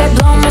 DJ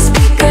blow my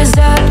speakers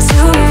up.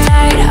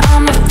 Tonight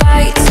I'ma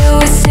fight till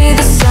we see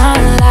the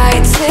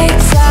sunlight. Tick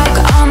tock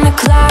on the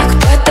clock,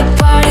 but the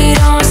party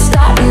don't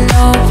stop.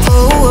 No,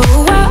 oh,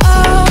 oh,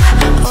 oh,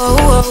 oh,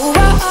 oh,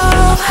 oh,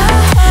 oh.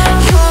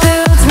 You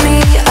build me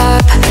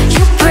up,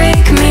 you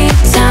break me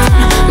down.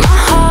 My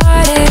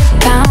heart it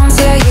pounds,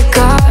 yeah, you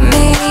got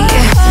me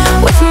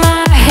with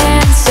my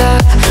hands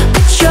up.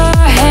 Put your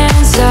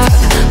hands up,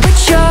 put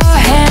your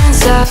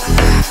hands up.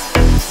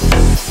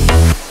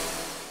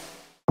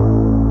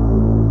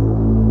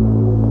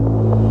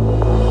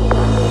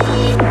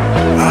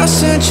 I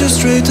sent you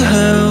straight to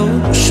hell.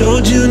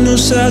 Showed you new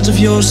sides of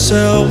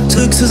yourself.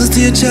 Took scissors to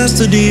your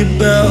chastity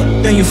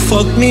belt. Then you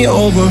fucked me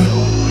over.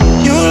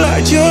 You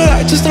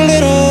lied just a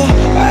little.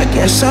 I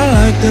guess I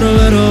liked it a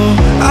little.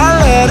 I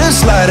let it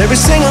slide every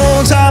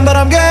single time, but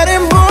I'm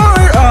getting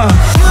bored.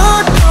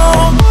 You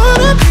don't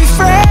wanna be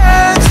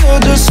friends. You're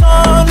just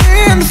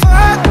horny and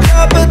fucked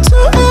up at 2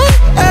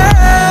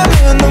 a.m.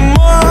 in the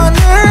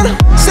morning.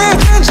 Say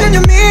attention,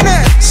 you mean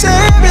it. Say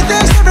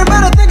everything's different,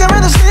 but I think I'd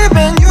rather sleep.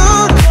 And you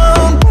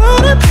don't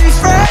wanna be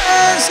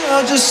friends.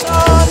 You're just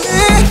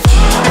horny.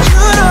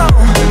 You don't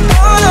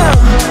wanna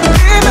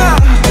be my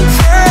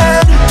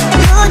friend.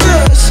 You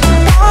just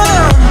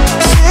wanna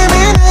see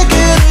me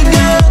naked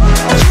again.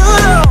 You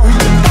don't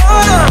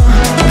wanna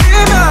be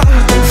my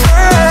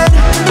friend.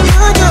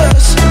 You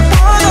just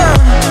wanna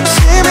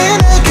see me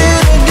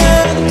naked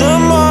again. The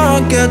more I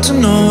get to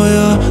know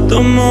you,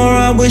 the more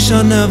I wish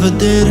I never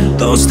did.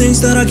 Those things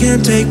that I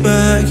can't take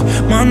back.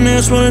 My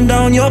nails running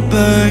down your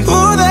back.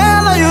 Who the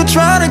hell are you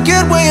trying to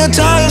get when you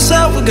tell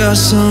yourself we got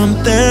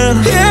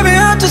something? Hear me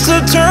out just to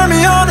turn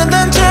me on and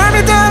then turn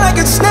me down like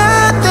it's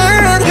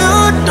nothing.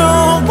 You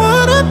don't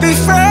wanna be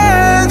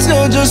friends.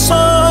 You're just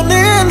horny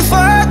and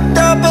fucked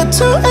up at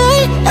 2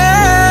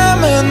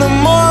 a.m. in the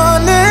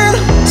morning.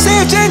 Say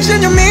you've changed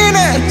and you mean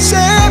it.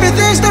 Say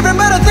everything's different,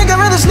 but I think I'd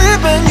rather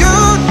sleep. And you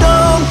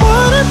don't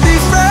wanna be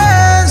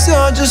friends.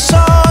 You're just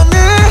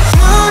horny.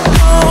 You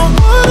don't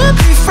wanna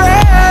be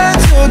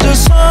friends. You're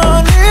just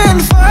horny and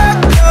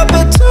fucked up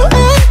at 2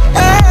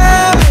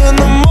 a.m. in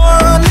the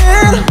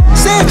morning.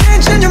 Say you've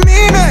changed and you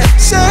mean it.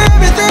 Say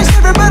everything's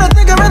different, but I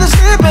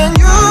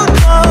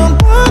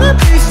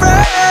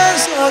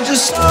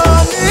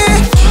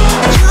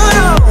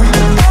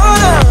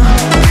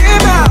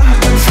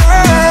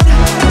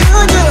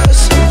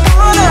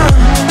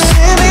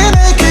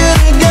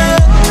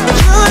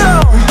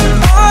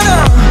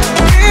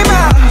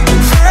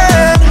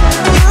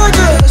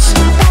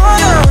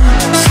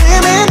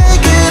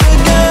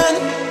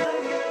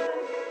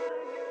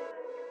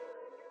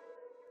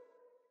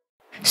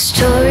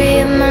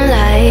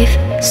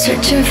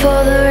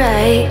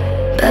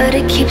but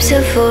it keeps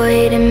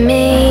avoiding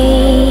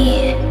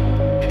me.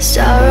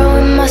 Sorrow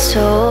in my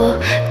soul,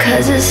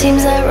 cause it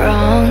seems like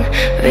wrong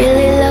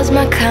really loves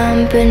my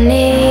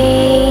company.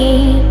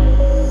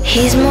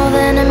 He's more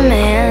than a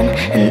man,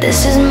 and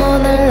this is more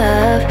than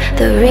love.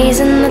 The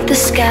reason that the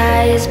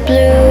sky is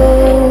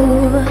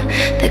blue,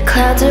 the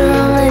clouds are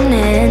rolling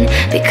in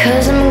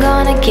because I'm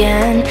gone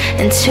again,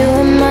 and to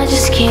him I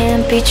just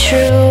can't be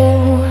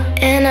true.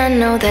 And I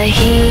know that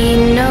he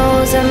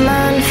knows I'm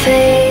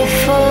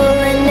unfaithful,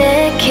 and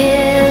it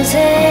kills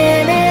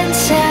him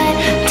inside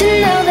to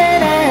know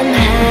that I'm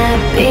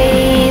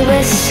happy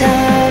with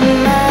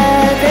some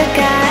other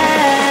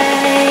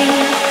guy.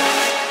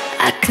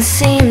 I can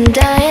see him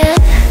dying.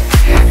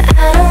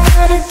 I don't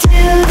wanna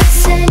do this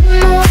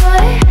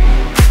anymore.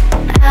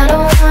 I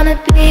don't wanna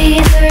be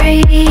the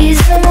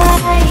reason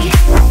why.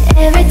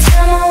 Every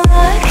time I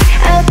walk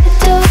out the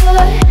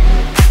door,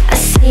 I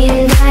see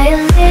him die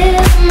a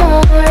little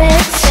more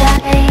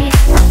inside.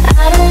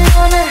 I don't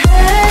wanna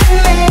hurt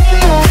him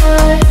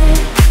anymore.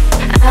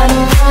 I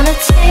don't wanna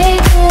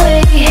take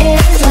away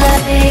his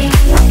life.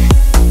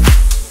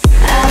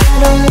 I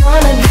don't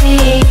wanna be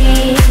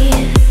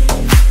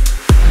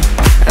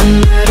a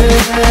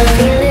murderer.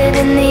 Feel it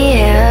in the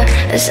air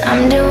as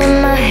I'm doing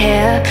my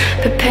hair,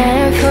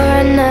 preparing for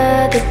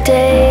another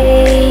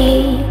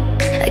day.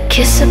 A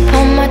kiss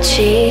upon my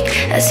cheek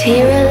as he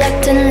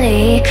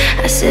reluctantly,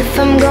 as if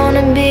I'm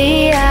gonna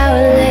be out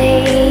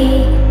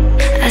late.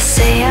 I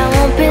say I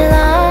won't be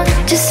long,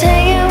 just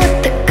hanging with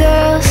the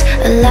girls,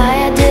 a lie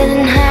I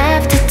didn't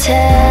have to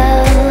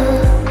tell,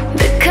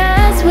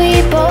 because we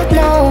both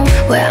know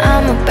where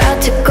I'm about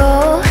to go,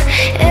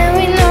 and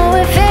we know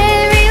it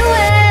very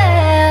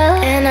well.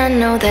 And I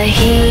know that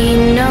he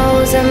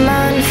knows I'm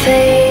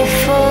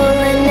unfaithful,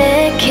 and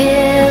it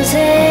kills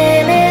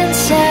him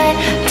inside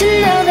to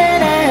know that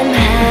I'm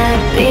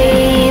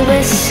happy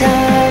with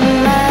some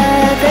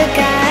other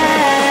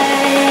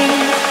guy.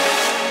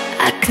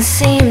 I can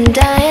see him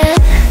dying.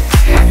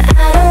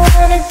 I don't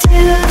wanna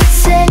do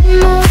this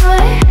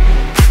anymore.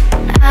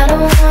 I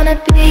don't wanna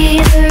be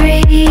the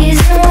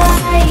reason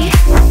why.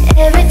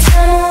 Every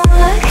time I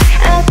walk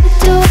out the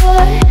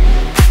door,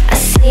 I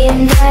see him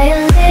die a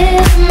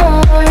little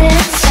more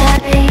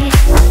inside.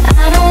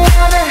 I don't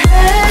wanna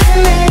hurt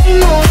him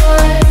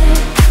anymore.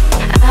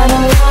 I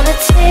don't wanna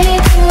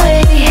take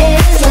away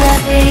his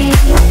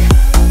life.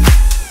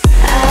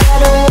 I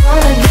don't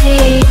wanna be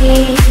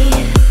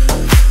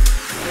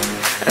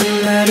a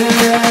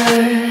murderer.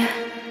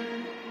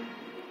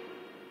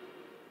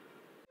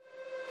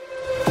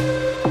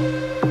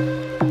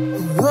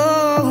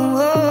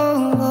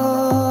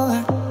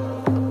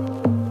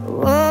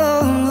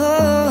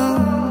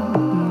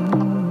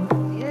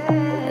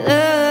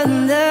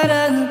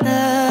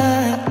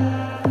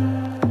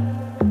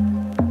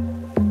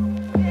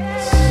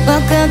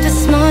 Woke up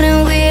this morning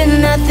with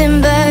nothing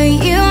but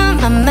you on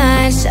my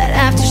mind. Shot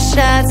after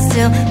shot,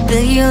 still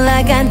feel you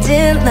like I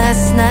did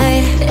last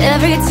night.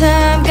 Every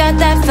time got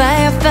that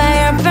fire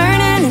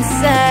burning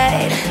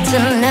inside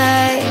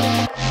tonight.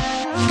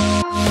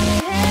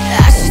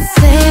 I should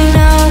say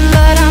no,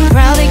 but I'm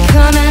probably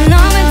coming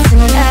over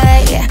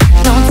tonight.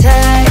 Don't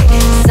tie,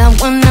 'cause I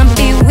wanna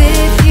be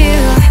with you.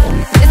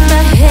 With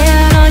my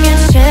hand on your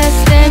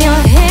chest and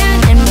your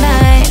hand in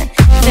mine.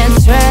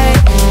 That's right,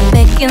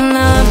 making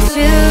love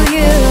to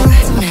you.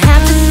 Don't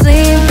have to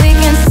sleep, we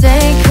can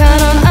stay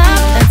cuddled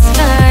up, that's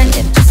fine.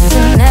 If just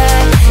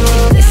tonight,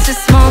 keep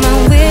this moment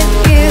with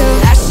you.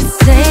 I should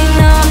say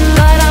no,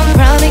 but I'm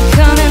probably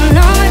coming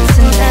over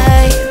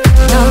tonight.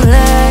 No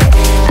lie,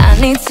 I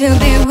need to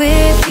be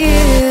with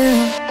you.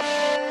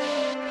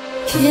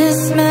 Kiss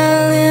my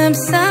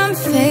lips, I'm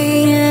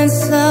fading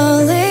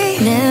slowly.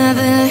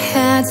 Never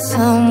had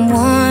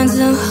someone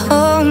to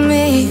hold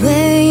me.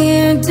 When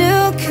you do,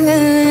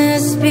 could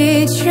this be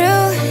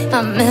true?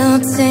 I'm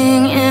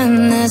melting in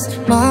this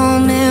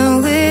moment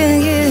with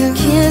you.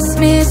 Kiss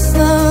me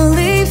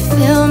slowly,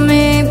 feel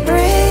me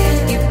breathe.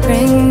 You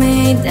bring me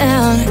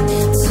down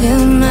to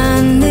my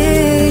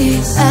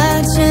knees. I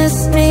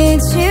just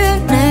need you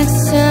next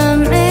to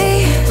me.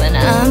 When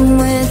I'm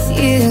with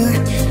you,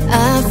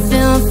 I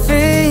feel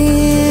free.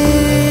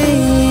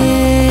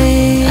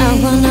 I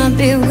wanna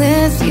be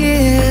with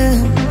you.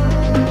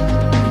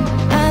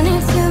 I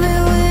need to be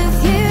with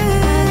you.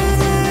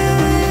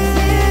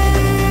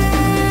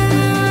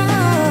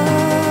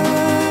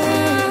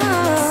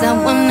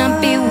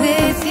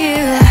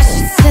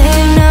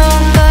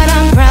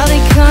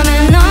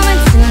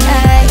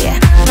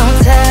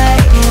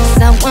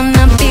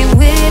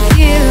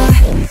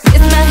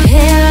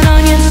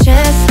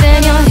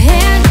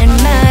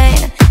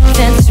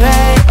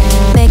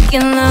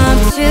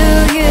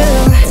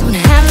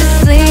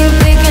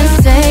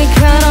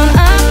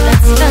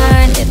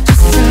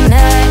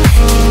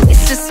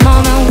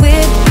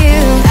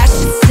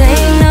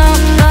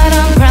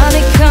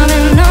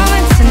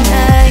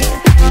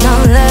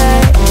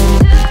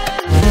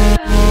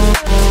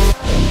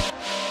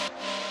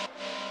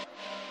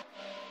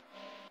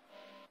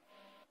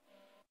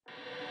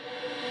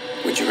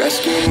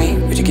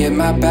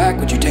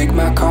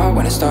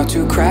 when it starts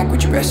to crack?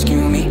 Would you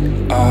rescue me?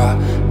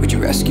 Would you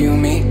rescue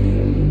me?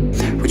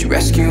 Would you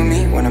rescue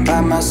me when I'm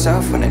by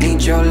myself? When I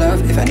need your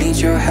love, if I need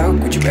your help,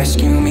 would you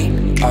rescue me?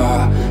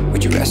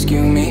 Would you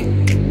rescue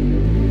me?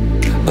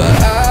 But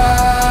I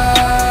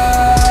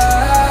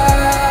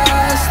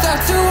start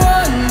to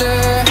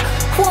wonder,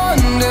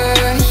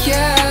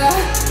 yeah,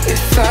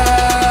 if I'm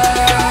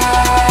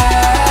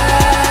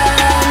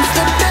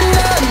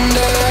slipping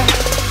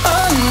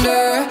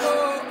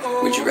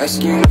under. Would you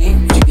rescue me?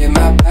 Would you get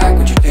my back?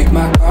 Would you take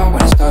my car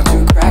when it starts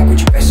to crack?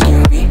 Would you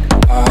rescue me?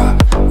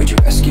 Would you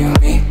rescue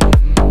me?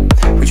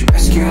 Would you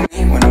rescue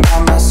me when I'm by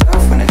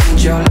myself? When I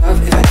need your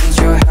love, if I need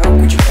your help,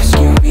 would you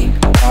rescue me?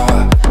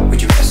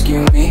 Would you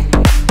rescue me?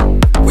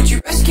 Would you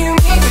rescue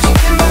me? Would you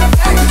get my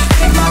back? Would you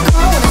take my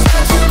car when it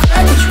starts to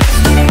crack? Would you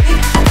rescue me?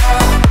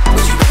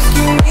 Would you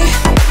rescue me?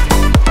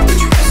 Would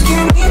you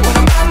rescue me when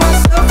I'm by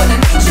myself? When I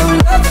need your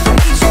love, if I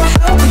need your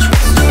help, would you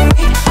rescue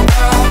me?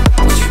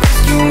 Would you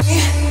rescue me?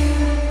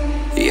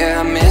 Yeah,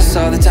 I miss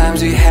all the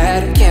times we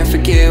had. Can't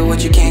forget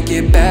what you can't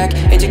get back,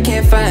 and you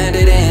can't find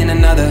it in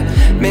another.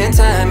 Man,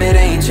 time, it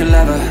ain't your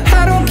lover.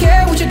 I don't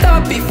care what you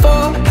thought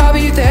before, I'll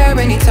be there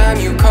anytime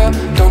you call.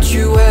 Don't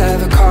you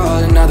ever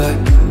call another,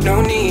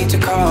 no need to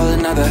call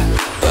another.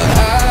 But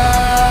I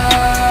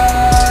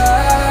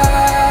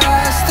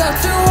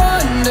start to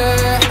wonder,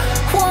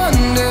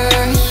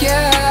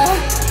 yeah,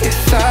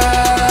 if I'm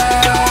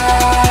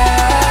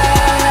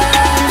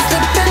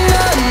slipping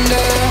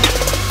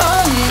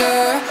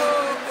under.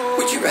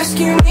 Would you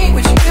rescue me?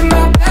 Would you get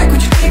my back?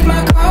 Would you take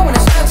my car when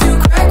it starts to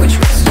crack? Would you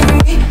rescue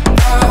me?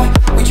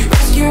 Would you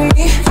rescue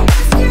me?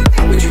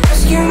 Would you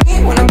rescue me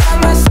when I'm by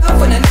myself?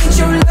 When I need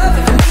your love,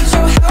 if I need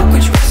your help,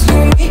 would you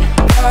rescue me?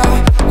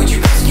 Would you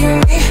rescue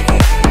me?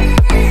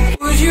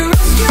 Would you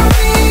rescue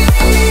me?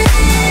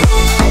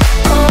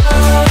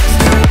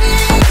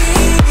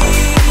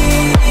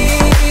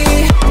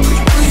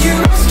 Would you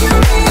rescue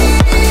me?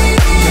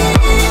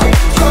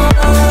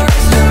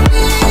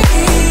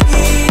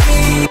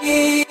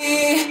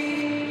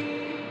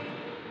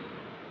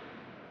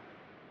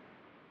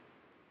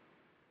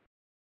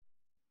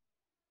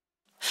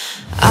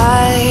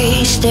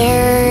 I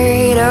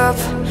stared up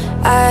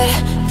at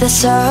the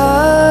sun,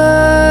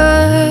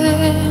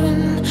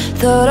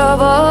 thought of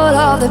all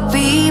of the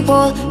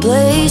people,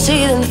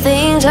 places and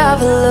things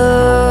I've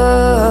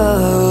loved.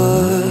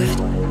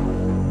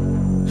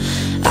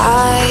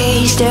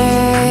 I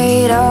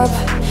stared up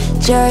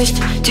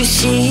just to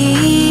see,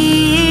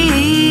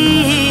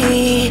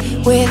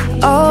 with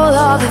all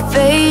of the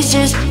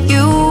faces,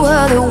 you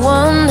were the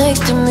one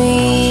next to me.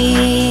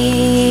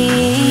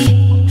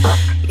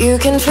 You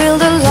can feel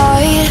the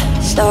light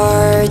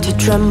start to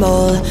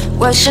tremble,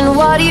 question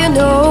what do you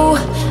know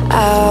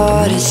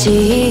out to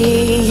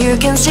sea. You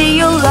can see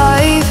your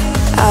life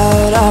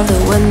out of the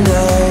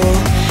window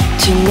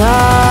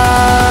tonight.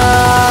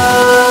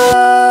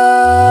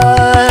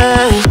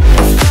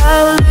 If I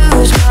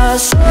lose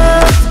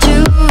myself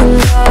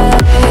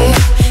tonight,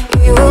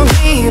 you will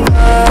be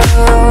by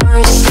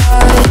your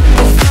side.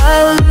 If I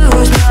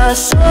lose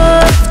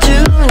myself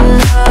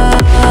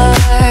tonight,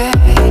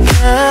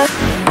 yeah.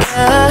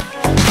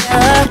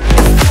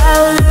 If I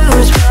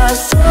lose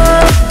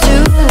myself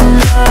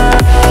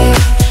tonight,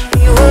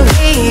 it will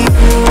be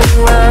you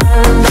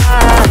and I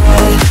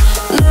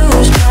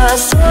lose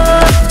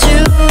myself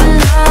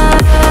tonight.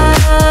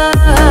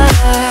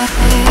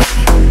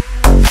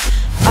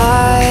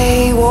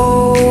 I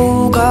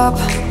woke up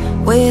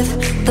with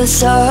the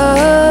sun,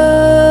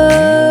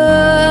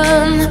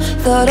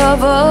 thought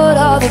of all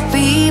of the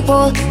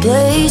people,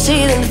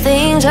 places and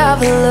things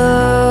I've loved.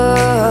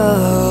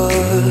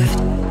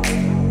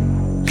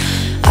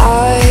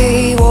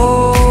 I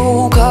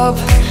woke up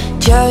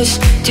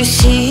just to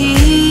see,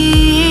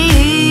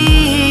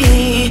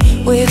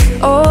 with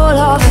all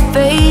of the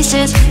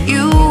faces,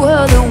 you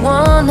were the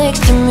one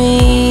next to me.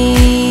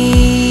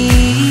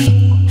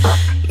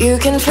 You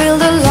can feel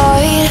the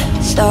light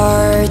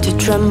start to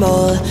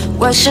tremble,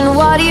 question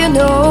what do you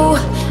know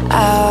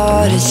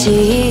out to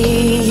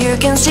sea. You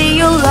can see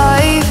your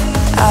life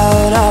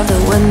out of the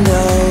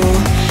window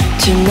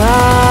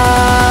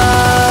tonight.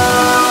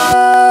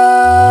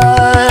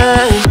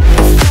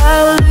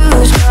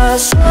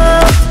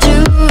 Myself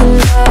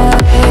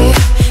tonight,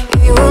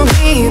 it will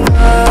be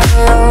by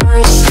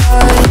your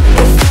side.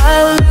 If I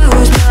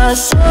lose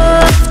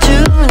myself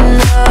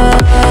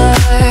tonight,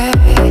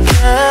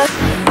 yeah.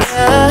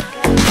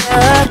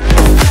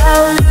 If I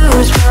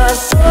lose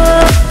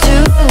myself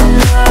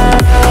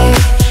tonight,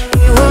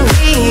 it will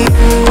be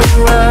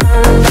you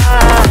and I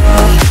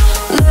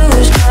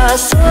lose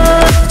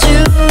myself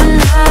tonight.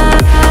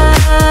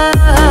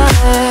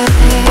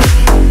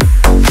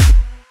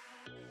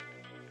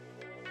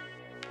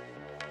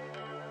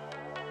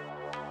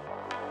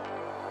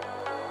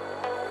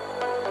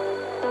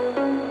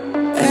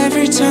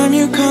 Every time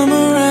you come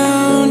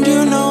around,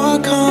 you know I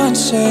can't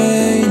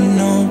say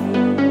no.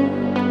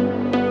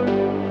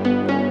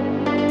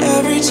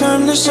 Every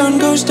time the sun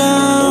goes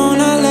down,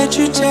 I let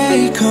you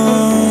take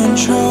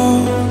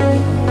control.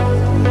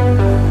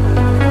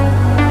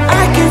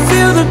 I can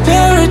feel the pain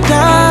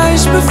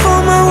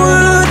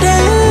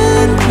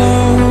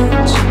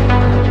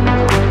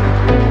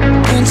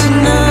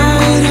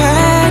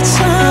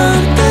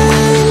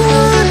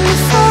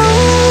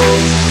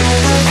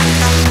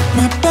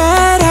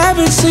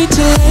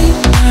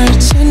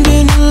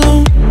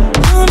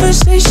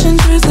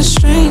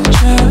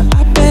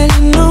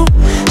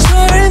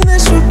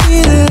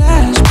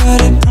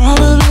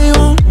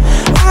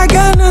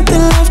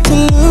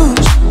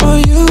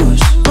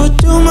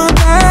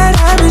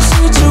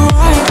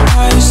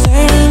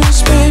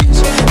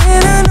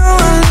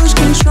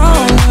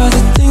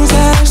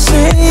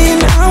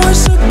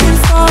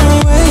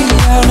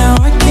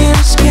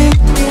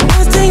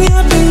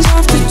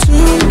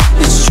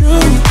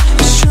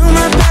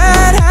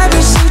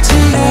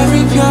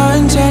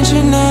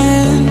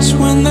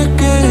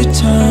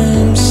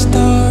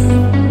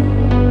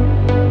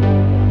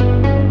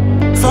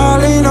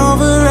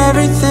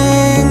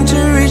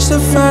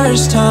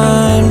first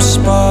time to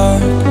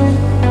spark.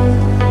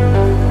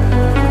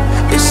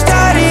 It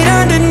started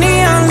under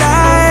neon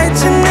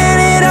lights and then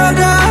it all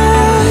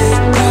got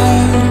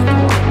dark.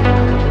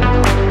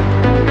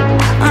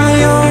 I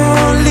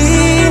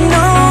only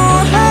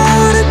know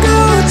how to go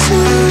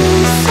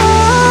too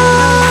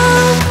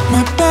far.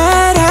 My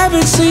bad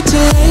habits lead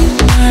to late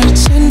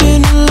nights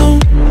ending alone.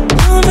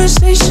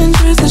 Conversations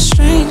with a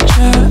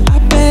stranger I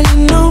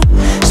barely know.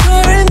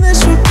 Swearing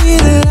this would be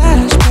the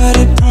last, but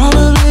it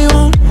probably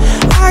won't.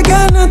 I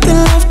got nothing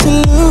left to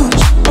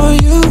lose or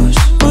use.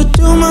 What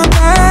do my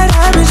bad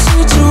habits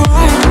lead to?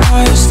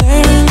 Why you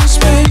stare into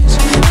space?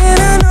 And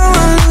I know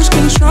I lose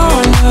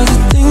control of the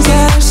things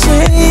that I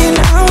say. And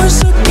I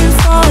was looking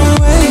far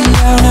away,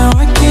 now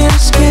I can't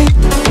escape.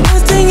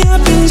 Nothing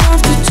happens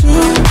after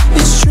two.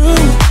 It's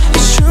true,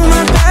 it's true.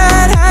 My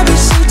bad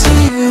habits lead to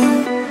you.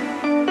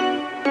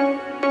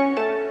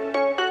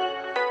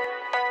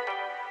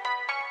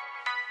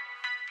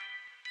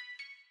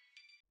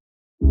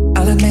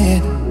 I'll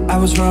admit I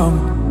was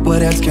wrong.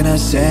 What else can I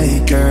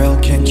say, girl?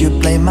 Can't you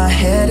blame my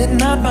head and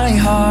not my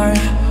heart?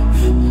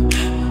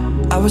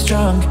 I was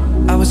drunk,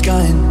 I was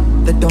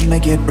gone. That don't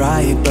make it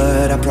right,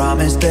 but I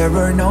promise there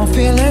were no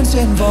feelings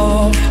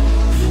involved.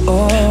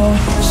 Oh,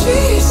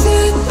 she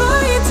said,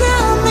 "Will you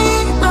tell me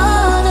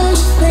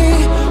honestly?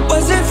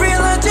 Was it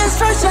real or just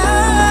for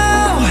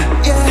show?"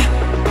 Yeah.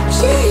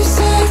 She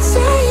said,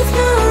 "Save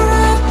your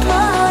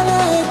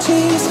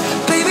apologies,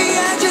 baby.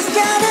 I just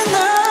gotta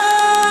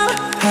know,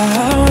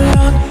 how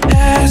long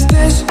has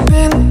this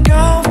been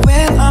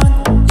going on?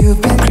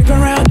 You've been creeping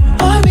around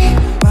on me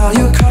while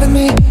you're calling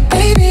me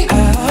baby.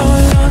 How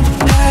long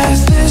has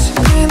this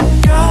been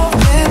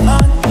going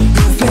on?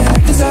 You've been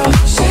acting so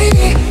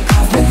shady.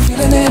 I've been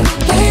feeling it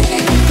lately,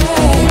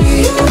 baby.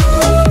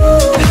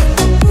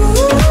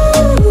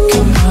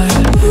 Come on,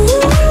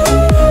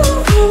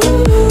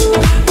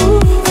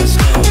 let's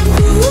go.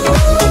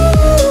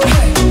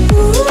 Hey,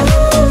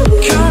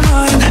 come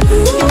on.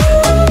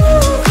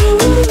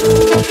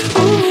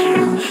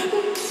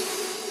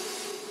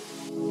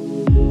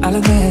 I'll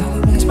admit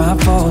it's my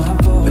fault,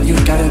 but you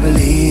gotta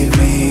believe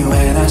me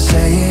when I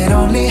say it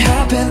only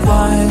happened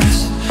once.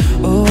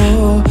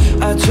 Oh,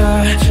 I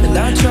try and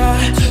I try,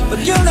 but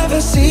you'll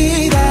never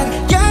see that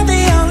you're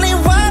the only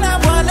one I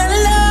wanna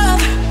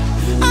love.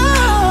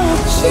 Oh,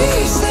 she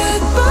said,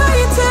 "Will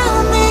you tell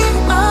me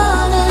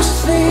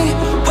honestly?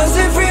 Was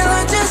it real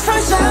or just for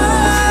show?"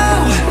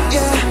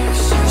 Yeah.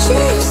 She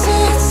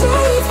said,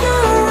 "Save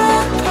your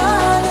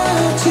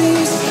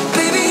apologies,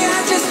 baby. I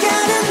just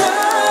gotta know,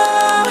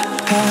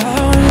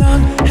 how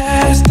long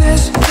has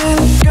this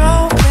been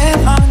going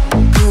on?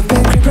 You've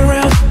been creeping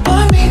around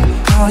on me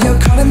while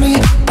you're calling me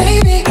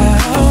baby.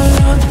 How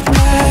long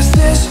has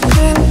this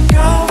been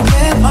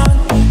going on?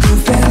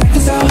 You've been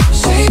acting so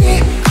shady.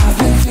 I've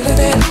been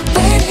feeling it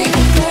lately,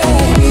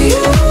 baby.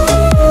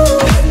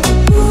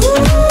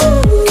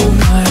 Come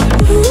on.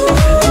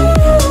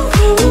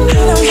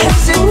 How long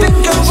has it been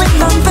going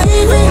on,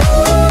 baby?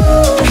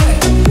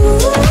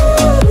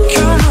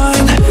 Come on.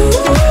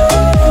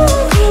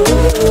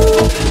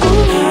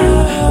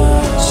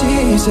 She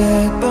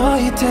said, "Boy,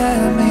 you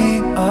tell me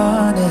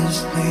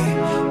honestly,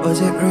 was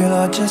it real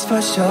or just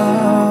for show?"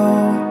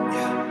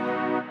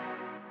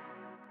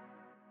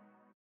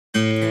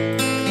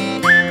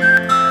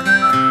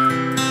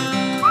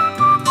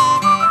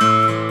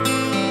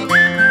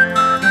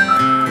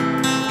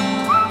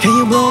 Can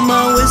you blow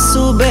my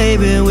whistle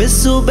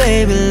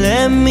baby,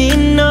 let me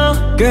know.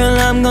 Girl,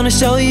 I'm gonna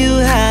show you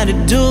how to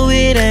do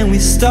it and we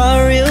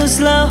start real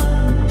slow.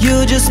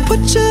 You just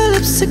put your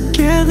lips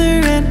together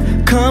and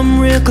come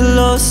real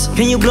close.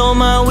 Can you blow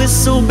my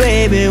whistle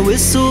baby,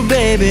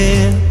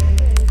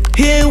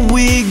 here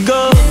we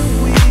go.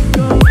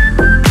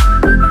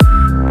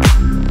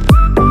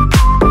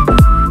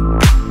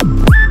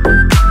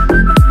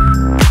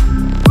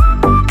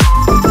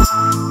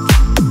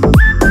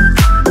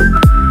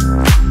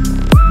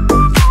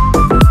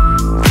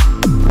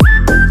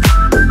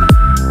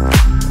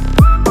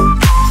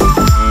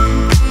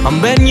 I'm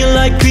betting you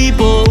like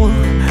people,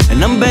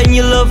 and I'm betting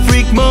you love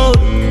freak mode.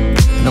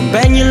 And I'm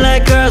betting you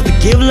like girls, but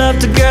give love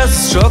to girls to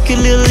stroke your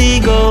little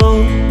ego.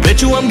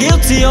 Bet you I'm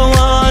guilty, your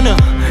honor.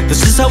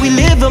 This is how we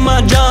live in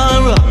my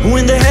genre. Who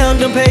in the hell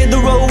done paved the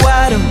road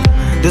wider?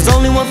 There's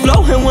only one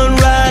flow and one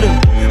rider.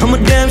 I'm a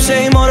damn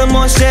shame, order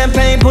more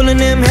champagne, pulling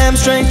them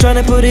hamstrings, trying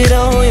to put it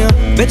on ya.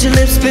 Bet your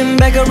lips spin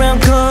back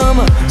around, come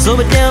on. Slow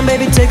it down,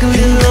 baby, take a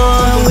little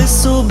on.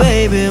 Whistle,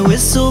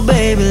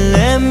 baby,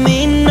 let me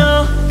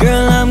know.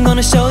 Girl, I'm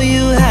gonna show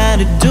you how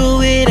to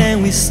do it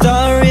and we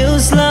start real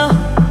slow.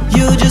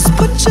 You just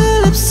put your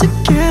lips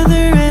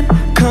together and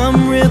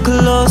come real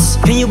close.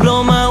 Can you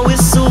blow my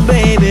whistle,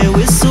 baby,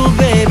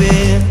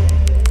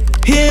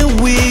 here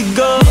we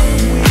go.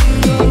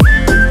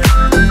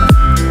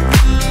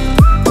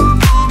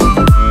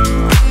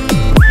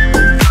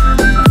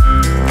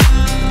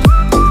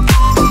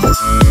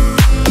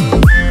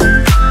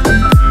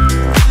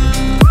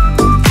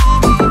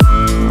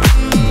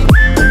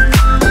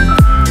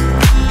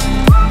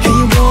 Can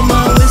you blow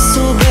my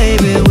whistle,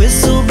 baby,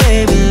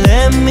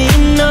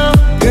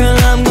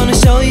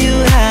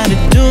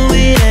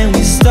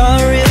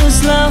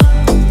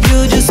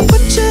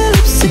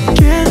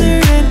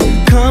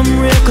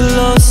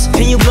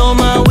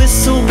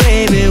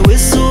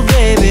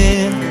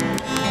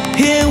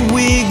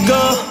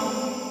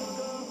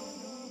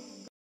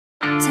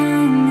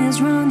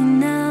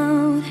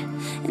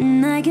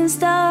 I can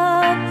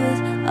stop it.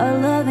 Our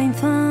love ain't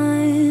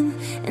fine,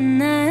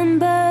 and I am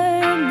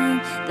burning.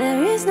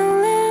 There is no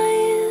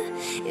light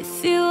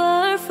if you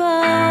are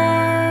far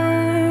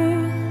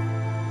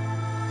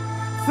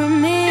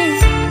from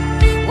me.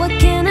 What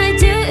can I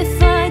do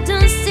if I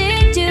don't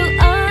see you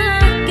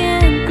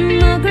again? I'm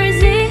not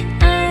crazy,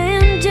 I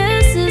am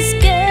just as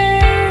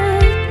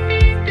scared.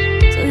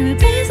 So you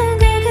please don't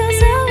go,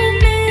 'cause I will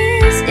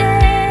miss you.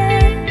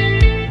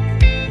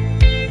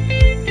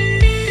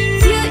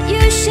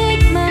 You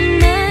shake my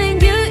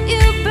mind, you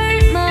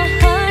burn my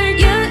heart,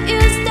 you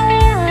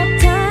stop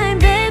time,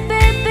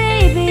 baby,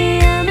 baby,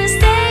 I'm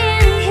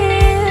staying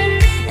here,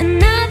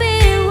 and I'll be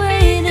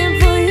waiting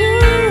for you.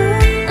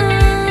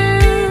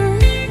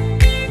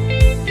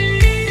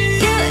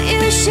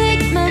 You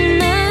shake my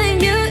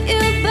mind, you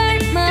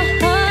burn my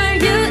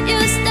heart, you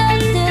stop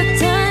the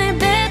time,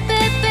 baby,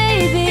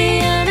 baby,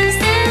 I'm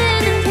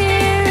standing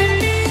here,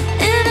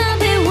 and I'll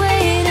be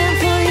waiting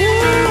for you.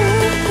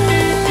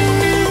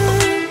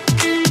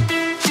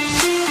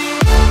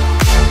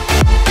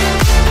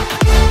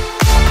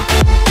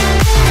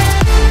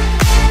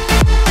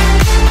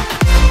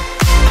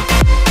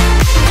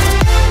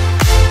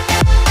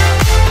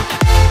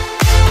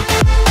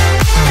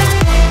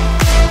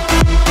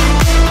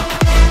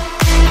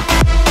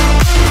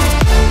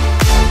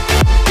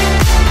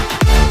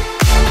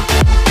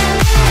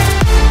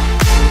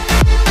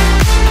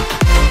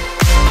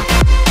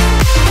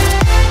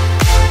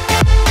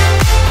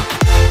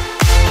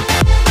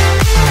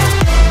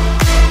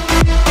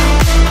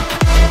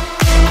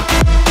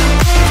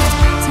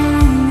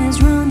 Time is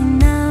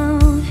running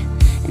out,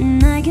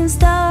 and I can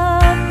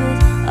stop it.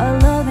 Our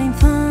love ain't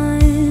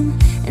fine,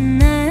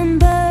 and I am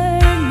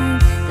burning.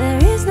 There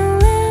is no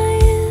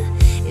light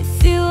if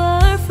you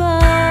are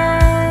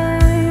far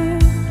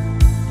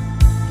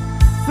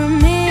from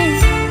me.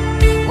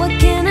 What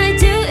can I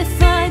do if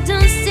I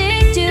don't see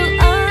you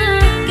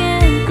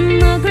again? I'm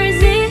not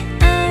crazy,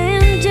 I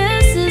am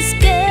just as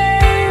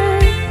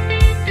scared.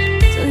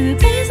 So you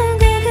please don't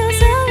go,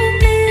 'cause I will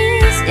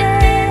miss you.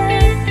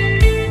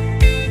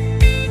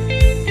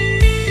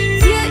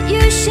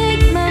 You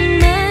shake my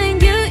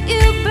mind, you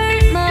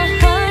burn my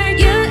heart,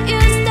 you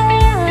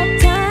stop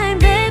time,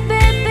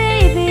 baby,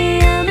 baby,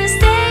 I'm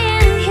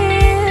staying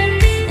here,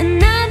 and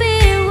I'll be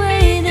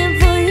waiting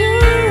for you.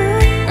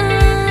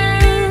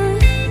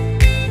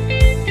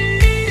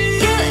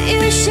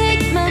 You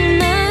shake my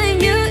mind,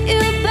 you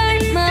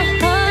burn my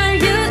heart,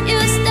 you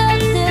stop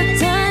the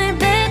time,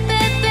 baby,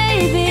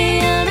 baby,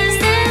 I'm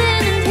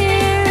standing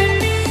here,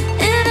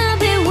 and I'll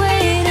be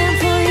waiting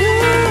for you.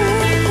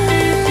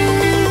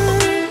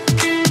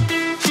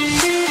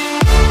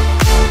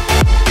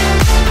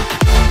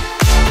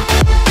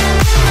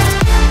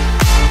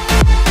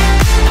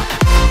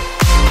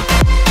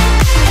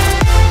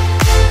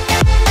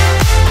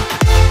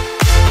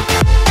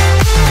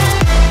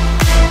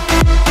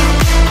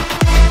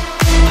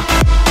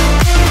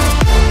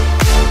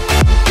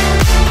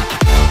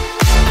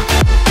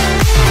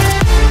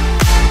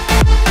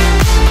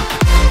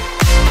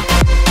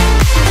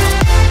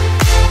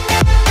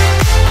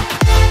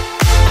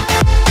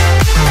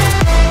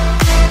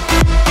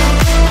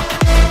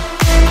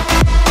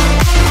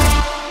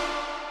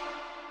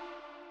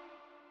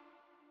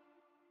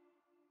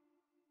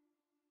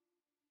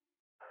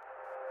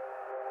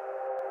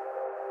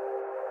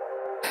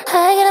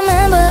 I gotta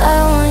remember I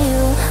want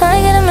you. I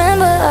gotta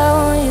remember I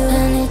want you.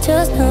 And it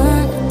just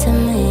doing it to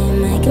me,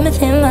 making me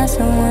think about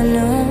someone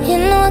new. You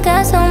know I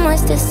got so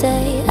much to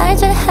say. I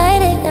try to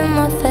hide it in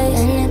my face,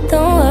 and it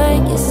don't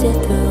work. You see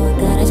through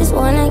that. I just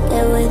wanna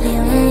get with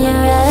you. And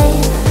you're right,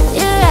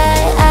 you're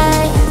right.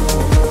 I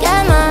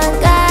got my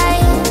guy,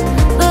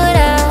 but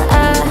I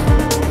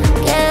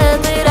can't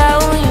help it out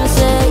when you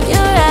say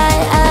you're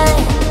right. I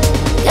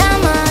got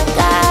my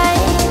guy,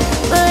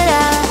 but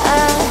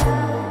I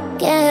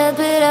can't help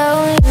it out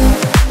when you.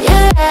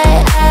 You're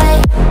right. I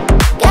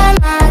got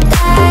my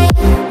guy,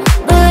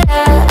 but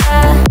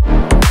I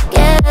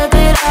can't help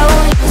it out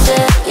when you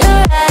say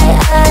you're right.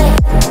 I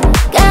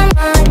got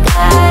my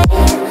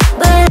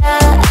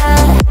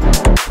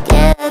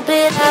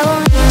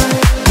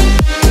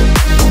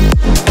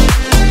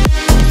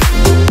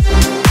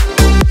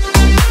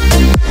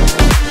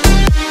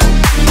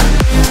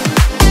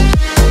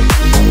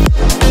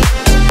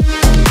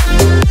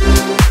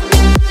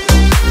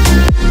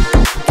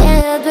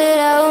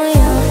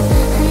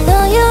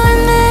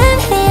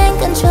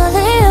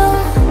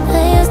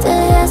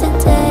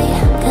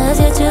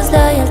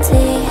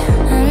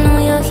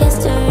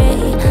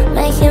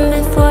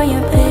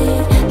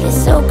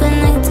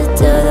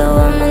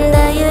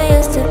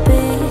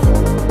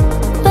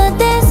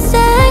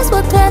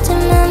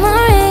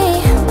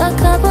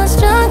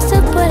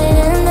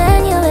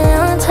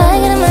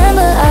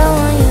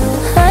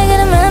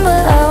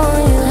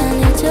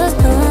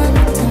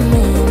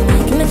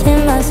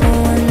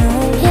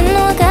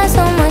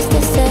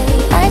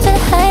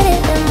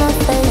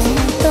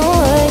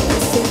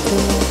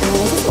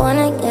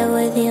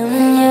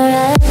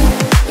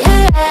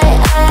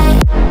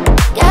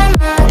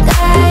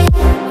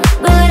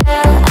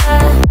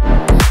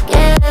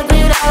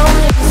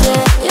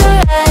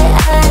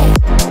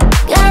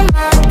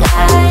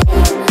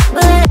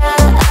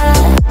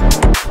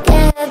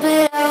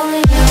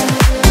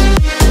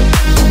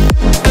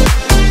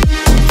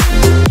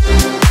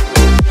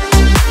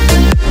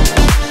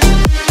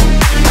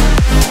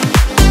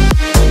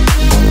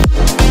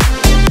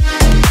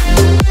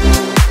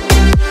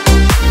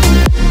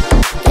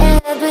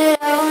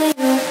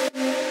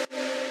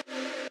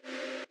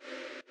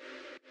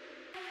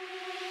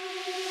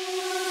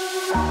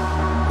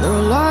The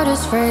light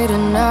is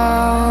fading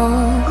now.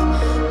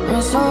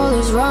 My soul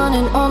is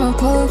running on a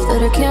path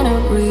that I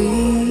cannot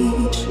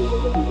reach.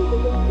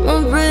 My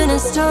brain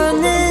is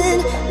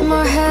turning, and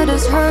my head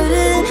is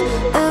hurting.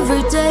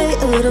 Every day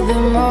a little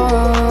bit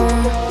more.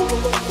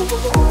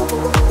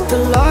 The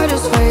light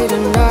is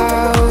fading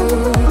now.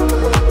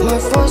 My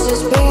force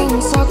is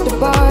being sucked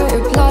by a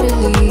bloody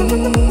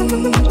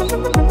lead.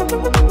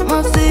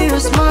 My fear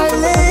is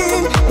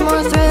smiling,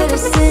 my thread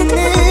is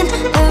sinning.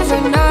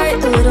 Every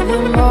night a little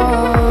bit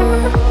more.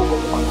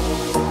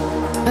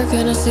 I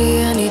cannot see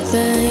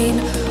anything,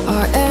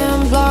 I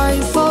am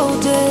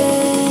blindfolded.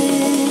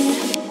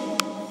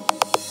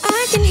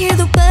 I can hear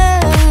the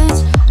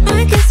birds,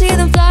 I can see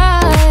them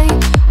fly.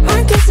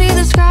 I can see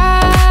the sky.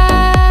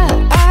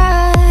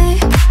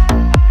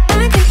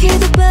 I can hear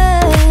the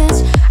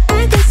birds,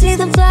 I can see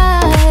them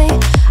fly.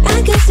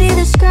 I can see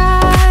the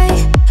sky.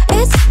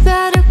 It's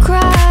bad to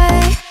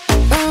cry.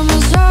 I'm a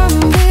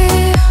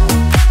zombie.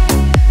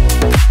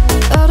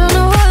 I don't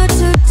know what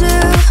to do.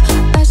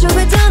 I should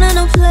be down in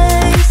a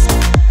place.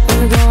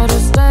 I gotta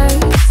stay,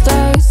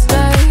 stay,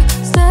 stay,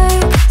 stay,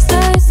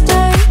 stay,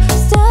 stay,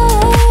 stay.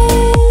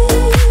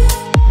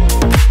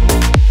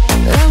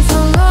 I'm so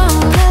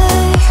lonely.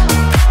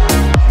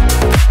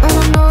 I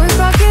don't know if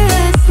I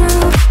get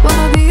through.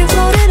 Wanna be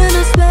floating in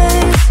a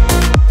space.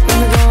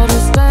 I gotta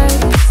stay,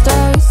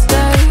 stay,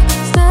 stay,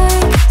 stay,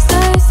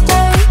 stay,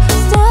 stay,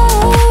 stay.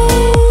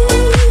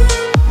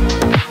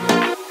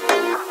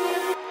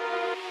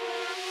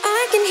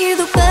 I can hear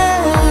the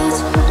birds,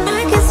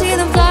 I can see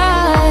them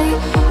fly.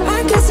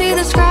 I can see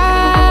the sky.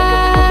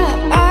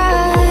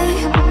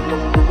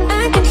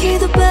 I can hear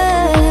the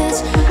birds,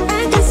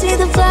 I can see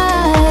them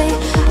fly.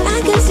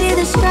 I can see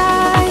the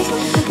sky.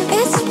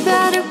 It's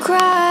bad to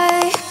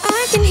cry.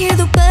 I can hear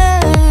the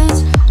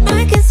birds,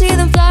 I can see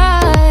them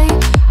fly.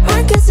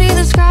 I can see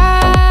the sky.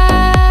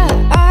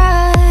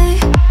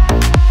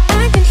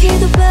 I can hear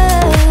the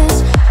birds,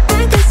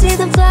 I can see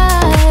them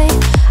fly.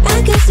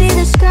 I can see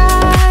the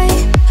sky.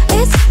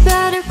 It's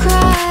bad to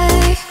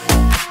cry.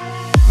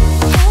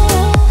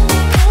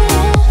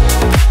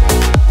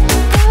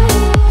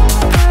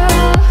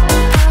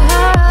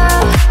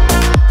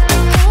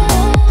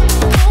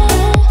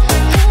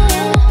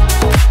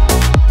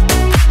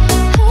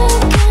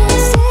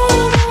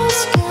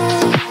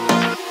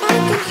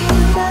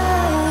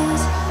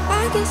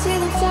 I can see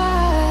them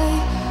fly.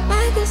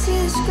 I can see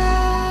the sky.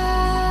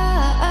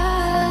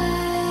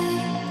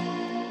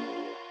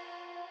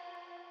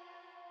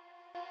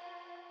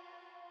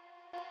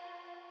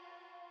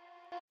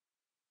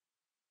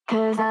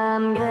 'Cause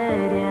I'm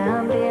good, yeah,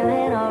 I'm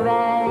feeling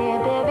alright.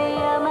 Baby,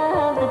 I'ma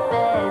have the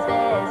best,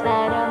 best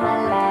night of my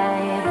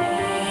life.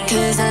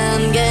 'Cause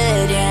I'm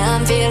good, yeah,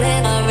 I'm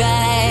feeling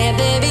alright.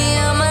 Baby,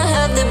 I'ma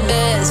have the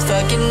best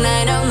fucking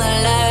night of my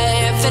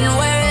life. And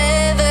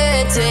wherever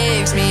it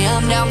takes me,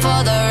 I'm down for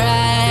the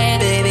ride.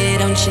 Baby,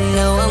 don't you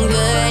know I'm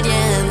good,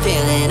 yeah, I'm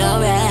feeling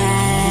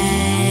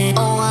alright.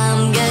 Oh,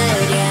 I'm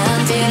good, yeah,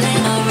 I'm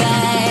feeling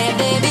alright.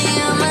 Baby,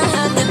 I'ma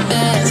have the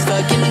best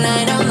fucking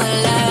night of my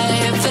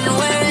life. And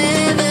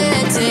wherever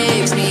it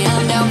takes me,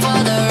 I'm down for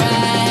the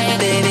ride.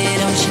 Baby,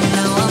 don't you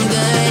know I'm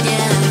good,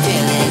 yeah, I'm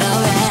feeling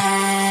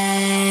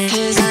alright.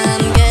 'Cause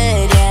I'm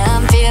good, yeah,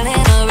 I'm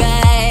feeling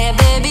alright.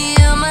 Baby,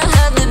 I'ma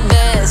have the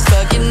best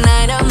fucking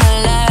night of my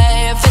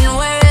life. And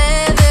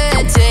wherever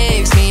it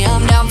takes me,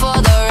 I'm down for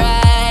the ride.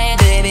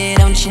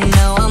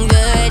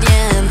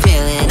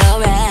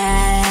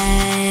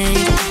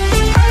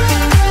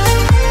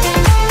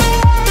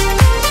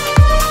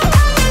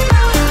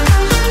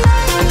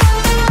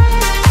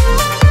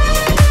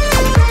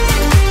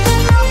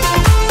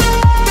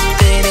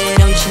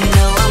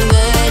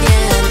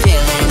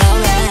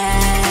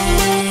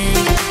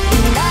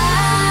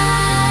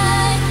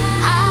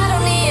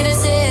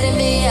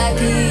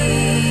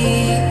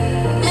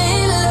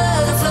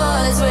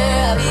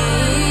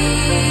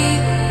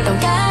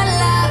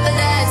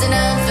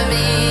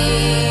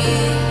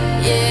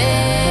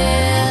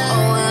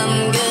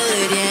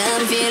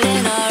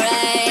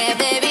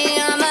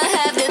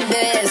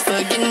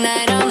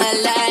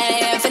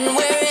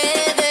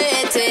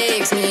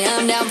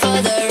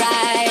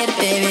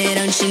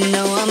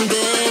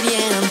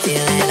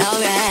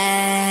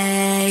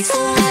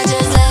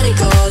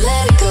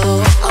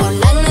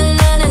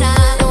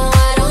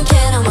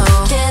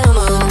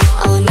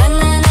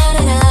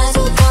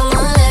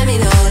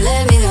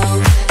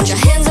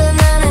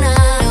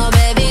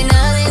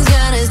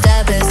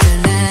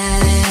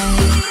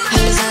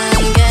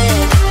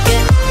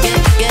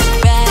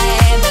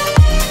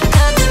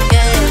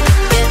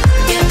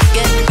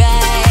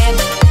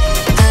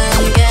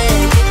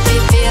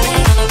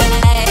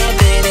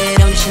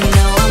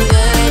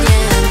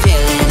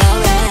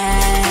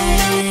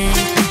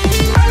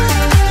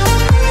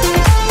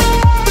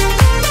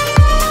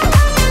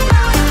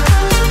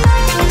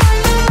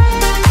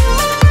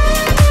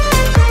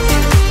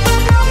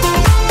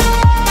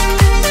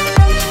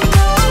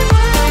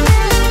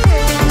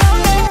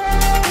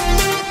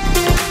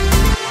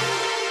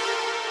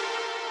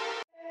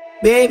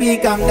 Baby,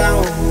 calm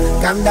down,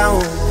 calm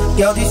down.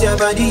 Yo, this your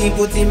body,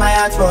 put in my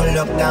heart for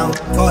lockdown,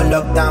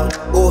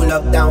 oh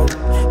lockdown.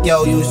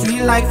 Yo, you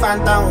sweet like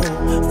phantom,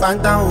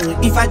 phantom.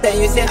 If I tell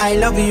you say I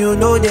love you,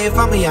 no day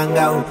for me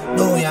younger,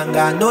 no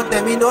younger, no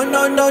tell me no,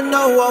 no, no,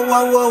 no, oh,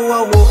 oh, oh,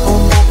 oh, oh,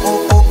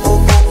 oh, oh,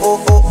 oh,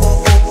 oh, oh,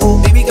 oh,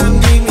 oh. Baby, come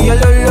give me a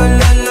lo, lo,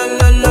 lo, lo,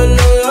 lo, lo,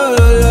 lo,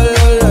 lo, lo,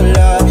 lo,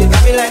 lo. You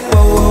got me like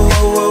whoa, whoa,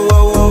 whoa,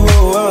 whoa, whoa,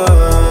 whoa,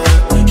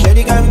 whoa.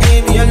 Shawty, come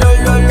give me a lo,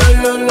 lo, lo,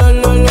 lo, lo,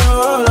 lo, lo.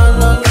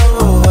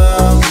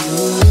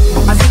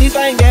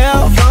 Fine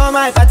girl from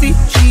my party,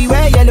 she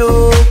wear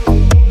yellow.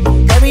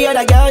 Every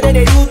other girl that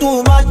they do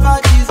too much,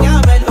 but she's girl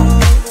mellow.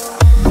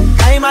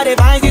 I'm at a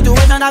fine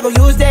situation, I go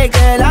use the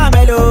girl, I'm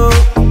mellow.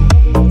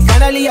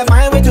 Finally I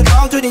find way to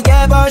talk to the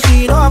girl, but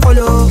she know I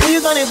follow. Who you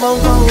gonna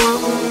phone for?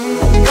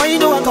 Why you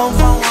know I come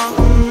from?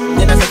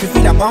 Then I start to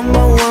feel a bum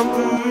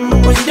bum.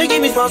 But she just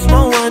give me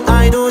small one.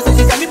 I know, so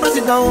she got me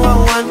pressing down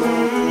one.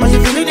 But she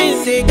feeling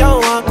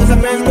insecure, cause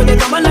her friends when they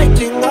come and like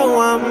chingo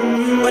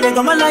when they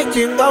come and like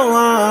chingo.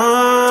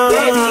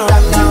 Baby,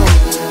 calm down,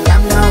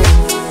 calm down.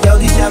 Yo,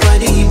 this your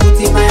body, put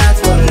in my heart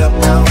for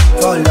lockdown,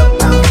 oh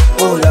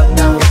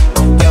lockdown.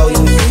 Yo,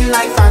 you feel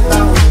like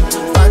phantom,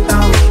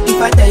 phantom.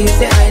 If I tell you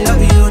say I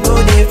love you, no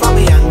day for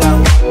me younger,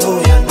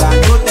 no younger.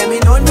 Don't tell me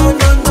no, no,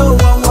 no, no,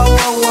 oh, oh,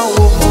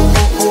 oh,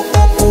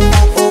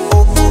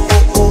 oh,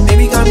 oh.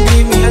 Baby, come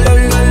give me a lo,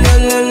 lo, lo,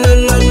 lo, lo,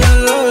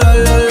 lo,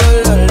 lo,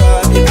 lo, lo.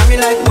 You got me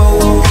like whoa,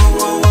 whoa,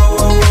 whoa,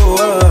 whoa, whoa,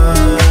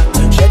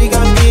 whoa. Shawty,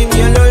 come give me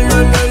a lo, lo,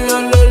 lo, lo,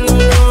 lo,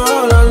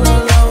 lo, lo,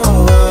 lo.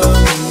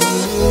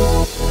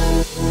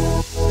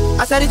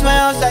 I said it's my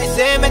house, I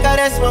say make a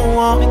rest one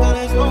more.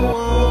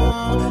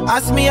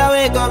 Ask me I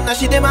wake up, now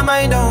she did my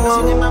mind on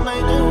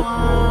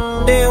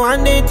one. Day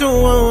one, day two,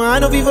 I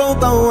know people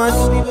go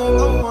us.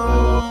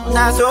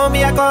 Now so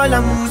me I call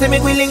them, say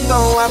make we link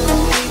go up.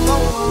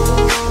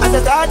 As I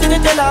start to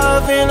tell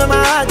her, feel my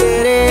heart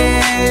it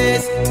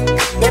is.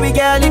 Baby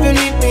girl, if you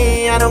leave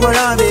me, I don't go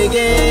love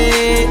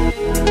again.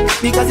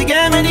 Because you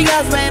gave me the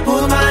gas, man,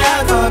 pull my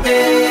heart up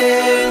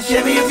in.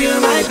 Show me you feel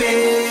my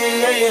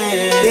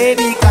pain.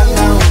 Baby, calm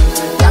down,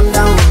 calm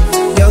down.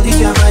 Yo, this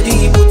your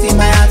body, put in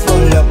my heart for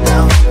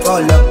lockdown, oh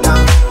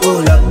lockdown,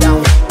 oh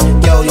lockdown.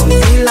 Yo, you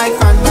feel like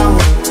phantom,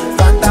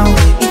 phantom.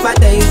 If I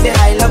tell you say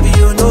I love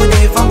you, no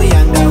day for me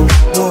younger,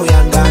 no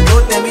younger.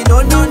 Don't tell me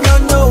no, no, no,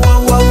 no,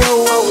 oh, oh,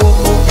 oh, oh,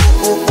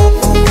 oh, oh,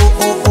 oh,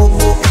 oh, oh,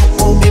 oh,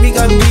 oh. Baby,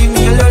 come give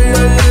me a lo,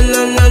 lo, lo,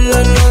 lo, lo, lo,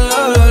 lo,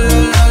 lo,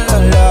 lo,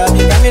 lo.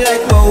 You got me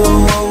like whoa,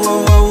 whoa, whoa,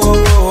 whoa, whoa,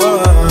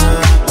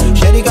 whoa.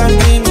 Shawty, come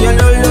give me a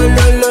lo, lo,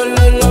 lo, lo,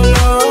 lo, lo,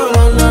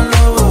 lo, lo,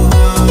 lo.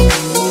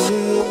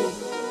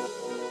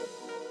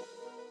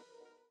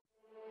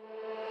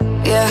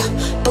 Yeah,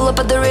 pull up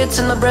at the Ritz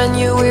in a brand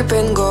new whip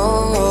and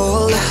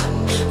gold,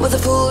 with a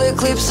full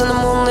eclipse and the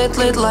moonlit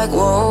lit like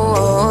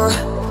whoa.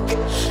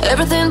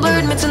 Everything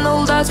blurred, mixing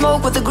all that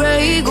smoke with the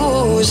grey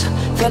goose.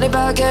 Fanny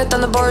baguette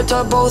on the bar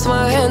top, both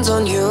my hands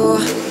on you.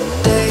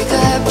 Take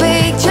a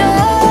picture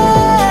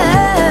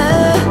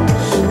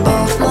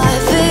of my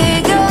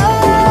figure.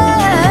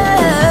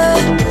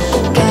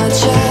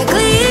 Gotcha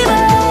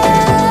gleaming.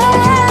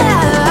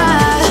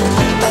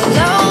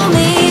 Allow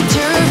me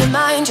to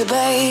remind you,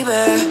 baby,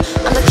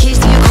 I'm the keys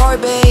to your car,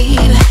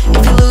 babe.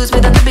 If you lose me,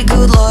 then it'll be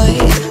good luck.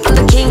 I'm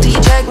the king to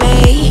your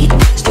checkmate.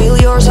 Steal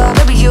yours, oh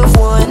baby, you've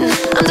won.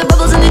 I'm the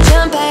bubbles in the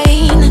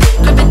champagne.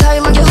 Grip it tight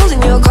like you're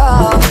holding your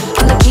cup.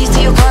 I'm the keys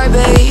to your car,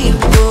 babe.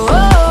 Whoa,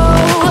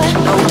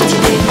 know that you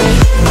need me.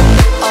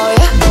 Oh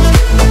yeah.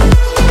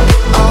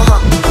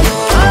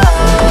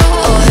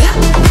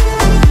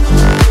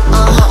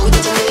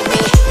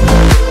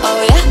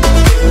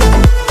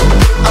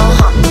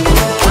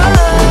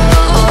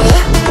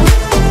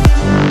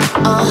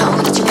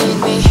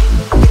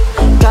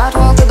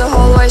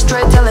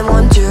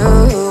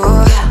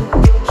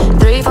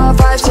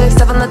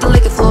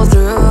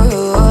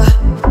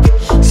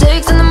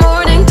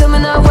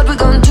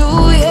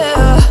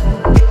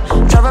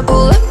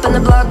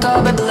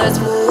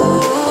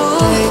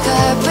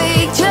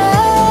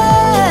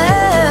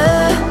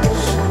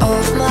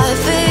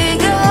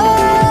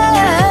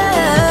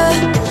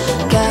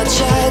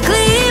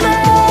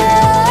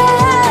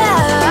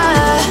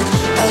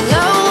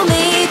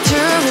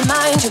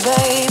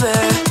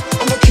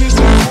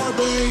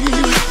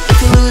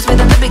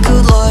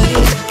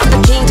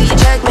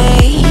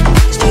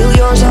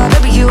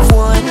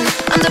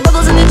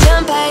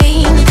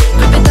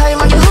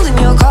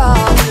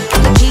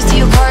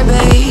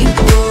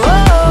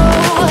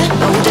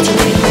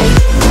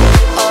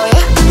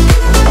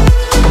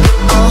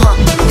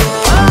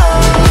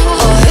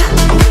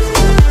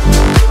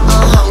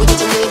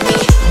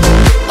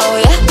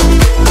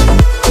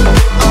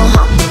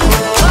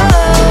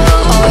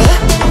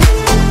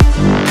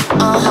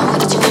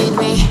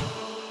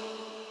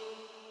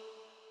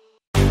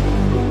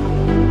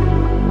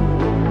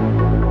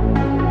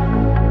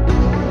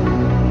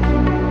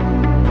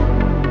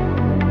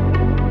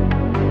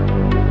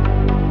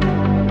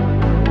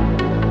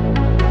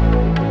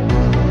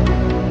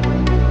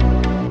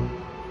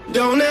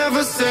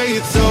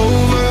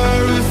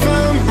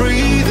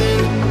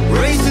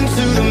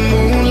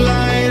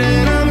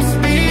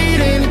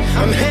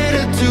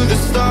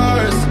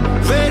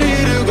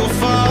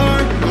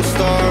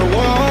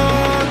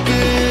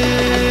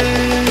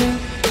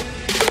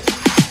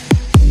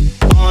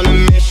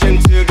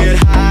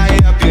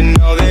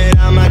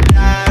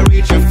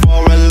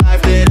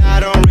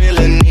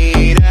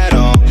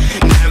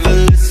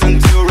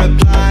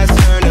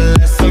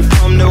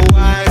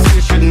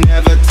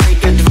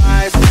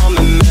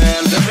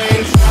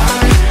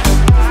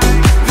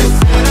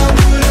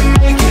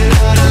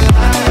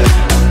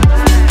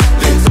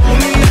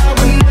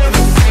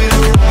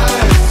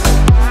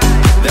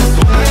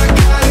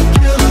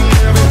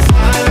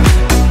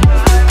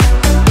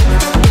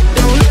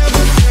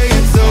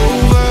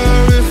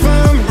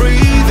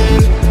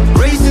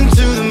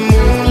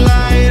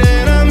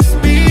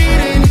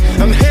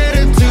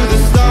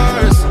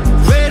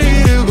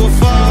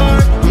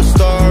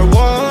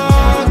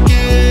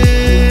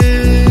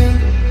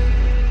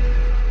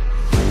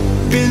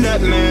 Been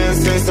that man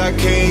since I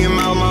came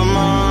out my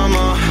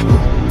mama.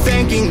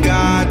 Thanking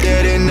God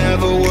that it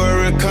never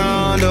wore a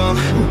condom.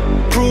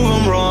 Prove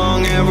I'm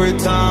wrong every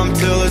time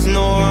till it's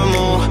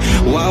normal.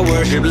 Why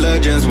worship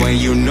legends when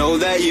you know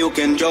that you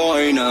can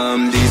join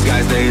them? These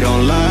guys, they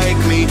don't like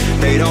me,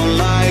 they don't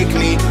like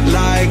me.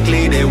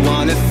 Likely they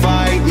wanna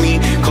fight me.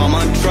 Come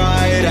on,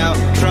 try it out,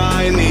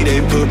 try me.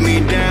 They put me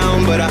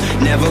down, but I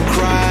never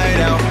cried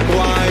out.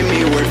 Why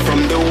me? Word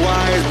from the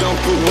wise, don't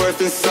put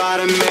worth inside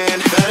a man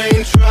that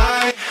ain't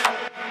tried.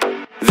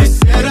 They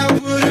said I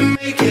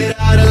wouldn't make it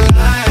out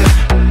alive.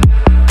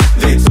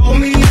 They told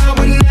me I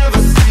would never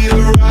see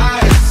the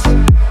rise.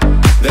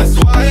 That's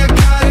why I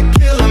gotta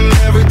kill them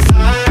every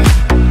time.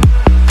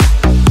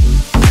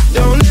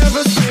 Don't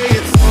ever say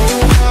it's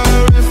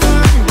over if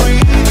I'm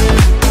breathing.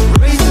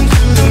 Racing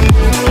to the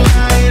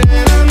moonlight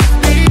and I'm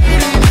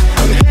speeding.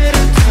 I'm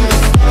headed to the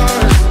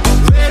stars,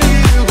 ready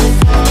to go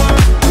far.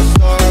 To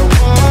start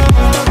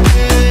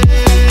walking.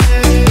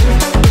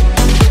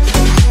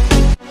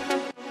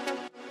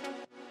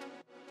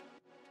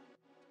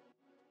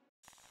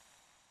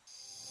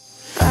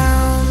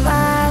 Found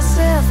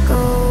myself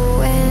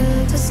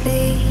going to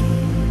sleep,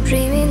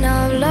 dreaming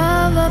of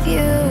love of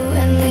you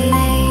and the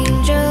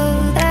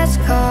angel that's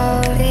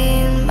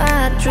calling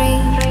my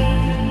dream.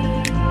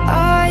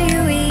 Are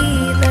you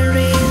even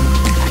real?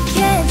 I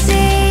can't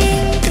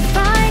seem to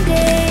find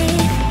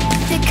it,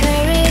 the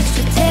courage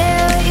to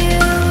tell you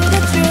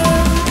the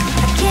truth.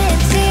 I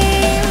can't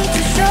seem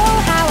to show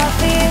how I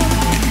feel,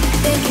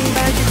 thinking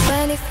about you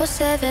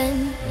 24/7.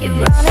 You're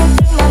running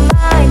through my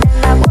mind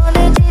and I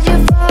wonder, did you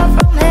fall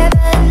from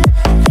heaven?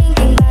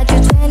 Thinking about you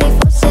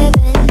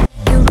 24/7.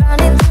 You're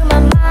running through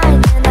my mind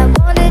and I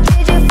wonder,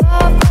 did you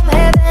fall from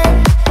heaven?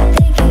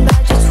 Thinking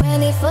about you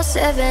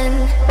 24/7.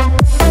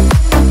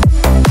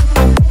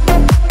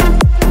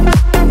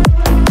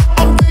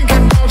 I'm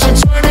thinking about you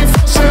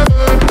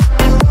 24/7.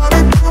 You're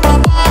running through my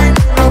mind,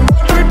 and I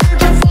wonder, did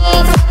you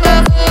fall from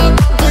heaven?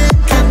 I'm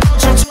thinking about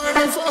you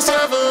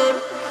 24/7.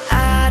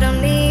 I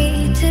don't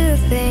need to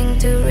think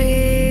to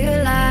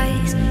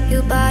realize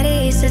your body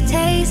is a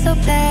taste of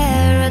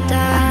paradise.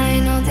 I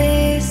know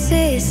this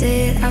is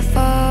it, I've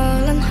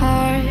fallen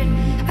hard.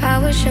 I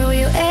will show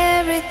you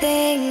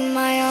everything,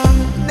 my own.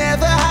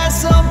 Never had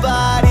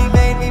somebody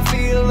make me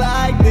feel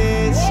like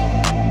this.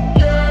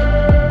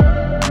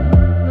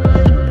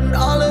 And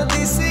all of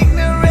this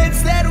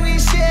ignorance that we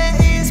share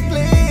is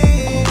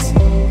bliss.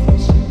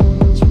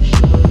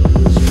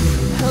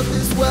 Health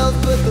is wealth,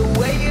 but the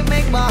way you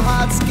make my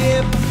heart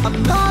skip. I'm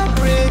not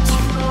rich,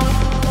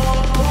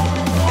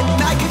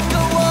 and I could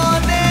go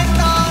on and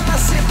on. I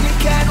simply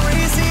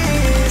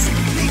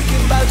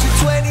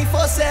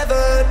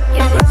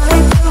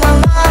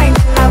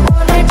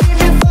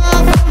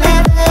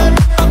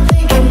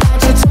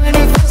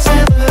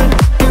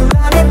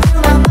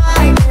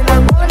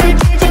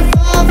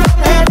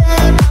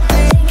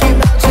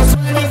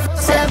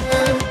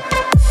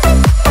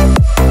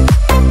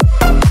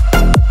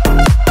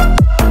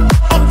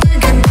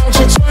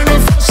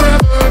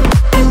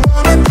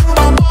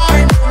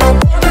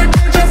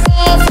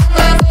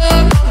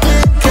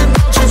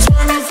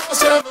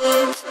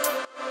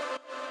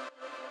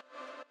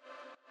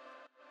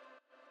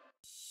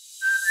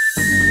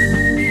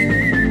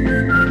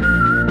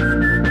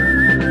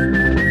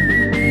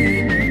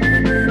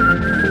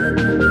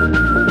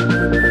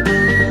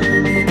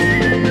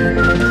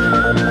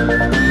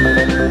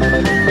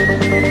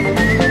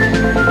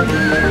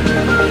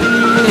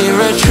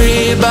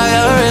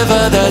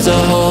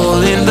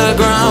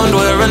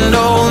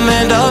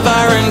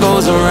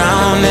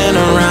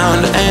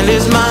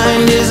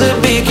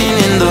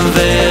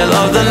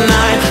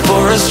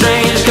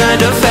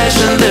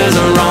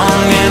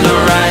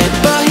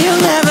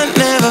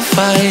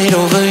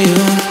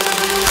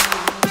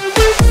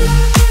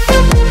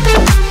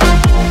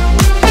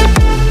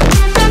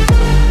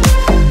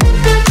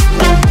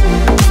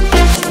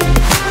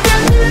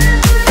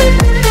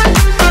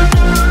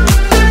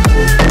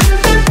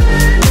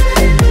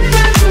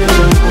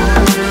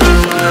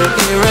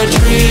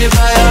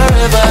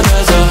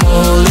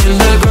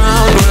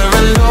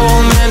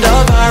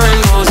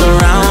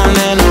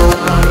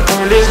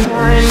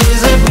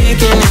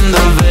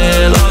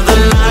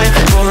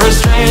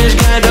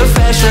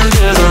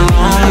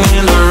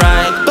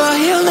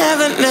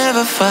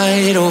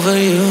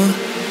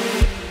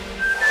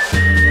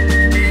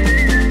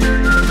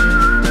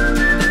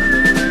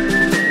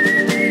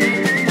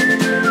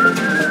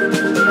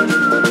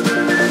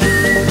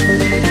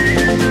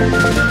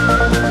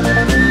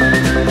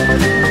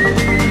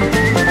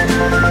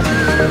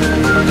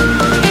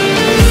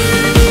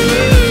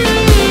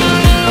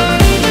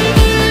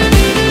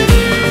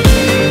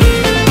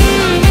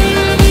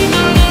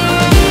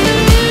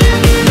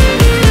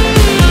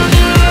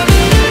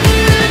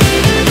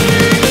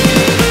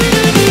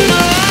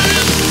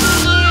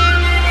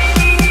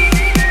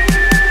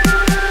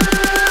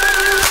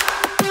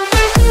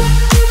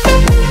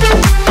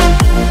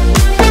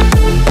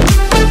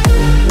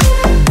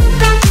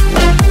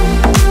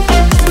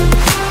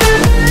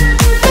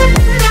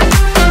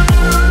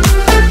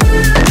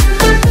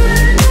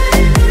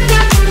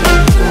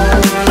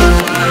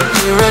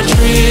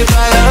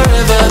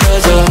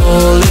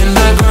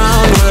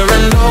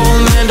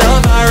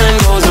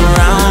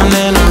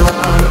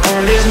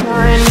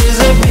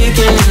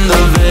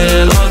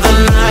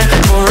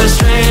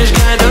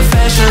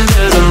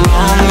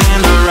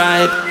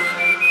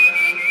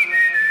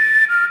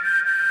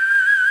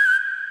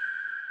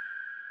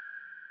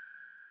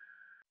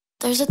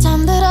There's a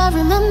time that I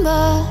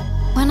remember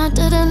when I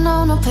didn't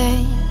know no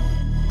pain,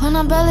 when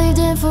I believed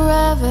in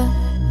forever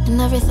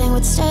and everything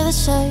would stay the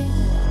same.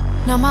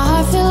 Now my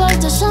heart feels like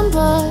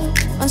December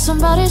when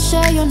somebody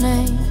share your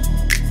name.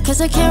 Cause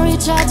I can't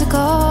reach out to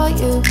call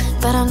you,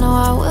 but I know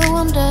I will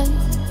one day,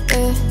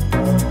 yeah.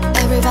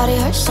 Everybody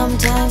hurts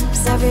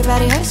sometimes,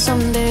 everybody hurts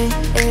someday,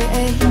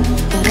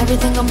 but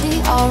everything gon' be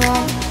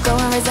alright. Go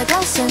and raise a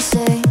glass and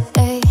say,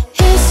 hey.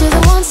 Here's to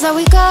the ones that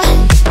we got.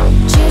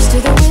 Cheers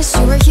to the wish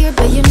you were here,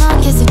 but you're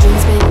not. Kiss the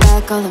dreams, bring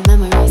back all the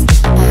memories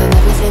of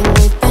everything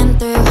we've been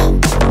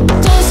through.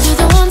 Toast to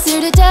the ones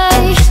here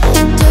today.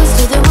 Toast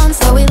to the ones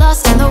that we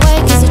lost on the way.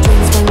 Cause the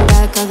dreams bring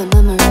back all the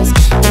memories,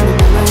 and the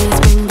memories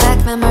bring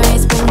back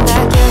memories, bring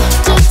back you.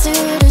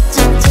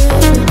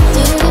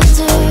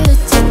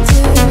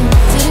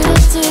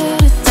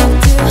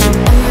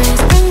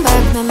 Memories bring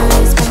back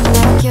memories, bring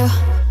back you.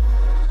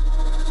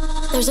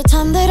 There's a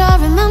time that I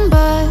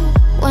remember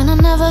when I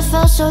never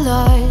felt so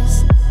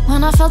lost,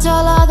 when I felt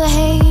all of the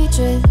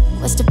hatred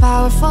was too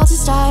powerful to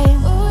stop.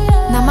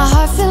 Now my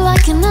heart feel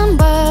like an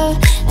ember,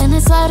 and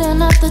it's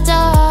lighting up the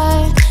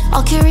dark.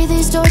 I'll carry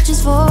these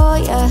torches for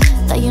ya,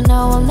 that you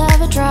know I'll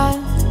never drop,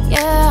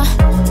 yeah.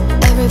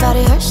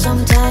 Everybody hurts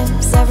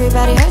sometimes,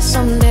 everybody hurts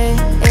someday,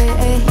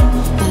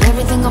 but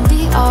everything gon'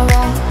 be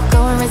alright.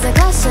 Go and raise a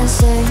glass and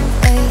say,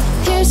 hey.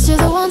 Here's to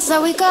the ones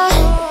that we got.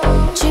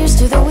 Cheers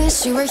to the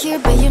wish you were here,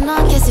 but you're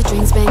not. Guess the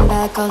dreams bring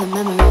back all the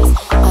memories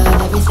of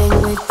everything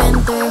we've been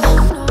through.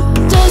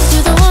 Toast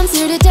to the ones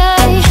here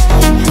today.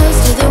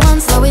 Toast to the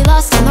ones that we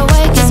lost on the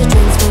way. Cause the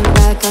dreams bring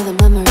back all the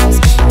memories,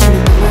 and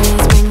the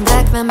memories bring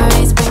back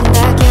memories, bring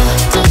back you.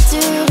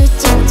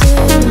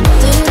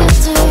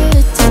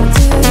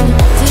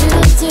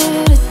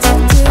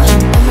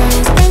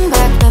 Memories bring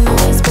back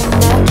memories, bring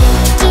back you.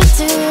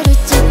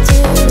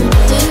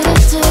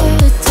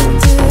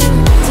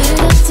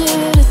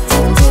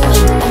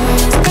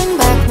 Memories bring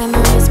back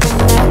memories, bring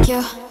back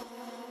you.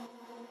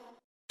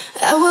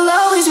 I will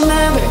always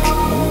remember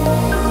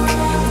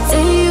the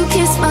day you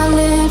kissed my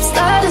lips,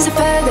 light as a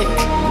feather.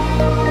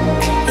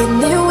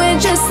 And it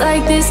went just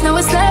like this, no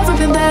it's never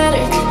been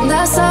better.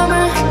 That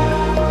summer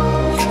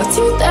of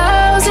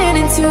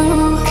 2002,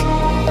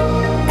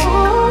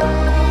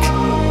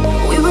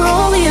 we were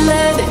only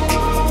 11,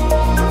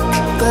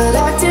 but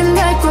acting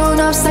like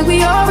grown-ups, like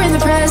we are in the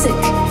present.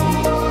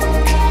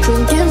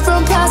 Drinking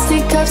from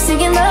plastic cups,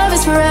 singing love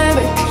is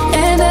forever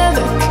and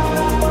ever.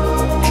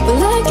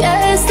 Well, I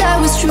guess that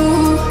was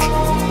true.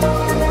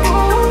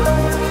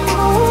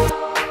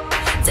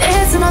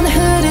 Dancing on the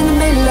hood in the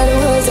middle of the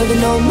woods of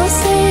an old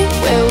Mustang,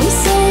 where we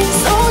sang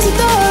songs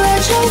with all our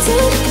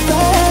childhood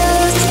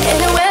friends. And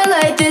it went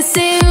like this,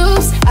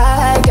 oops,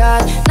 I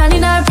got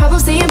 99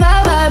 problems saying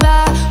bye, bye,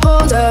 bye.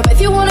 Hold up, if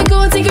you wanna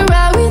go and take a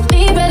ride with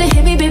me, better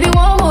hit me, baby,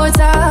 one more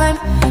time.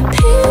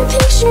 Paint a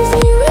picture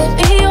for you and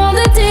me on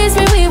the days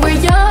when we were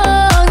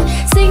young,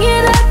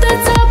 singing at the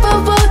top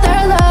of both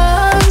our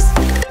lungs.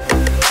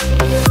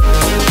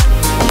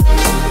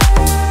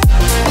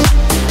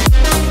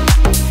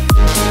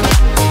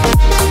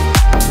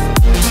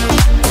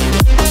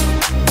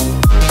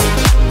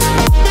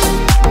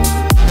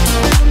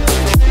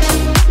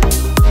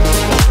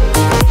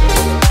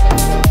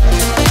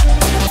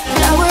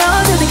 Now we're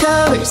under the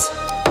covers.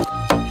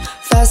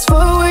 Fast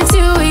forward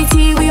to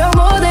 18, we are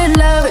more than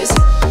lovers.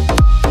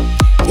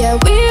 Yeah,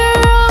 we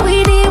are all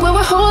we need when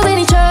we're holding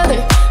each other.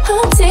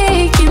 I'm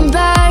taking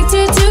back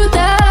to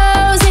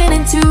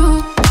 2002.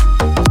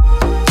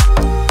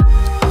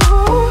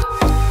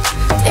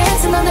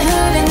 Dancing on the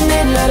hood in the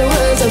middle of the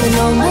woods of an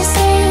old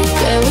Mustang,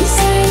 where we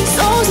sang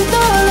songs with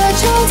all our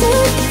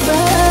childhood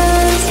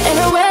friends. And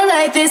it went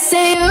like this,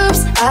 say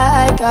oops,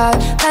 I got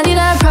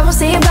 99 problems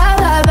saying bye,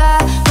 bye,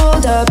 bye.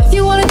 Hold up, if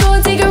you wanna go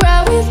and take a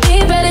ride with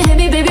me, better hit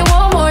me, baby,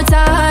 one more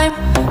time.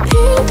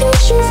 Paint a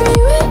picture for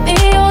you and me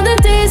on the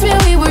days when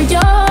we were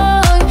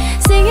young,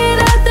 singing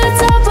at the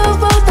top of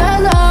both our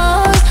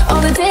lungs.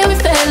 On the day we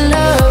fell in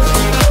love,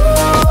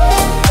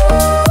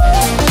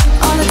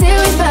 on the day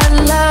we fell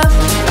in love,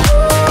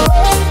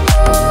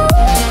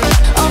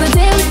 on the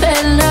day we fell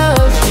in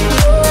love,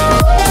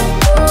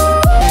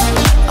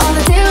 on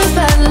the day we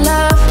fell in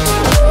love.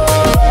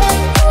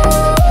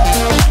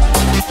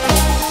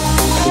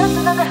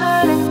 Dancing on the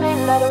hood in the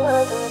middle of the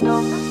world, we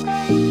don't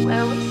mistake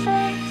where we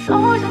say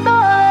songs with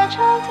all our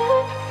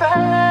childhood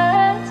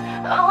friends.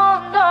 Oh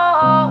no.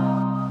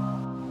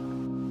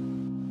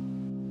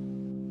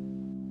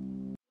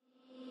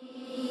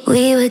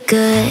 We were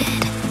good,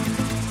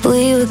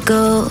 we were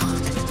gold,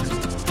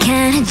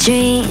 kind of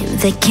dream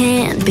that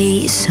can't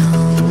be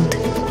sold.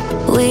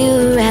 We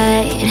were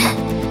right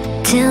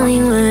till we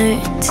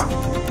weren't,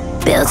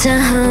 built a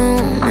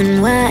home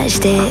and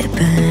watched it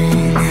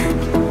burn.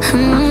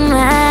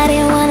 I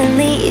didn't wanna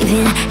leave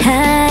you,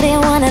 I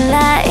didn't wanna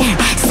lie.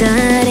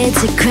 Started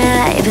to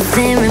cry, but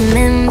then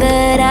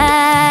remembered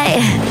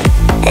I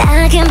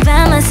can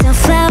buy myself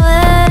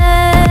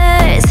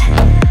flowers,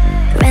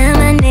 write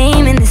my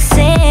name in the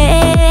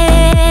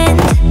sand,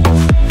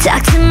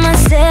 talk to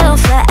myself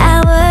for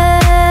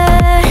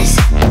hours,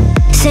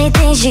 say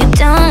things you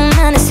don't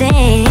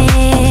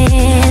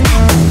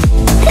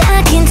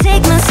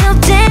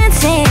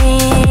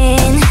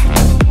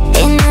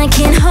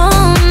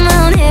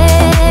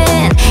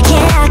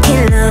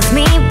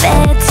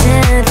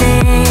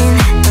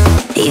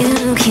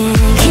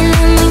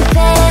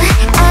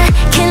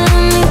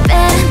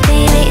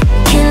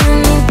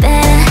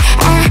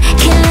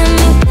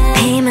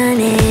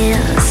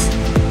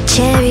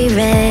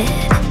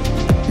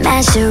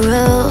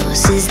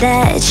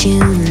you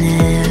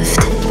left.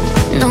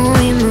 No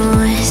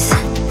remorse,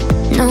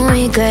 no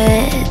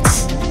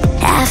regrets.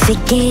 I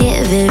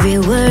forgive every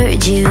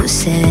word you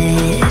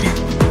said.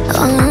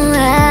 Oh,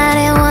 I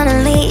didn't wanna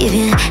leave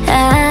you,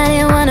 I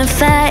didn't wanna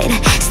fight.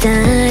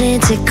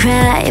 Started to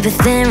cry, but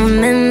then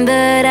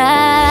remembered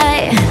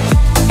I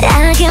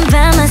can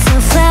buy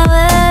myself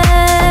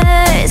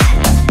flowers,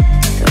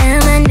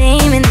 write my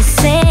name in the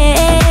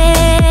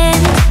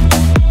sand,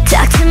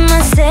 talk to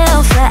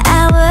myself for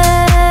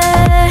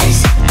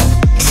hours,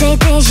 say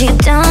things you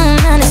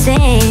don't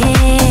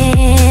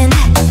understand.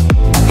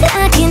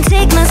 I can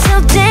take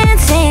myself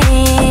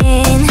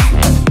dancing,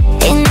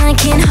 and I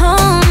can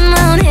hold my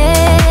own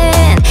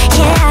hand.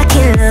 Yeah, I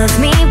can love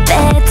me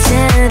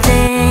better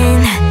than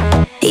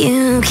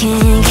you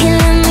can. Can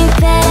love me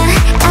better,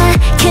 I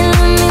can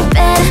love me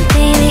better,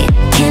 baby.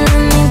 Can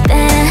love me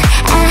better,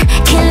 I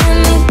can love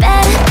me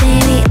better,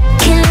 baby.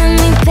 Can love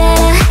me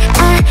better,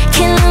 I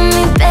can love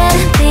me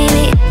better,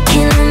 baby.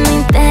 Can love me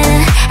better,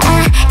 I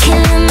can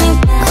love me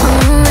better.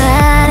 Oh,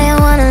 I didn't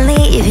wanna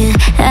leave you,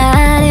 I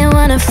didn't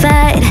wanna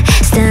fight.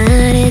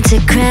 Started to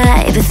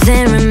cry, but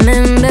then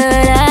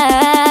remembered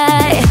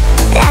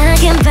I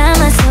can buy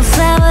myself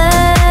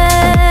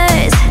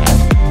flowers,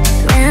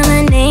 write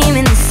my name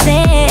in the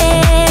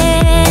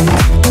sand,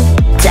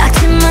 talk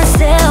to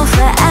myself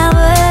for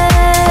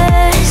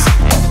hours,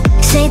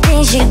 say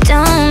things you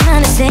don't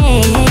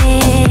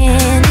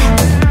understand.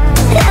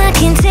 I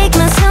can take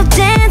myself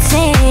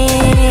dancing,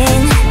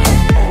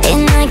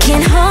 and I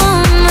can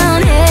hold my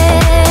own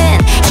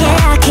hand.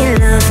 Yeah, I can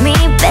love me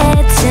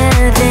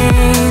better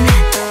than,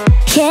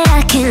 yeah,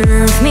 I can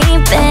love me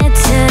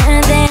better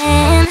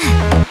than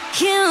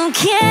you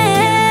can.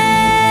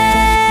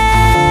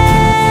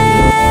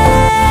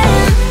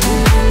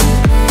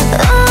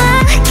 Oh,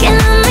 I can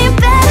love me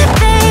better,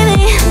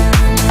 baby.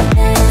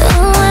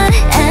 Oh,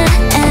 I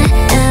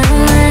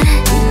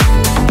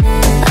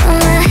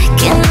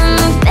can love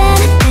me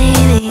better,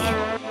 baby.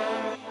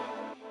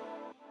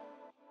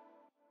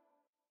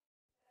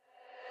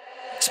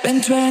 Spend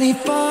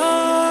 24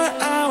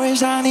 hours,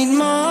 I need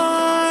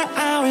more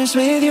hours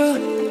with you.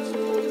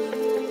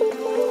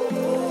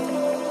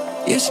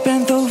 You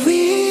spent the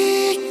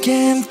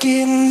weekend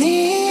getting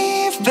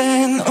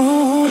even,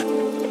 oh.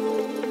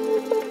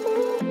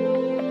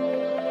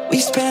 We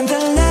spent the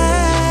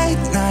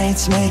late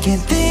nights making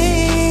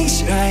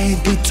things right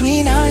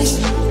between us.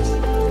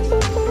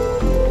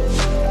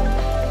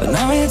 But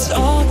now it's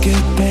all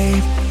good,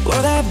 babe.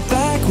 Roll that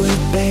backward,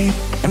 babe,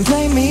 and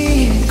play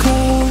me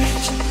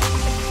close.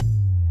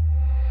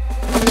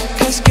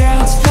 Cause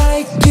girls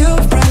like you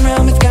run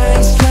around with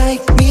guys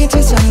like me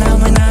till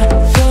sundown. When I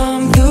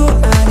come through,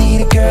 I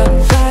need a girl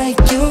like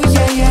you,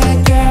 yeah, yeah.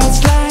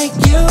 Girls like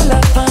you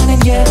love fun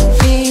and yeah,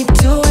 me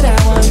do what I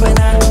want. When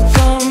I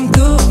come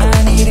through,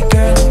 I need a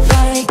girl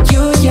like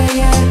you, yeah,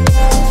 yeah.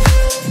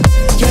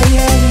 Yeah,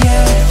 yeah,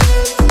 yeah.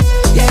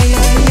 Yeah,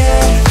 yeah,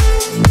 yeah.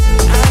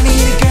 I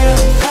need a girl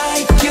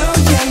like you,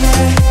 yeah,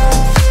 yeah.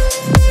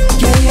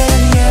 Yeah, yeah,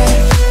 yeah.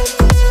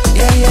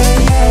 Yeah, yeah,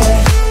 yeah.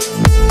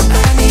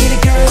 I need a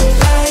girl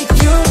like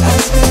you. I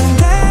spent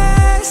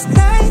last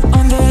night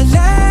on the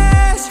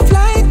last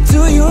flight to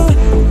you.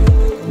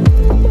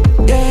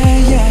 Yeah,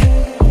 yeah.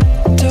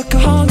 Took a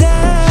whole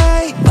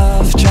day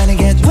off trying to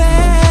get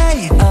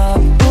way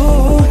up,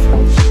 ooh.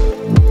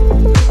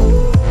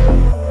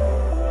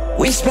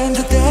 We spent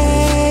the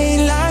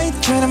daylight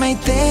trying to make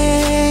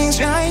things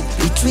right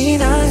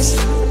between us.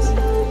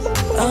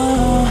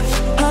 Oh,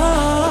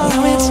 oh.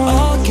 Now it's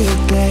all good,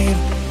 babe.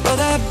 Roll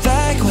that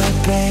backward,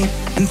 babe,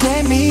 and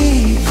play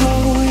me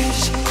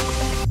close.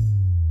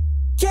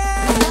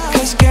 Yeah.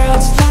 Cause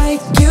girls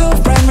like you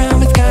run around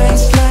with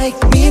guys like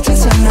me till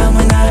sundown.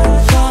 When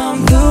I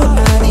come through,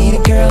 I need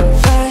a girl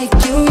like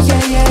you,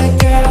 yeah, yeah.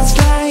 Girls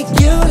like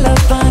you love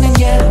fun and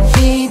yeah,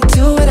 me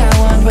do what I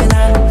want. When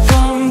I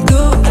come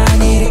through, I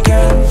need a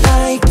girl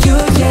like you,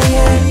 yeah,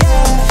 yeah.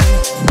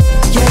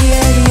 Yeah,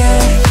 yeah, yeah.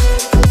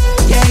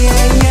 Yeah,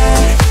 yeah, yeah.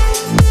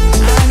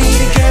 I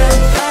need a girl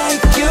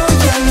like you,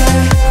 yeah, yeah.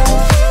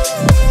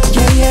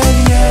 Yeah, yeah,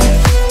 yeah.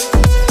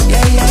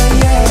 Yeah, yeah,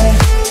 yeah.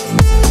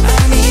 I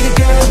need a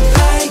girl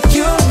like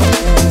you.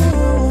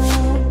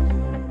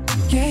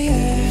 Yeah,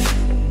 yeah.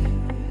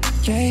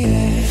 Yeah,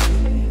 yeah.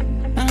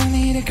 I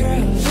need a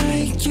girl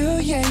like you,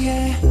 yeah,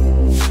 yeah.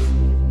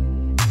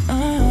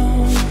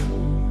 Oh,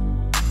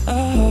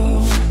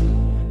 oh.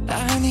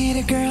 I need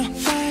a girl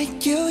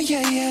like you,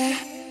 yeah, yeah.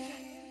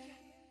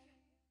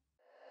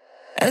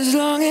 As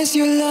long as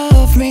you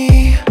love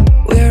me,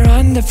 we're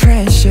under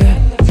pressure.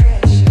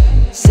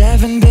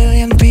 7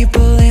 billion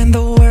people in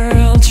the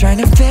world trying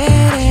to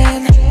fit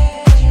in.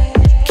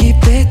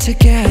 Keep it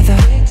together.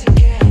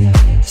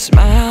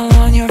 Smile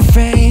on your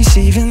face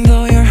even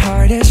though your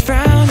heart is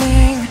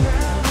frowning.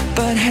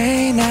 But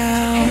hey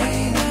now,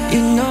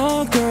 you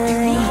know,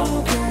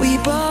 girl, we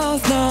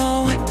both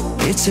know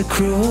it's a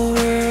cruel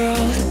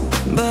world.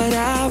 But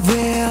I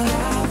will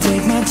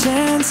take my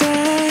chances.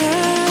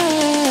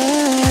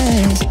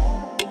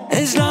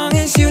 As long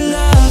as you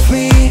love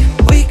me,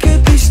 we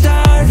could be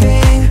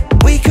starving,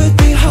 we could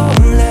be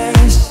homeless.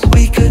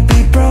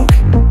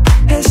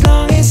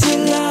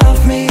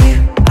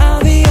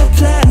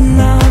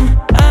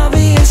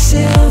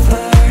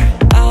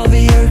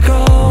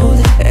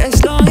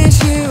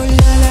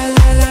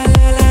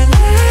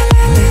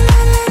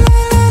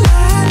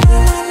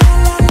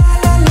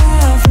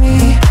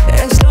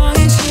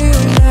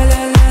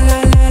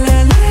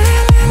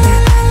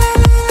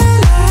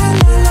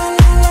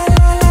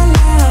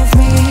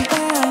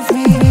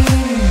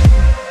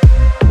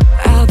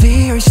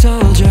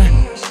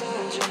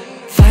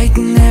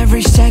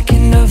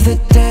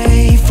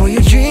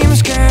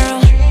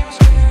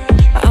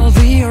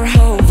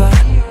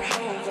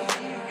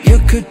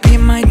 could be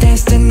my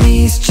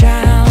destiny's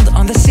child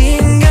on the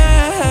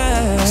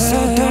singer.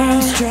 So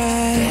don't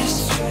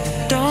stress,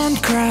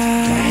 don't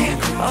cry.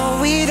 Oh,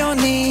 we don't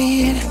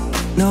need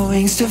no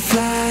wings to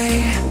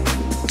fly.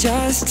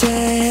 Just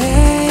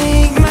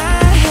take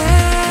my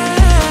hand.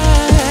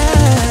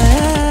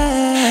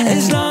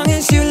 As long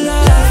as you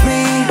love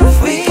me,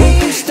 we could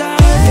be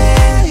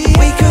starving,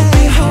 we could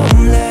be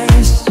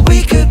homeless,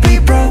 we could be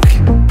broke.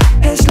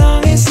 As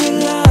long as you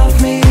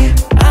love me,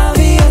 I'll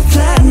be your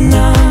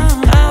platinum,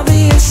 I'll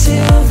be your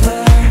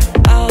silver,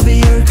 I'll be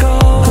your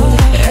gold.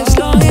 As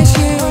long as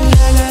you love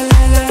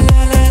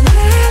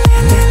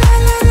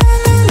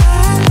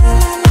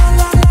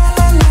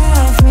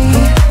me,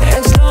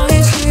 as long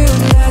as you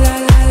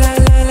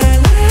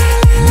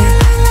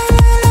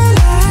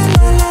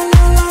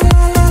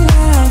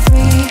love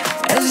me,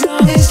 as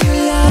long as you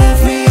love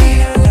me,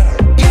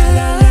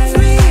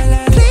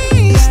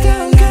 please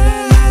don't go.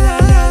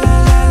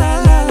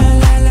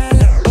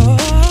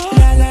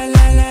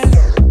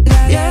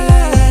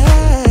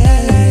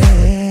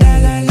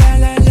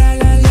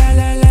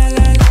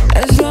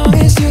 As long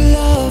as you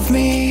love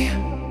me.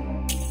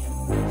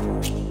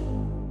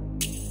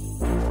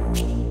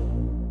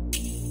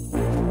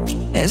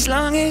 As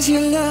long as you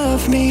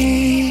love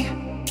me.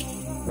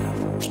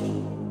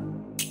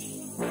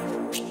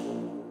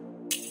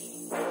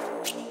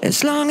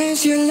 As long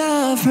as you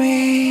love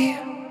me.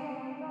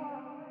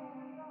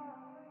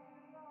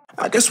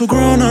 I guess we're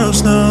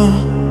grown-ups now.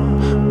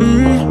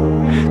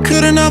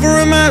 Couldn't ever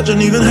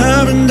imagine even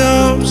having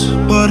doubts,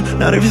 but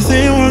not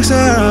everything works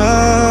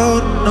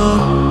out,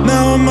 no.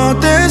 Now I'm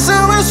out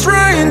dancing with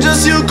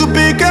strangers. You could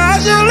be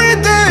casually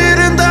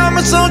dating them,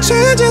 it's all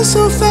changing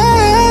so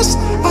fast.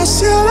 I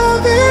see la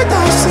vida,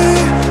 I see.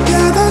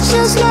 Yeah, that's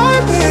just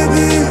life,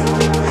 baby.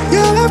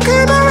 Your love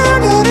came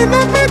around and it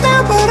knocked me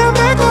down, but I'm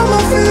back on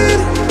my feet.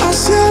 I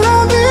see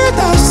la vida,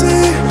 I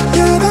see.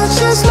 Yeah, that's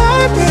just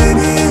life,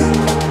 baby.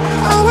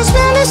 I was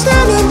barely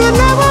standing, but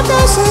now I'm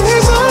dancing.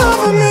 He's all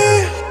over me.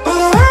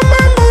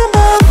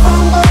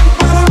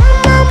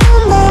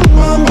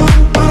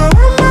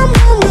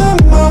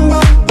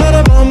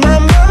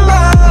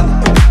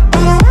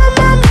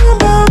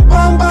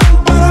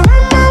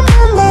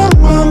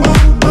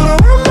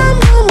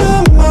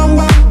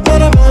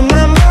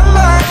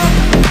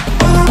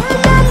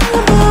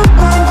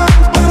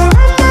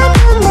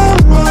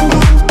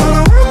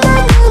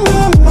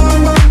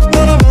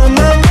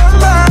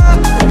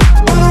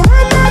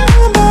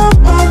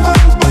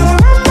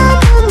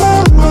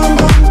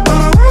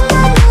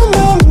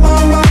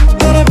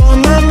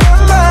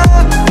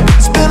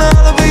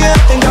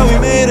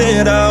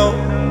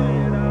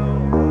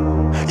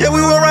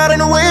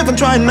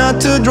 Trying not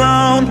to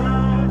drown.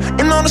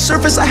 And on the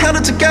surface I held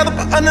it together,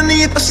 but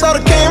underneath I saw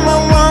it came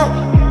around.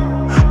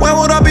 Where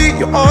would I be?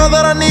 You're all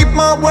that I need,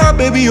 my world.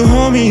 Baby, you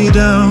hold me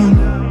down.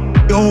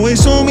 You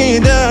always hold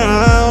me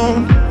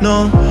down.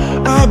 No,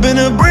 I've been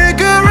a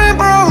breaker and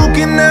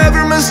broken.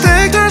 Every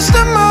mistake turns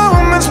to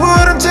moments.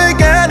 Wouldn't take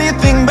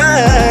anything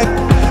back.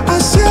 I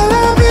see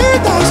la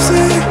vida, I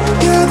see.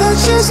 Yeah,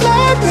 that's just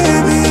life,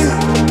 baby.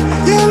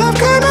 Your love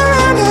came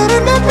around and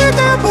it knocked me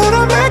down, but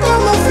I'm back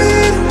on my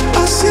feet.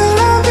 I see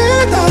la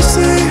vida, I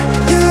see.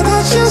 Yeah,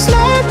 that's just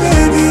life,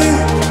 baby.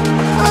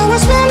 I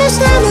was barely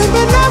standing,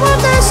 but now I'm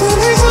dancing.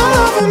 He's all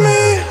over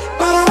me.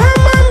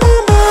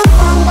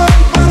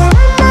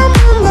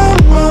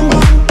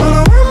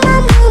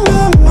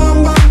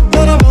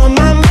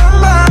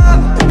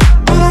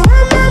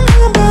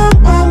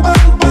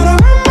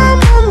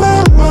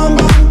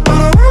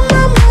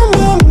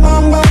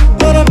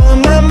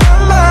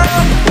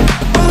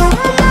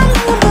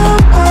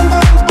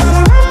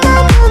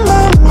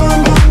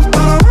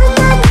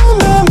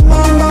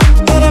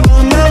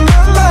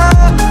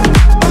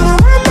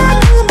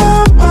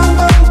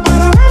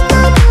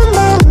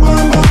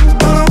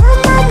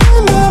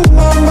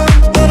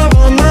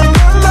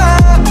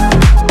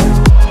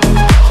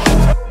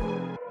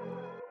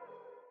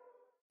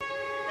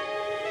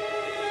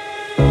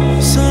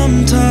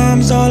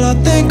 Sometimes all I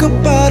think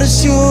about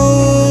is you.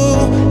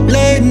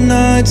 Late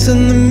nights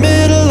in the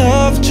middle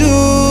of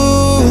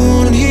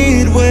June.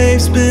 Heat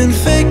waves been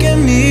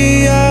faking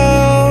me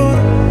out.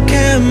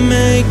 Can't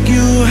make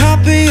you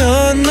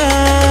happier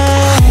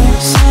now.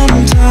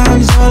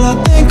 Sometimes all I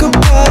think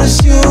about is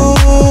you.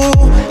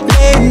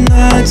 Late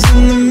nights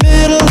in the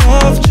middle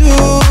of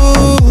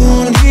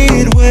June.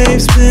 Heat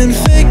waves been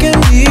faking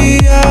me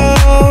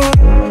out.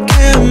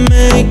 Can't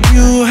make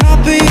you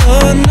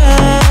happier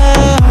now.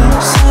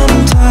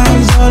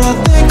 Sometimes all I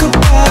think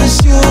about is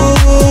you.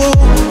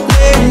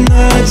 Late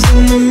nights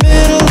in the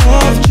middle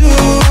of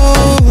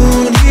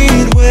June.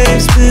 Heat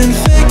waves been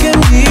faking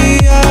me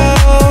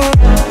out.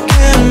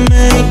 Can't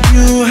make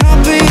you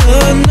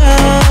happier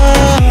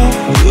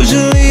now.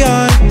 Usually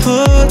I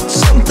put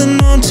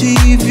something on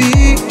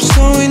TV,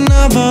 so we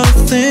never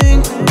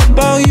think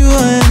about you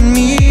and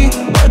me.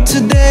 But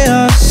today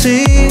I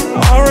see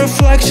our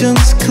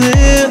reflections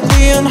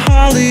clearly in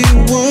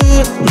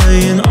Hollywood,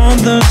 laying on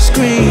the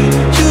screen.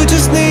 You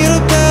just need a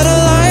better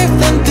life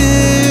than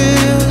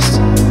this.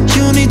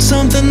 You need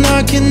something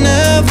I can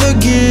never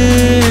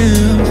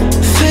give.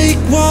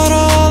 Fake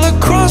water all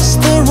across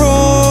the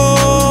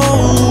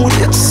road.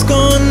 It's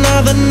gone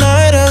now, the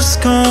night has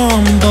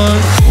come. But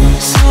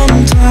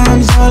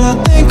sometimes all I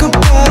think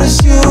about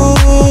is you.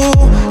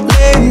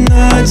 Late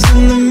nights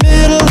in the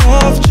middle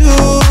of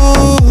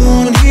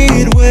June.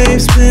 Heat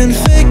waves been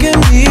faking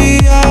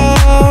me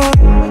out.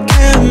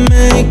 Can't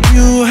make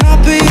you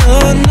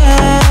happier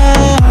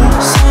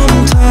now.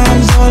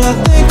 Sometimes all I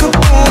think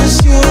about is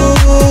you.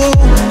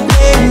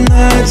 Late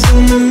nights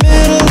in the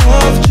middle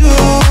of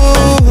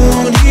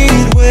June.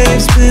 Heat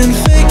waves been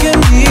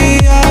faking me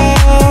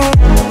out.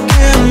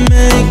 Can't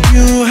make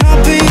you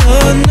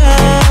happier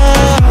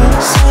now.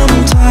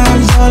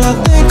 Sometimes all I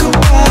think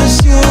about is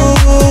you.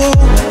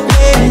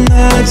 Late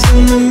nights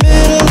in the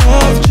middle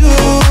of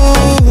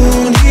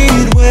June.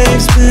 Heat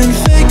waves been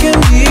faking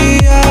me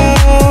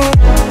out.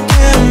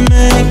 Can't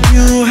make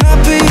you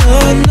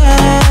happier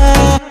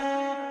now.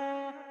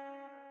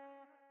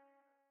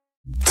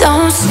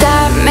 Don't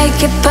stop, make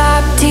it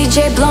pop, DJ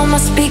blow my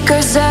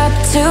speakers up.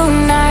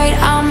 Tonight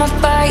I'ma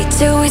fight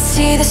till we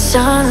see the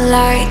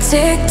sunlight.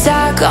 Tick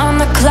tock on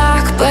the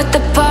clock, but the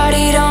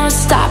party don't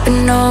stop.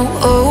 And no,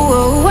 oh,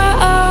 oh,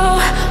 oh, oh,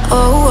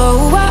 oh,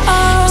 oh,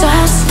 oh.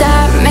 Don't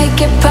stop, make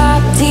it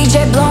pop,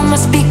 DJ blow my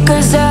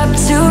speakers up.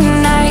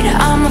 Tonight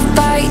I'ma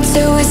fight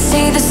till we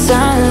see the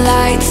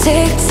sunlight.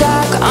 Tick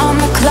tock on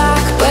the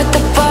clock, but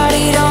the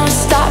party don't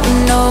stop.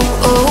 And no,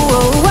 oh,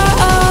 oh, oh,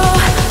 oh,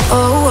 oh,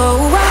 oh,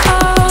 oh.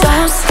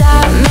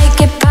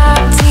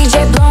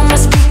 Blow my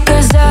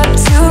speakers up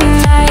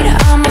tonight.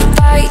 I'ma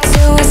fight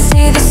till we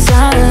see the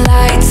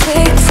sunlight.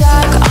 Tick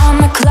tock on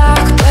the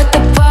clock, but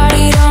the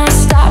party don't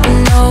stop.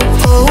 No,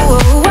 oh,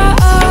 oh,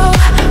 oh,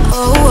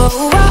 oh, oh,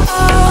 oh,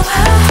 oh.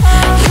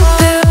 You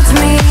build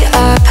me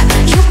up,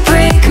 you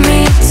break me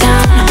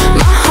down.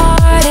 My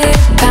heart it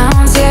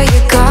pounds, yeah,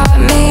 you got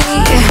me.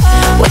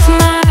 With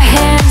my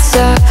hands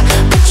up,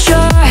 put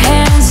your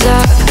hands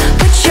up,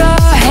 put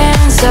your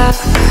hands up.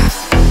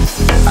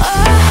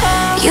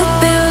 You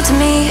build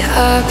me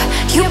up,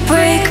 you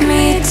break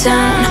me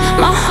down.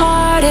 My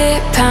heart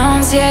it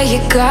pounds, yeah, you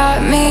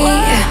got me.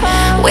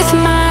 With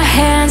my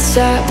hands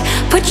up,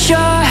 put your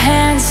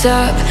hands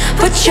up,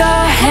 put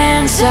your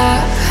hands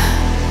up.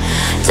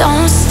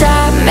 Don't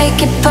stop,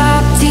 make it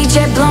pop,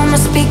 DJ blow my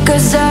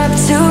speakers up.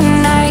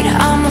 Tonight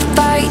I'ma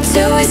fight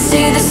till we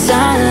see the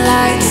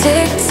sunlight.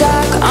 Tick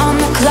tock on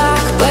the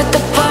clock, but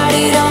the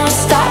party don't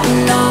stop.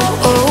 No,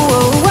 oh,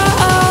 oh,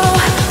 oh,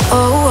 oh,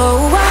 oh,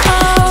 oh,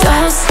 oh.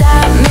 Don't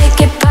stop, make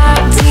it pop,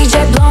 DJ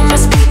blow my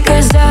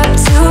speakers up.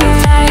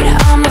 Tonight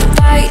I'ma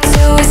fight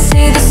till we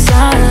see the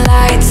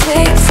sunlight.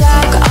 Tick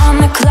tock on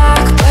the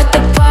clock, but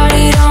the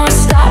party don't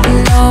stop.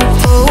 No,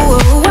 oh,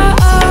 oh,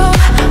 oh,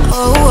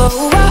 oh, oh,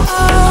 oh,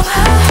 oh.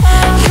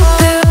 You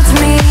build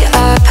me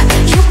up,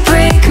 you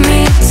break me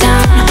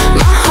down.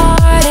 My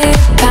heart it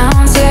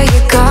pounds, yeah,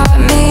 you got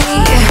me.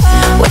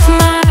 With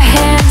my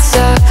hands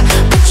up,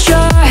 put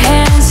your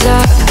hands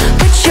up,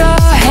 put your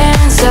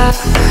hands up.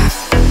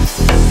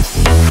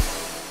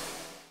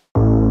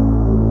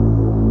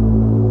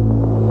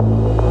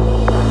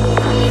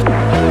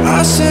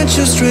 I sent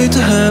you straight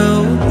to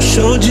hell.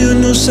 Showed you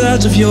new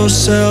sides of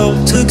yourself.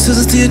 Took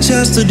scissors to your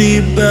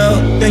chastity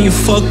belt. Then you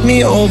fucked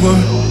me over.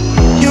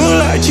 You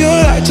lied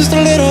just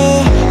a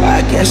little.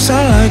 I guess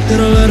I liked it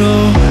a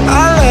little.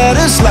 I let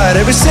it slide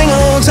every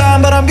single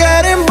time, but I'm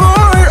getting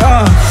bored.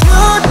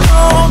 You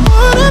don't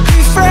wanna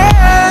be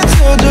friends.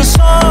 You're just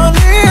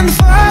horny and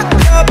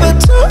fucked up at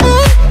 2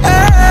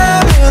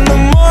 a.m. in the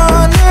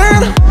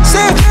morning.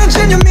 Say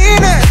attention, you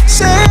mean it.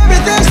 Say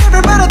everything's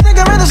different, but I think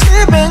I'd rather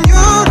sleep. And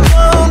you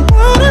don't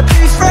wanna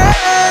be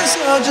friends.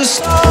 You're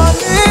just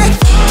horny.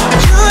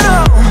 You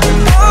don't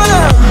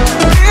wanna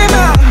be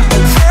my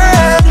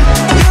friend.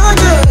 You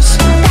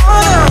just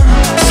wanna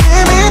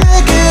see me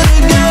naked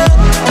again.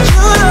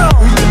 You don't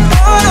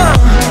wanna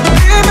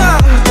be my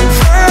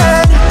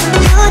friend.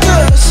 You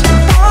just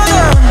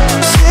wanna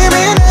see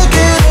me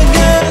naked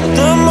again.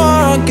 The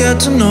more I get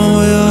to know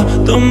ya,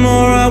 the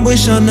more I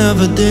wish I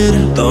never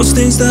did. Those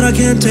things that I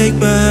can't take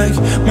back.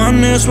 My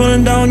nails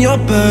running down your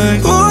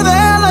back. Who the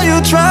hell are you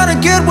trying to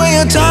get when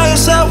you tell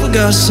yourself we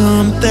got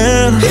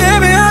something? Hit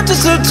me up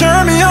just to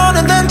turn me on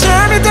and then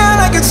turn me down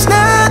like it's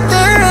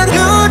nothing.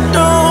 You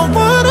don't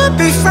wanna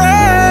be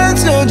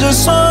friends. You're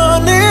just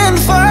horny and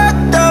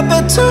fucked up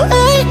at 2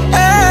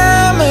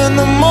 a.m. in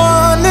the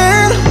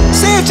morning.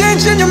 Say you've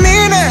changed and you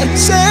mean it.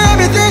 Say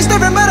everything's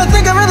different, but I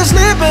think I'd rather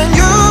sleep. And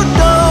you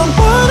don't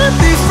wanna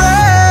be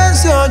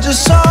friends. You're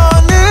just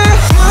horny.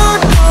 You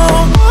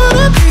don't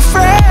wanna be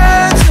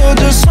friends. You're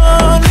just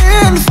horny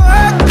and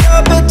fucked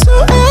up at 2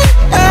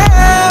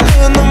 a.m.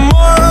 in the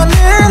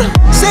morning.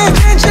 Say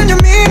attention, you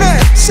mean it.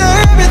 Say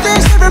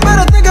everything's different, but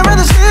I think I'd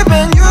rather sleep.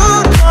 And you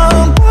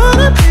don't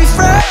wanna be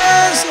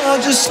friends.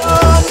 You're just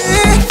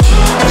horny.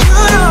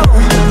 You don't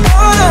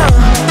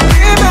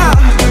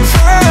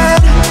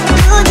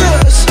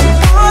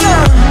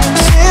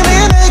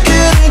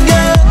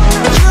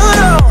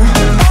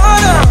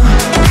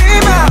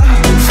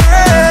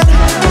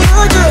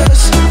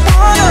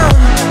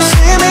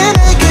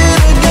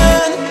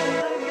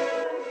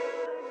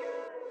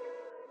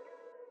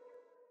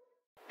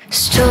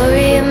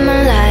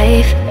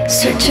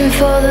searching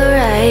for the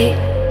right,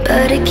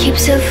 but it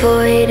keeps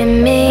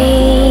avoiding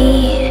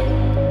me.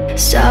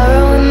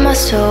 Sorrow in my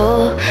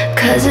soul,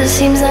 cause it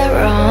seems like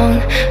wrong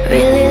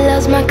really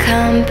loves my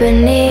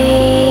company.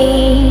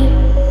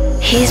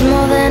 He's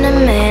more than a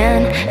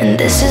man, and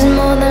this is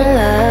more than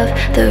love.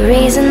 The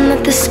reason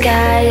that the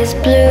sky is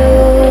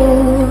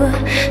blue,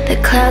 the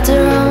clouds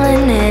are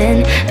rolling in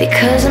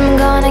because I'm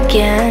gone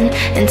again,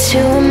 and to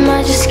him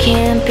I just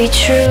can't be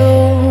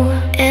true.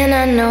 And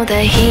I know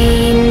that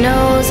he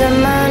knows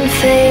I'm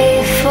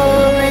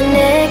unfaithful, and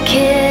it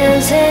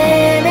kills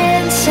him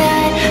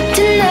inside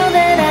to know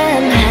that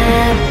I'm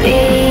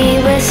happy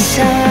with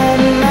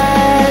some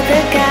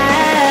other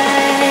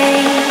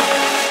guy.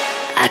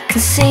 I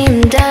can see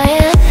him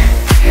dying.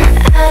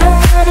 I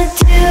don't wanna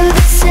do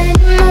this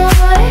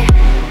anymore.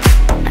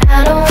 I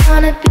don't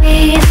wanna be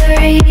the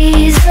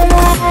reason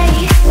why.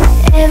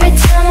 Every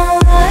time I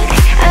walk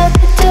out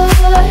the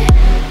door,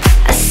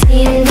 I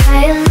see him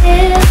die a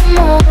little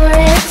more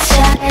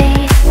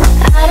inside.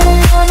 I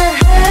don't wanna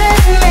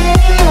hurt him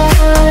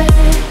anymore.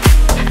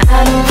 I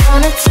don't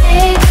wanna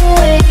take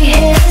away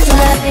his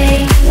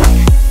life.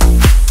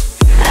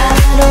 I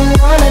don't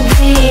wanna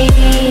be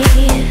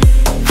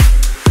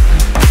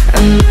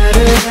a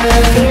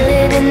murderer. Feel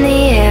it in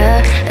the air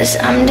as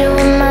I'm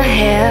doing my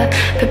hair,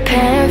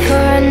 preparing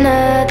for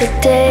another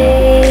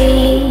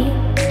day.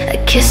 A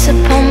kiss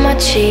upon my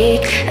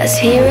cheek as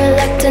he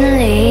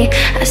reluctantly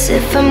asks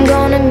if I'm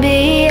gonna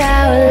be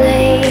out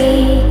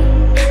late.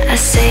 I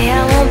say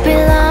I won't be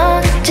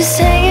long, just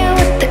hanging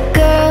with the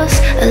girls.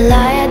 A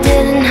lie I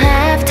didn't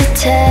have to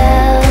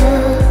tell,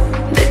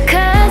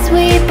 because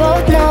we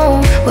both know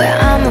where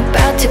I'm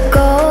about to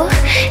go,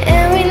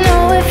 and we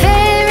know it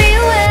very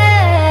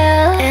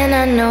well. And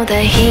I know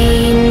that he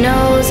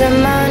knows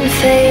I'm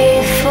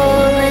unfaithful,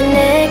 and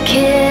it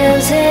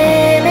kills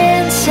him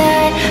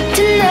inside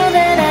to know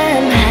that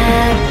I'm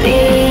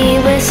happy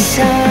with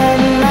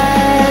some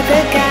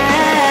other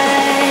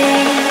guy.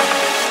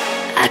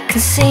 I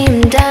can see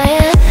him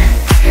dying.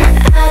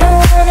 I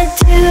don't wanna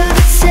do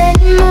this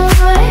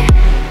anymore.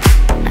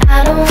 I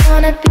don't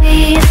wanna be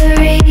the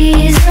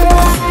reason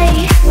why.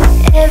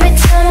 Every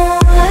time I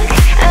walk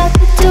out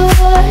the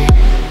door,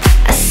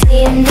 I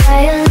see him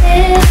die a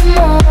little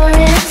more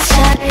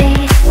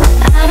inside.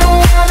 I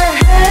don't wanna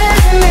hurt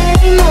him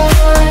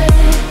anymore.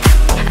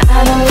 I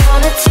don't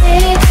wanna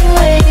take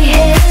away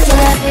his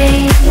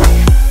life.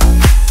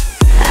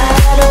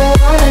 I don't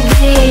wanna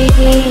be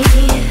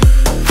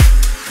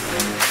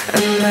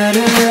a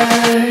murderer.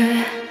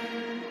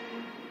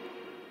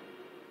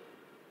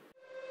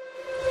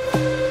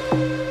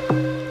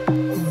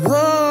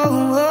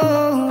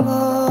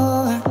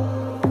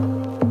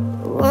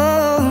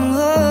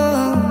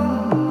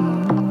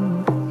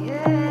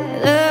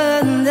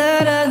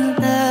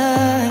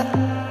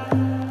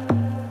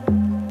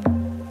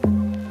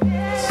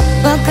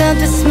 Woke up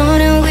this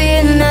morning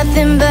with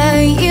nothing but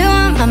you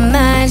on my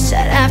mind.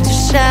 Shot after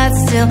shot,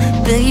 still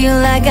feel you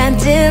like I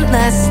did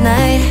last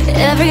night.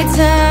 Every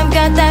time,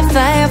 got that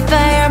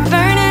fire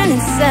burning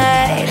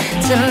inside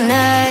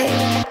tonight.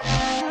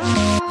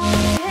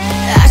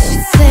 I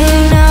should say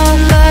no,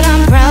 but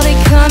I'm probably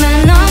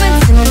coming over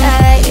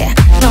tonight.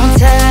 Don't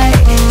die,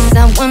 'cause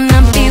I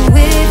wanna be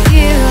with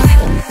you,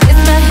 with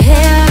my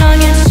hand on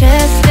your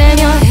chest and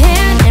your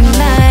hand in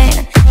mine.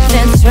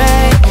 That's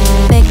right,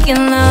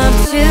 making love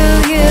to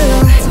you.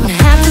 Don't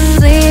have to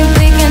sleep,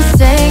 we can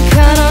stay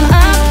cuddled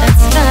up,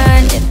 that's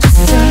fine. If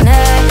just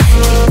tonight,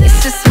 this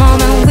is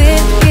moment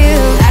with you.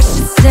 I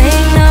should say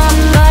no,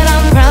 but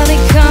I'm probably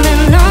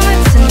coming over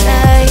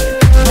tonight.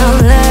 No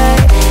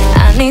lie,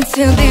 I need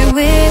to be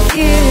with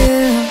you.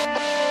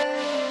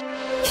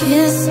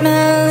 Kiss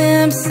my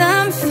lips,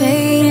 I'm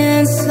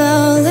fading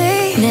slowly.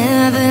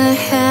 Never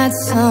had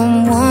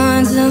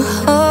someone to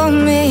hold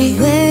me.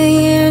 When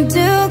you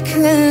do,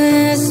 could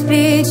this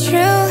be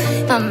true?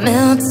 I'm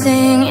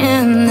melting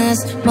in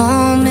this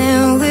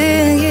moment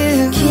with you.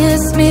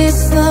 Kiss me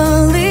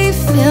slowly,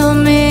 feel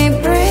me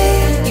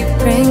breathe. You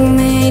bring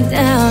me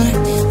down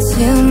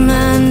to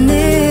my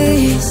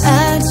knees.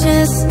 I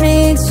just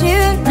need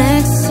you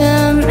next to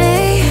me.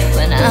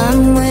 When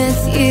I'm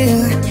with you,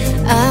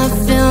 I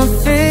feel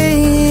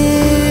free.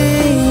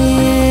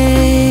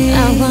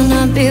 I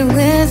wanna be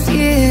with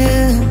you.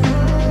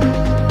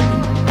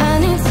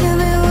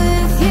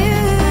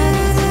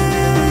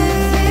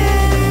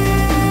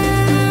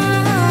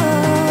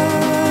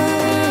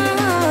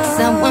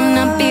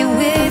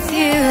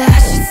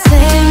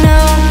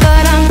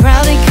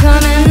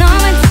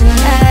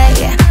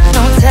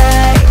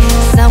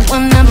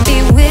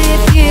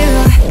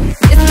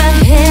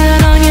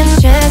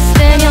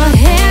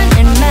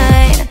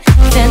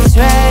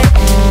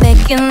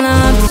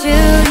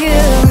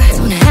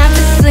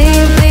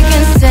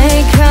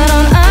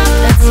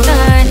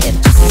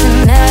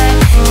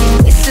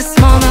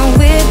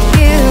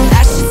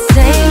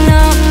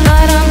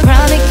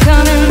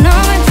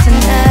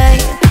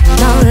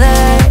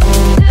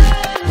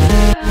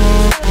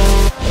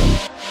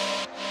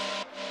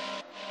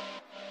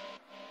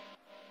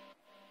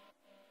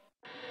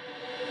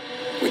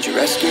 Would you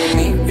rescue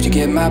me? Would you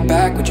get my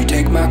back? Would you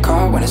take my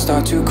car when it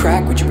starts to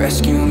crack? Would you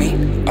rescue me?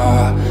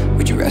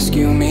 Would you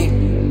rescue me?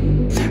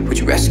 Would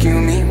you rescue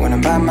me when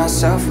I'm by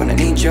myself? When I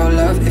need your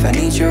love, if I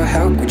need your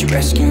help? Would you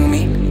rescue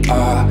me?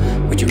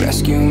 Would you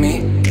rescue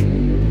me?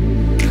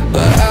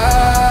 But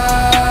I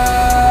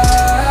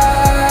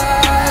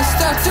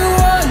start to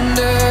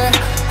wonder,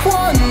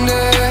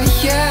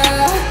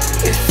 yeah,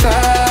 if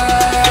I'm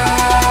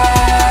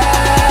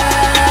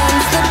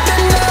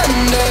slipping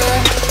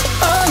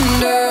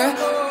under.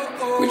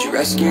 Would you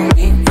rescue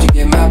me? Would you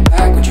get my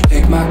back? Would you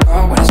take my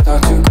car when it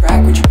starts to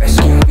crack? Would you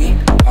rescue me?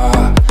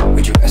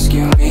 Would you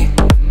rescue me?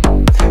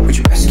 Would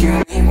you rescue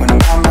me when I'm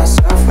by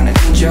myself? When I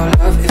need your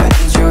love, if I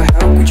need your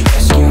help? Would you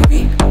rescue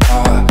me?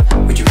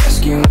 Would you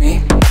rescue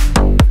me?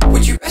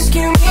 Would you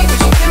rescue me?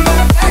 Would you get my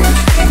back? Would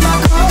you take my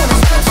car when it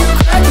starts to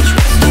crack? Would you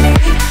rescue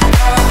me?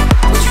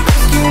 Would you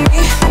rescue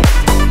me?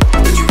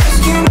 Would you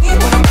rescue me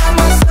when I'm by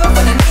myself?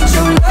 When I need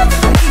your love,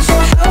 if I need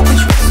your help? Would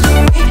you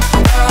rescue me?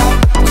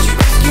 Would you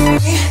rescue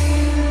me?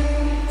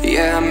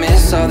 Yeah, I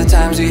miss all the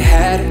times we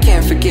had.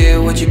 Can't forget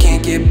what you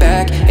can't get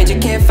back, and you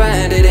can't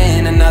find it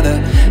in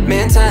another.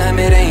 Man, time,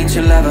 it ain't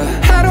your lover.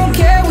 I don't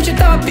care what you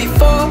thought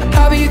before,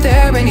 I'll be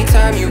there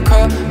anytime you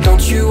call.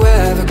 Don't you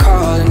ever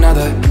call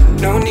another,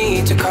 no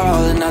need to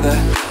call another.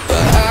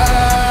 But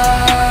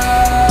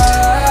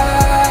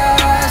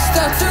I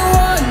start to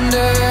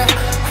wonder,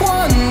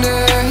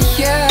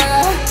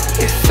 yeah,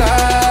 if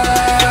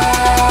I'm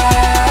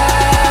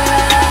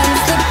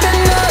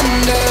slipping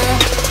under.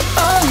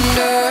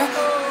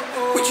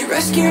 Would you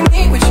rescue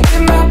me? Would you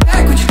get my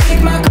back? Would you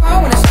take my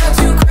car when it starts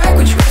to crack?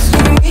 Would you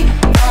rescue me?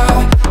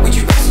 Would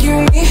you rescue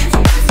me?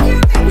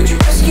 Would you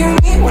rescue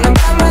me when I'm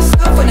by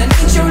myself? When I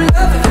need your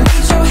love, if I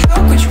need your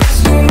help? Would you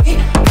rescue me?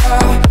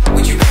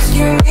 Would you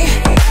rescue me?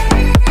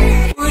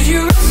 Would you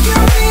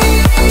rescue me?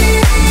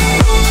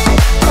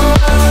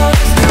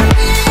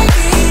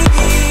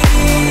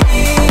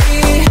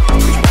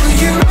 Would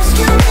you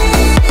rescue me?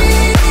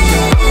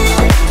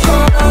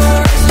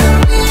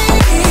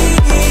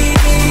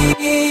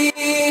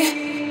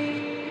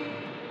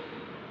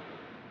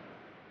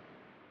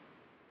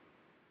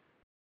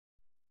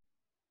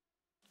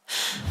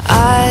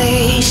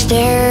 I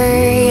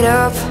stared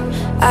up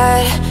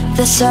at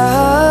the sun,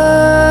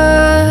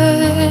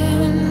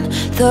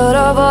 thought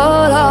of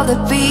all of the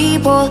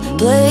people,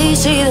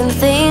 places and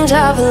things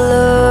I've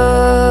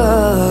loved.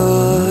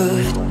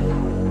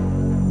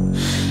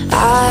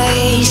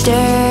 I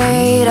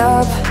stared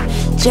up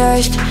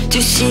just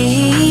to see,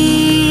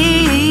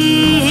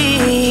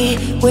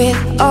 with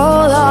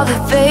all of the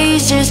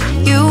faces,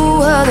 you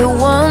were the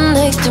one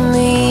next to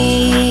me.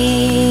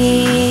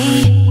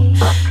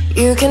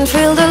 You can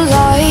feel the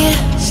light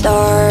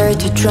start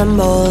to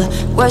tremble,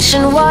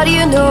 question what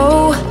you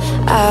know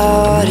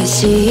out to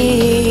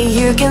sea.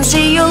 You can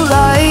see your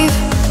life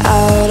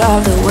out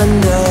of the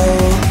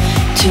window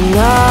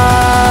tonight.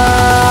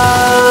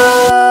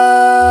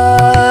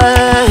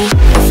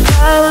 If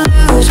I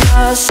lose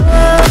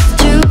myself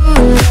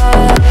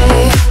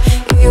tonight,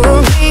 you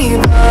will be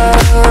by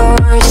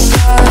your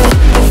side.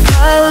 If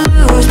I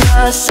lose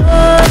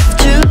myself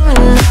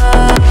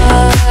tonight,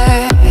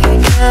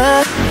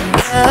 yeah.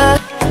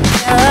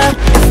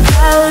 If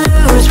I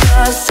lose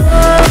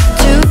myself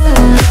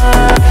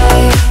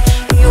tonight,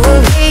 you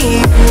will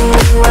leave me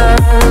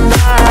when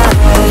I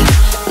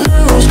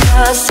lose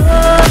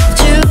myself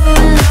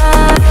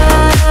tonight.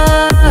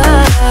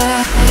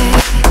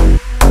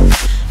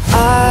 I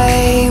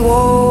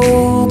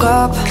woke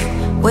up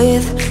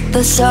with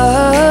the sun,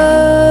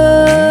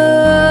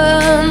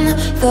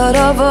 thought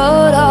of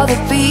all of the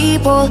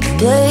people,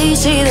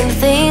 places and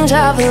things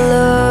I've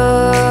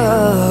loved.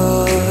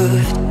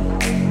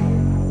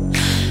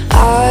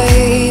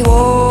 I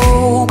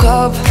woke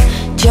up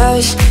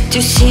just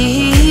to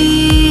see,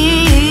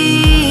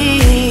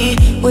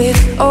 with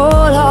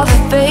all of the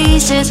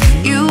faces,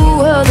 you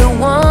were the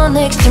one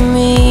next to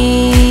me.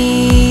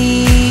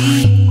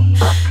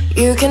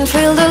 You can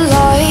feel the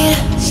light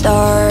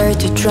start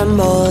to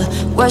tremble,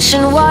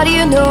 question what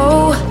you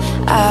know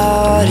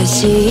out to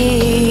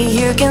sea.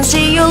 You can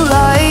see your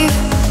life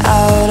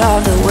out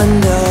of the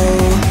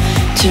window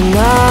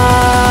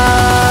tonight.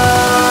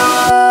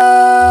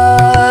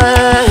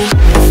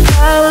 If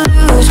I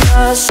lose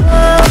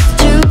myself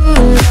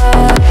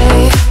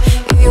tonight,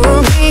 you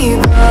will be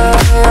by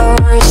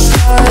your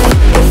side.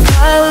 If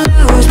I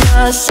lose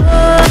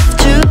myself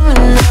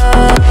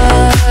tonight,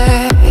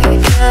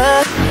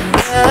 yeah,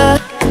 yeah,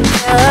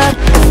 yeah.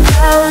 If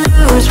I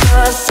lose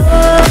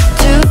myself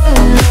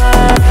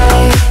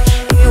tonight,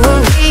 you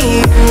will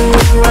leave me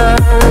when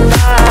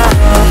I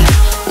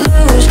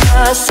lose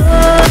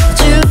myself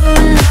tonight.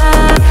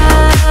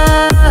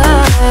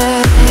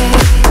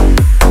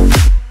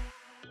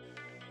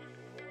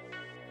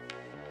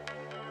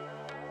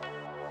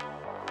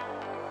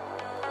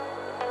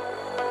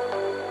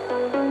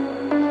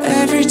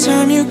 Every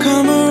time you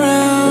come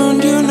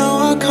around, you know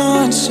I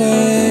can't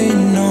say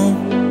no.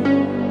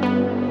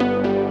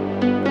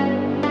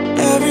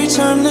 Every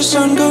time the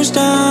sun goes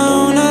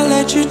down, I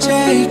let you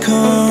take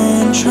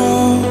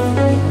control.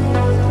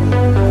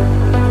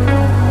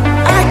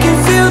 I can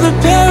feel the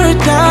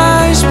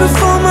paradise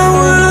before my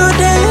world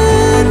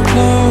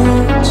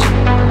implodes.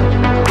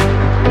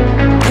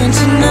 And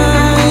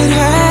tonight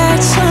had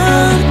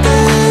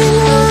something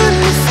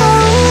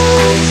wonderful.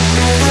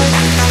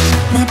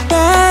 My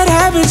bad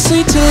habits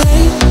lead to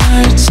late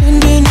nights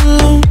ending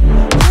alone.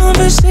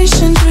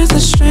 Conversations with a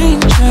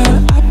stranger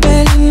I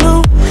barely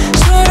know.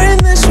 Swearing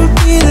this would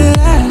be the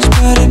last,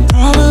 but it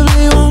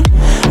probably won't.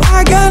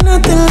 I got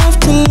nothing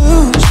left to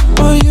lose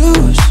or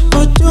use.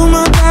 Or do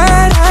my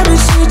bad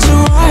habits lead to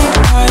white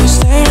eyes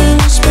there in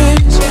the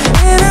space?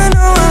 And I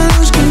know I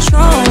lose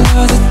control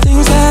of the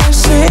things that I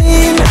say.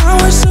 And I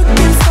was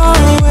looking far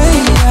away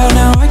out,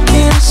 now I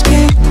can't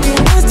escape.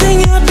 Nothing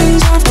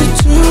happens after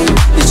two,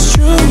 it's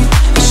true.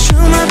 It's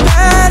true, my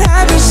bad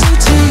habits lead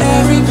to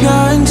every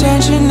pure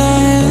intention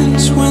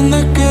ends when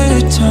the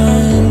good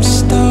times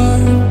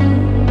start.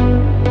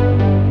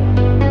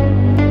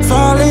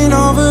 Falling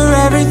over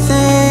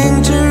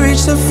everything to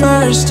reach the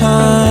first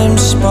time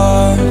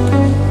spark.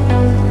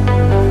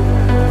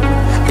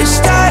 It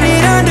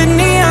started under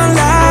neon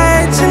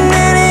lights and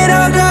then it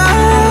all got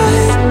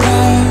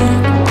dark.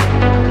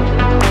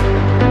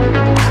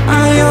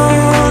 I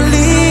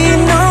only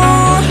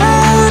know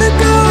how to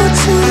go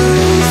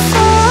too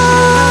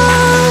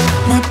far.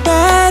 My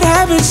bad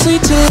habits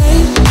lead to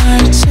late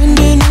nights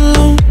ending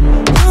alone.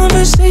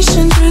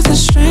 Conversations with a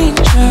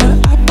stranger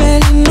I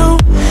barely know.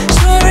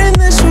 Swearing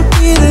this would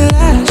be the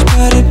last,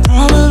 but it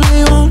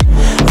probably won't.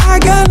 I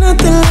got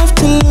nothing left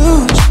to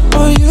lose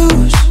or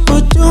use.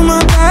 Or do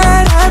my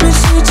bad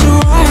habits lead to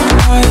white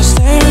eyes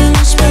there in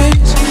the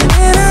space?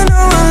 And I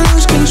know I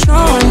lose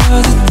control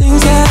of the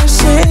things that I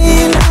say.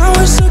 And I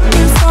was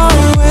looking far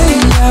away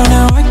out,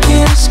 now I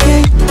can't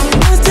escape.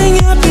 Nothing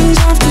happens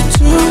after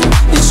two,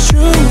 it's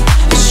true.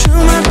 It's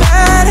true, my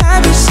bad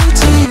habits lead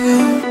to you.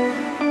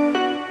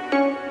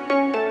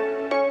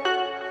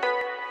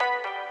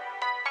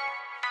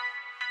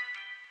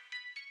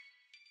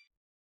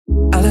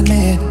 I'll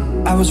admit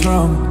I was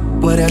wrong.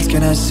 What else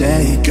can I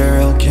say,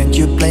 girl? Can't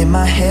you blame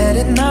my head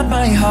and not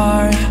my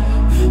heart?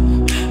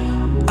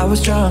 I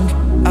was drunk,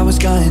 I was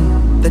gone.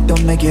 That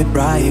don't make it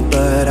right,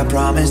 but I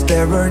promise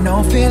there were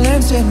no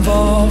feelings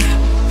involved.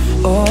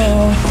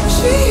 Oh,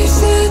 she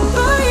said,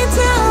 "Will you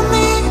tell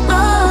me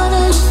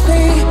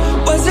honestly?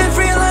 Was it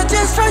real or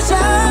just for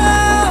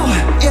show?"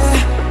 Yeah.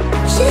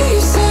 She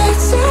said,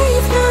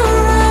 "Save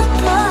your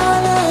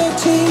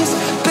apologies,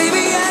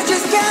 baby. I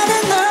just gotta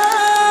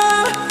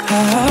know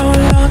how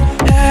long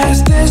has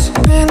this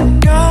been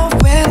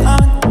going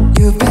on?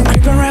 You've been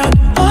creeping around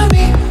on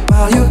me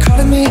while you're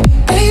calling me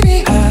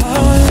baby.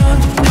 How long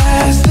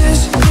has this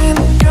been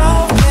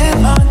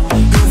going on?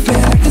 You've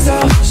been acting so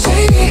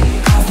shady.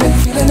 I've been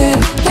feeling it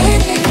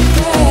lately,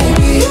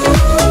 baby.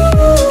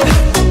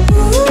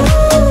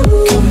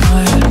 Come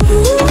on,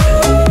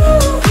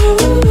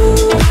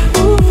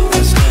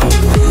 let's go.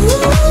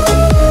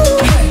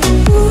 Hey,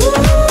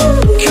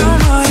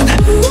 come on.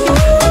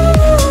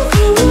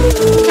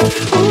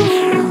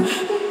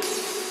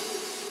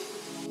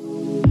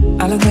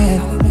 I'll admit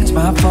it's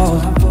my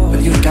fault, but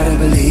you gotta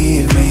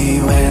believe me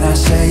when I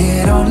say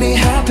it only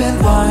happened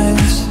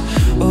once.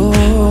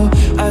 Oh,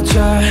 I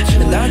try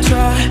and I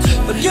try,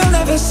 but you'll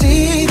never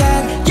see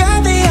that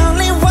you're the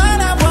only one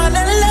I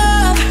wanna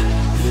love.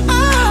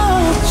 Oh,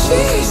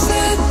 she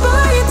said,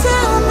 "Will you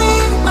tell me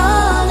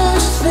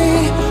honestly?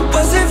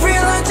 Was it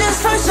real or just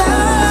for show?"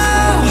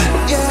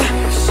 Yeah.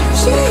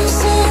 She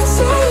said,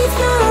 "Save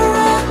your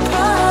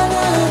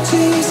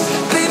apologies,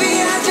 baby.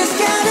 I just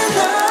gotta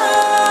know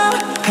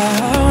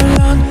how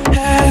long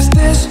has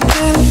this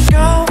been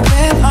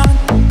going on?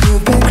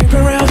 You've been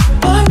creeping around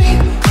on me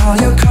while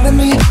you're calling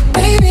me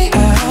baby.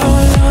 How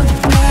long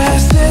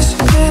has this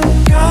been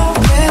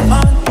going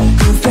on?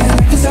 You've been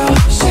acting so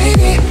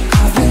shady.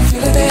 I've been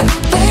feeling it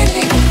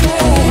lately,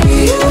 baby.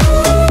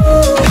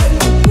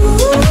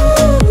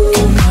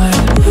 Come on.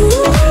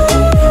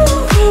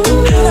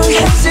 How long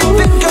has it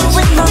been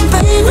going on,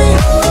 baby?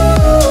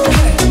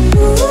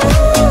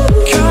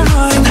 Come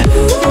on.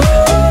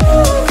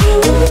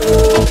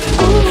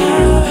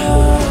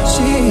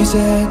 She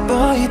said,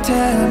 "Boy, you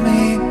tell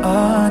me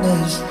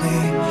honestly,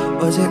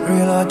 was it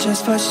real or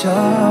just for show?"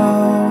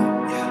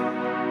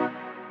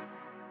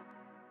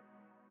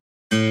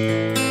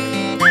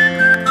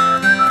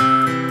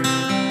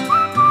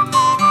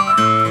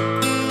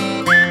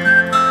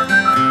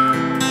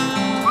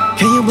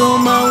 Can you blow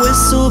my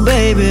whistle,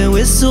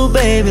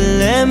 baby,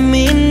 let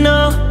me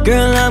know.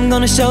 Girl, I'm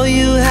gonna show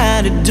you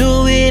how to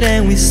do it,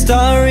 and we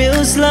start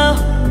real slow.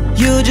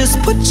 You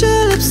just put your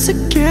lips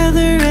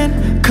together and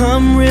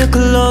come real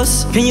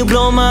close. Can you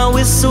blow my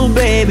whistle,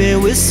 baby,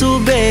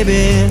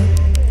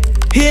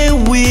 here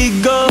we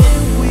go.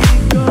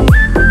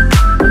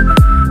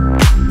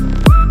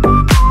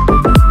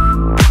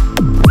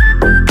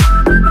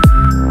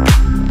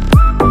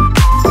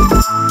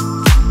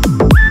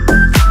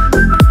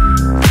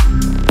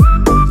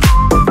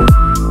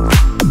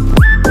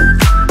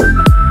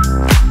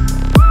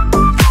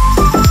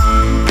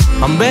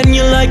 I'm betting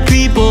you like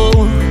people,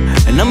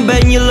 and I'm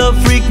betting you love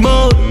freak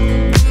mode.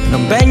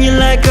 And I'm banging you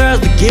like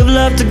girls, but give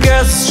love to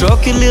girls,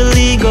 stroke your little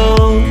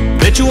ego.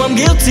 Bet you I'm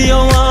guilty,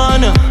 your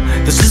honor.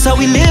 This is how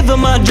we live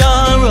in my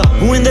genre.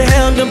 Who in the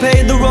hell done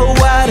paved the road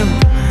wider?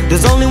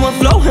 There's only one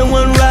flow and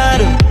one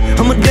rider.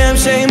 I'm a damn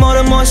shame,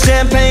 order more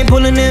champagne,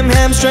 pulling them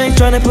hamstrings,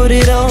 trying to put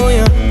it on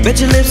ya.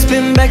 Bet your lips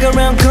spin back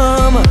around,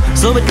 come on.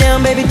 Slow it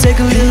down, baby, take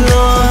a little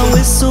longer.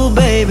 Whistle,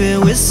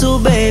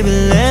 baby,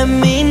 let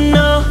me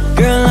know.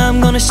 Girl,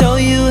 I'm gonna show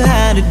you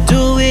how to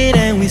do it,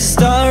 and we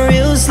start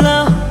real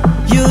slow.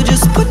 You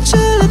just put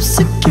your lips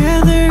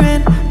together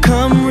and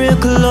come real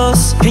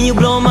close. Can you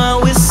blow my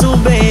whistle,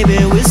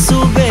 baby,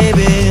 whistle,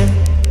 baby?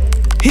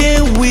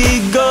 Here we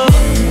go.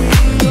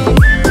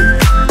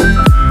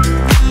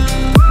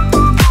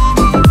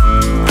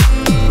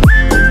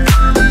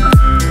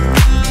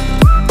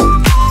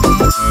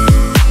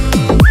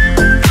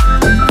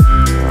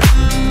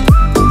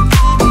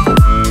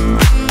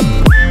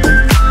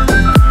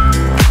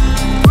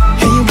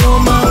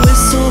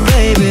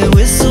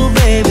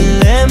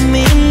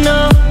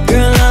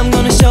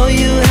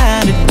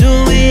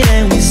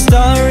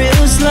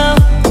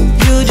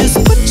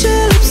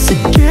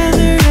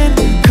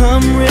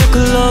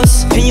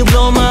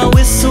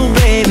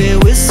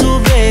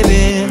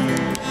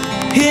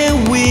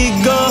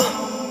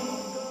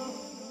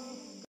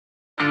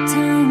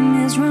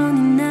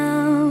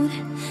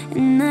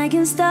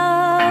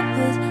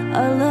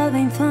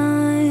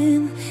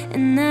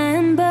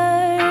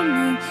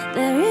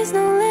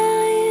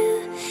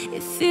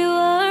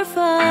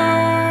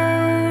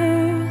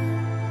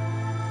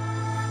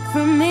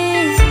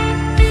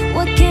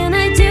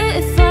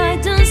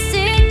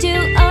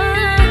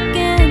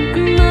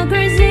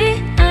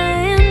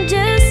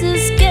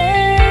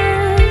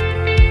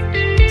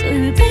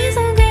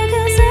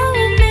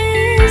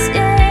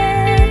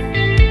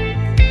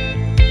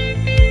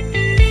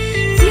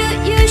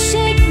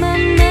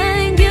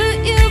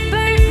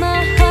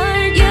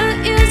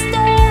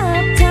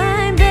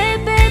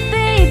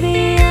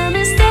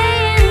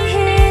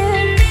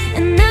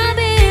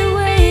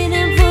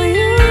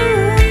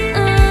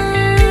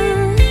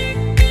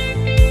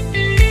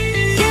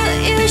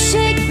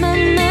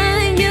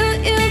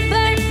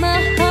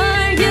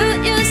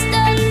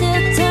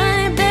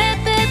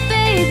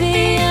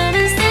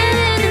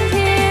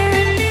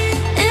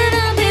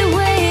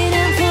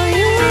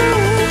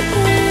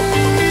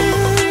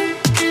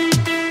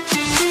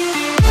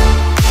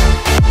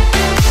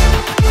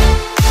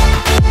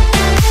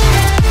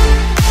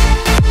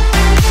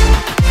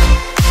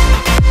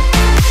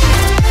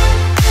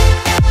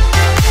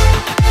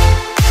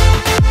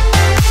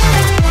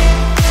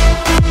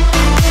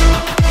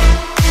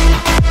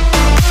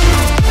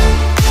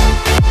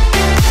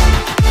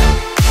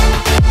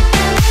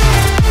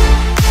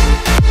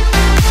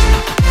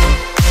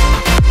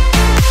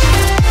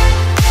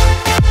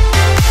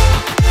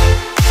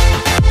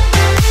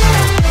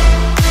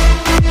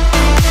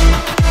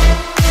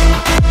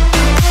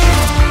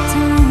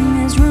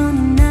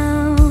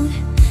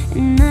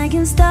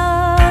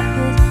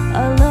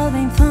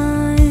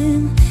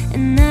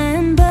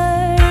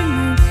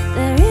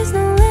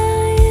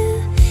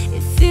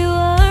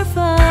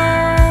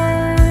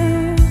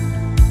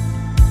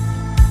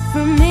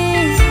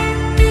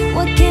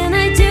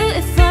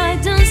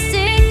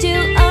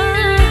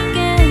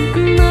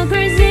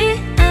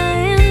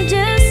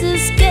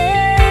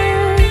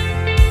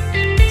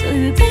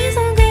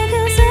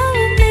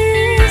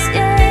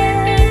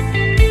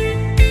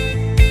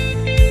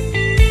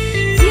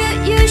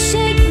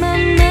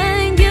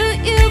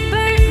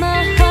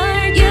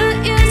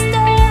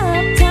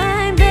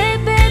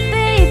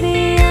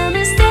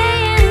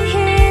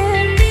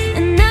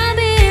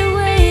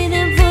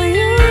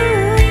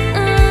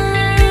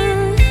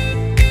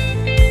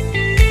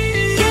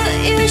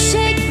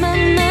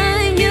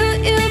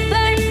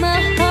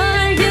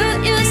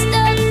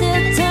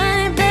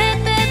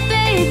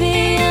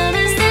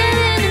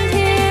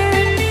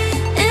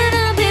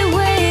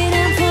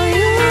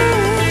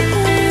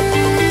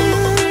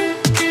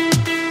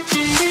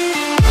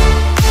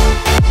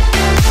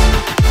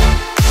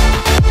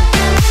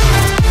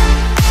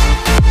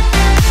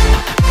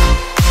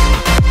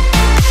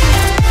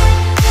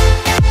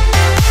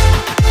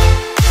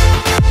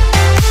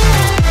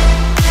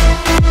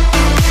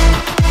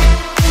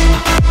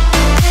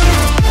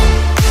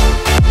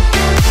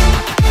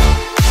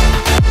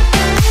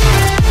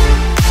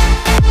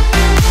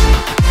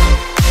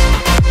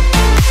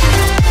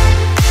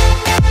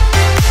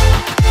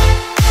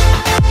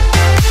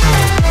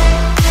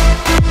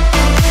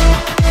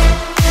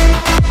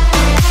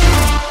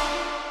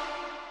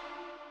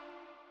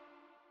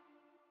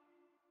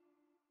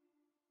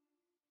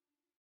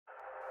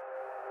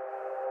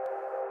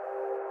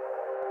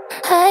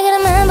 I gotta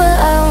remember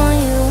I want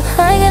you.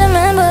 I gotta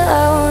remember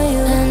I want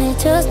you. And it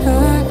just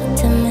don't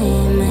to me,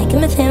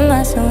 making me think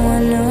about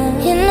someone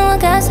new. You know I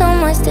got so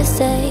much to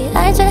say.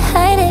 I try to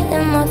hide it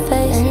in my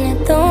face, and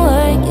it don't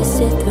work. You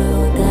sit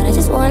through that. I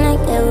just wanna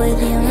get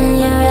with you. And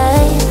you're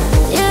right,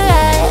 you're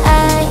right.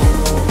 I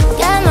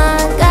got my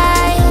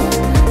guy,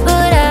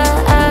 but I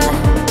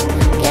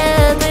can't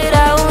help it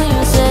out when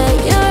you say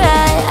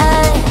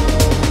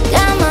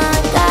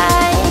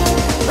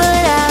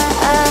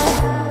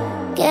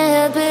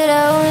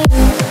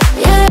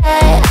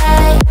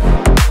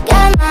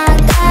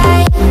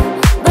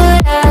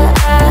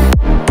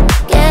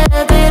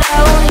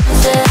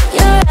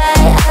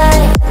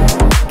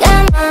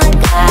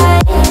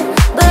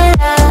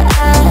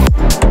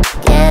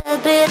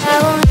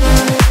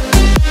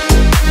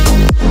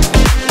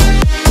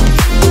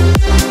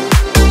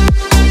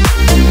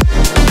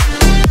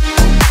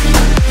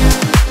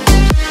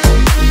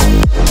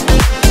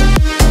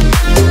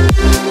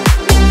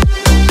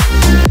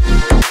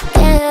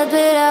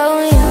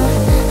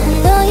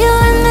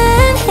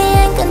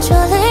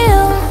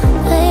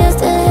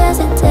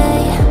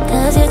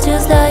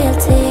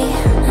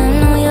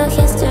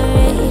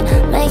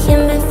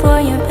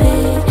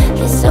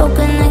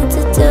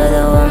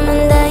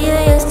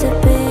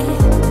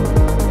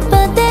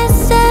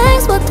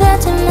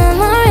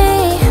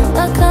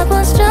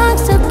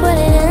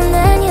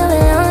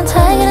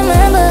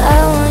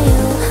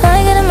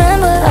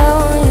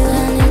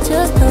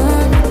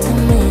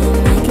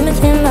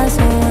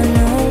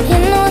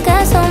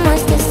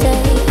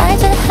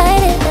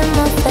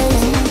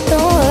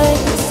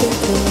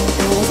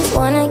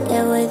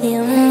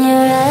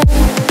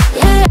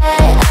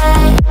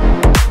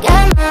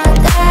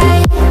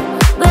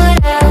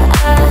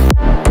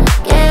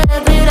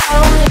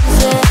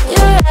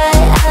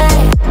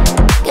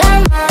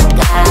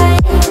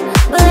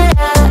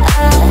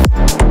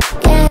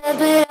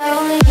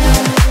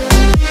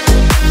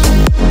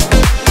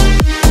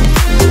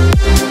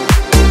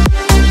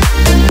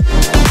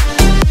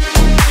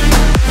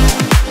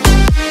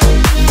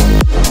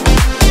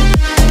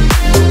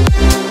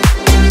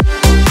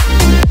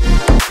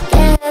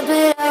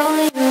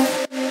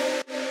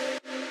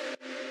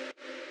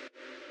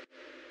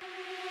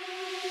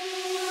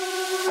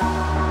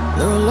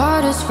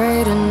is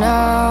fading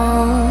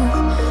now.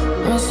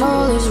 My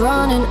soul is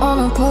running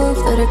on a path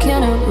that I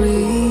cannot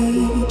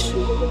reach.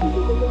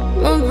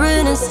 My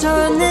brain is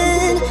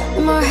turning,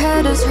 and my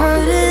head is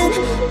hurting.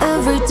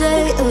 Every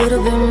day a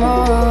little bit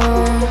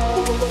more.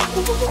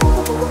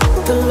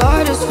 The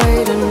light is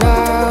fading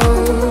now.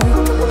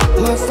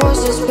 My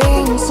force is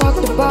being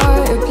sucked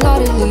apart a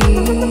bloody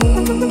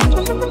lead.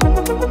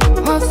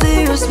 My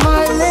fear is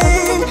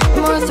smiling,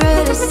 my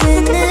thread is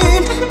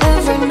thinning.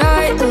 Every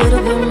night a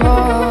little bit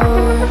more.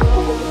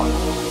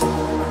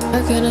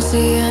 I cannot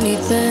see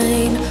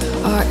anything,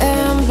 I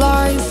am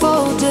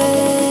blindfolded.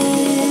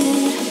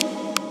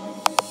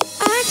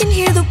 I can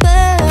hear the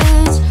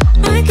birds,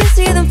 I can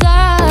see them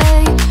fly.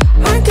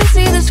 I can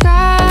see the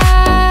sky.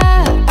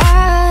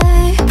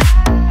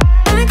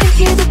 I can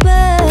hear the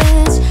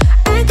birds,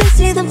 I can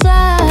see them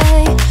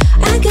fly.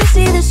 I can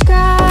see the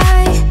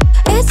sky.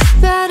 It's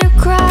better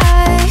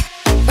cry.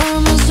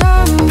 I'm a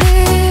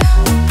zombie.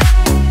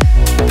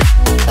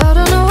 I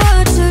don't know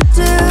what to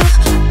do.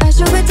 I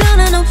should be down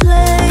in a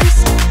place.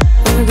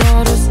 I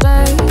gotta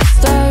stay,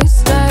 stay,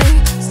 stay,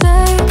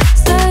 stay,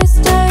 stay,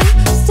 stay,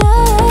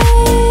 stay.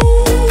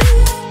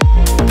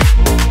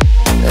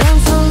 I'm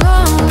so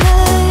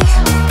lonely.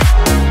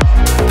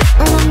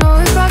 I don't know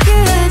if I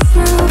get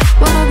through.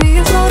 Wanna be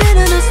floating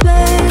in a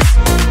space.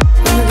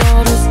 I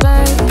gotta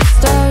stay,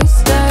 stay,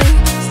 stay,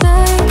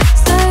 stay,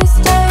 stay,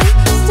 stay,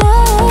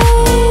 stay.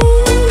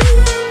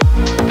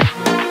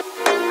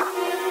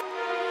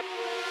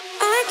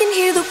 I can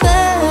hear the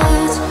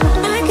birds,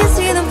 I can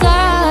see them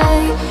fly.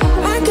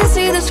 I can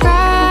see the sky.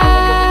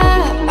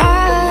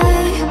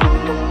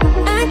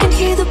 I can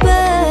hear the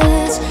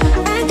birds,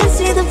 I can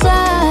see them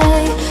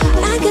fly.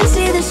 I can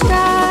see the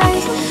sky.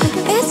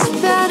 It's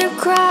better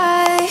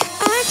cry.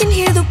 I can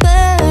hear the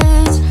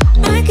birds,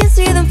 I can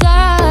see them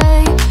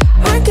fly.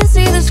 I can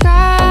see the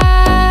sky.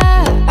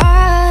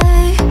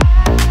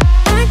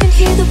 I can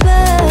hear the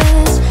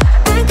birds,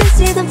 I can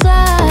see them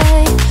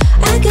fly.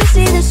 I can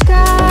see the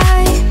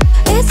sky.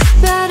 It's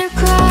better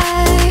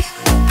cry.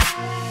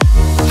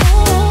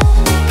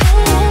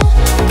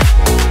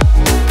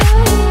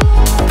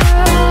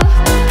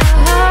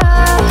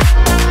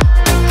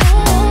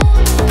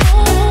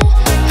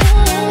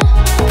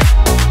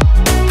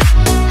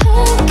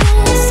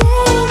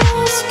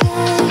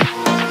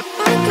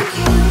 I can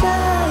see the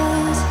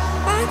birds,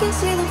 I can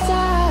see them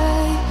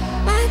fly.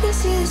 I can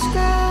see the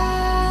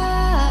sky.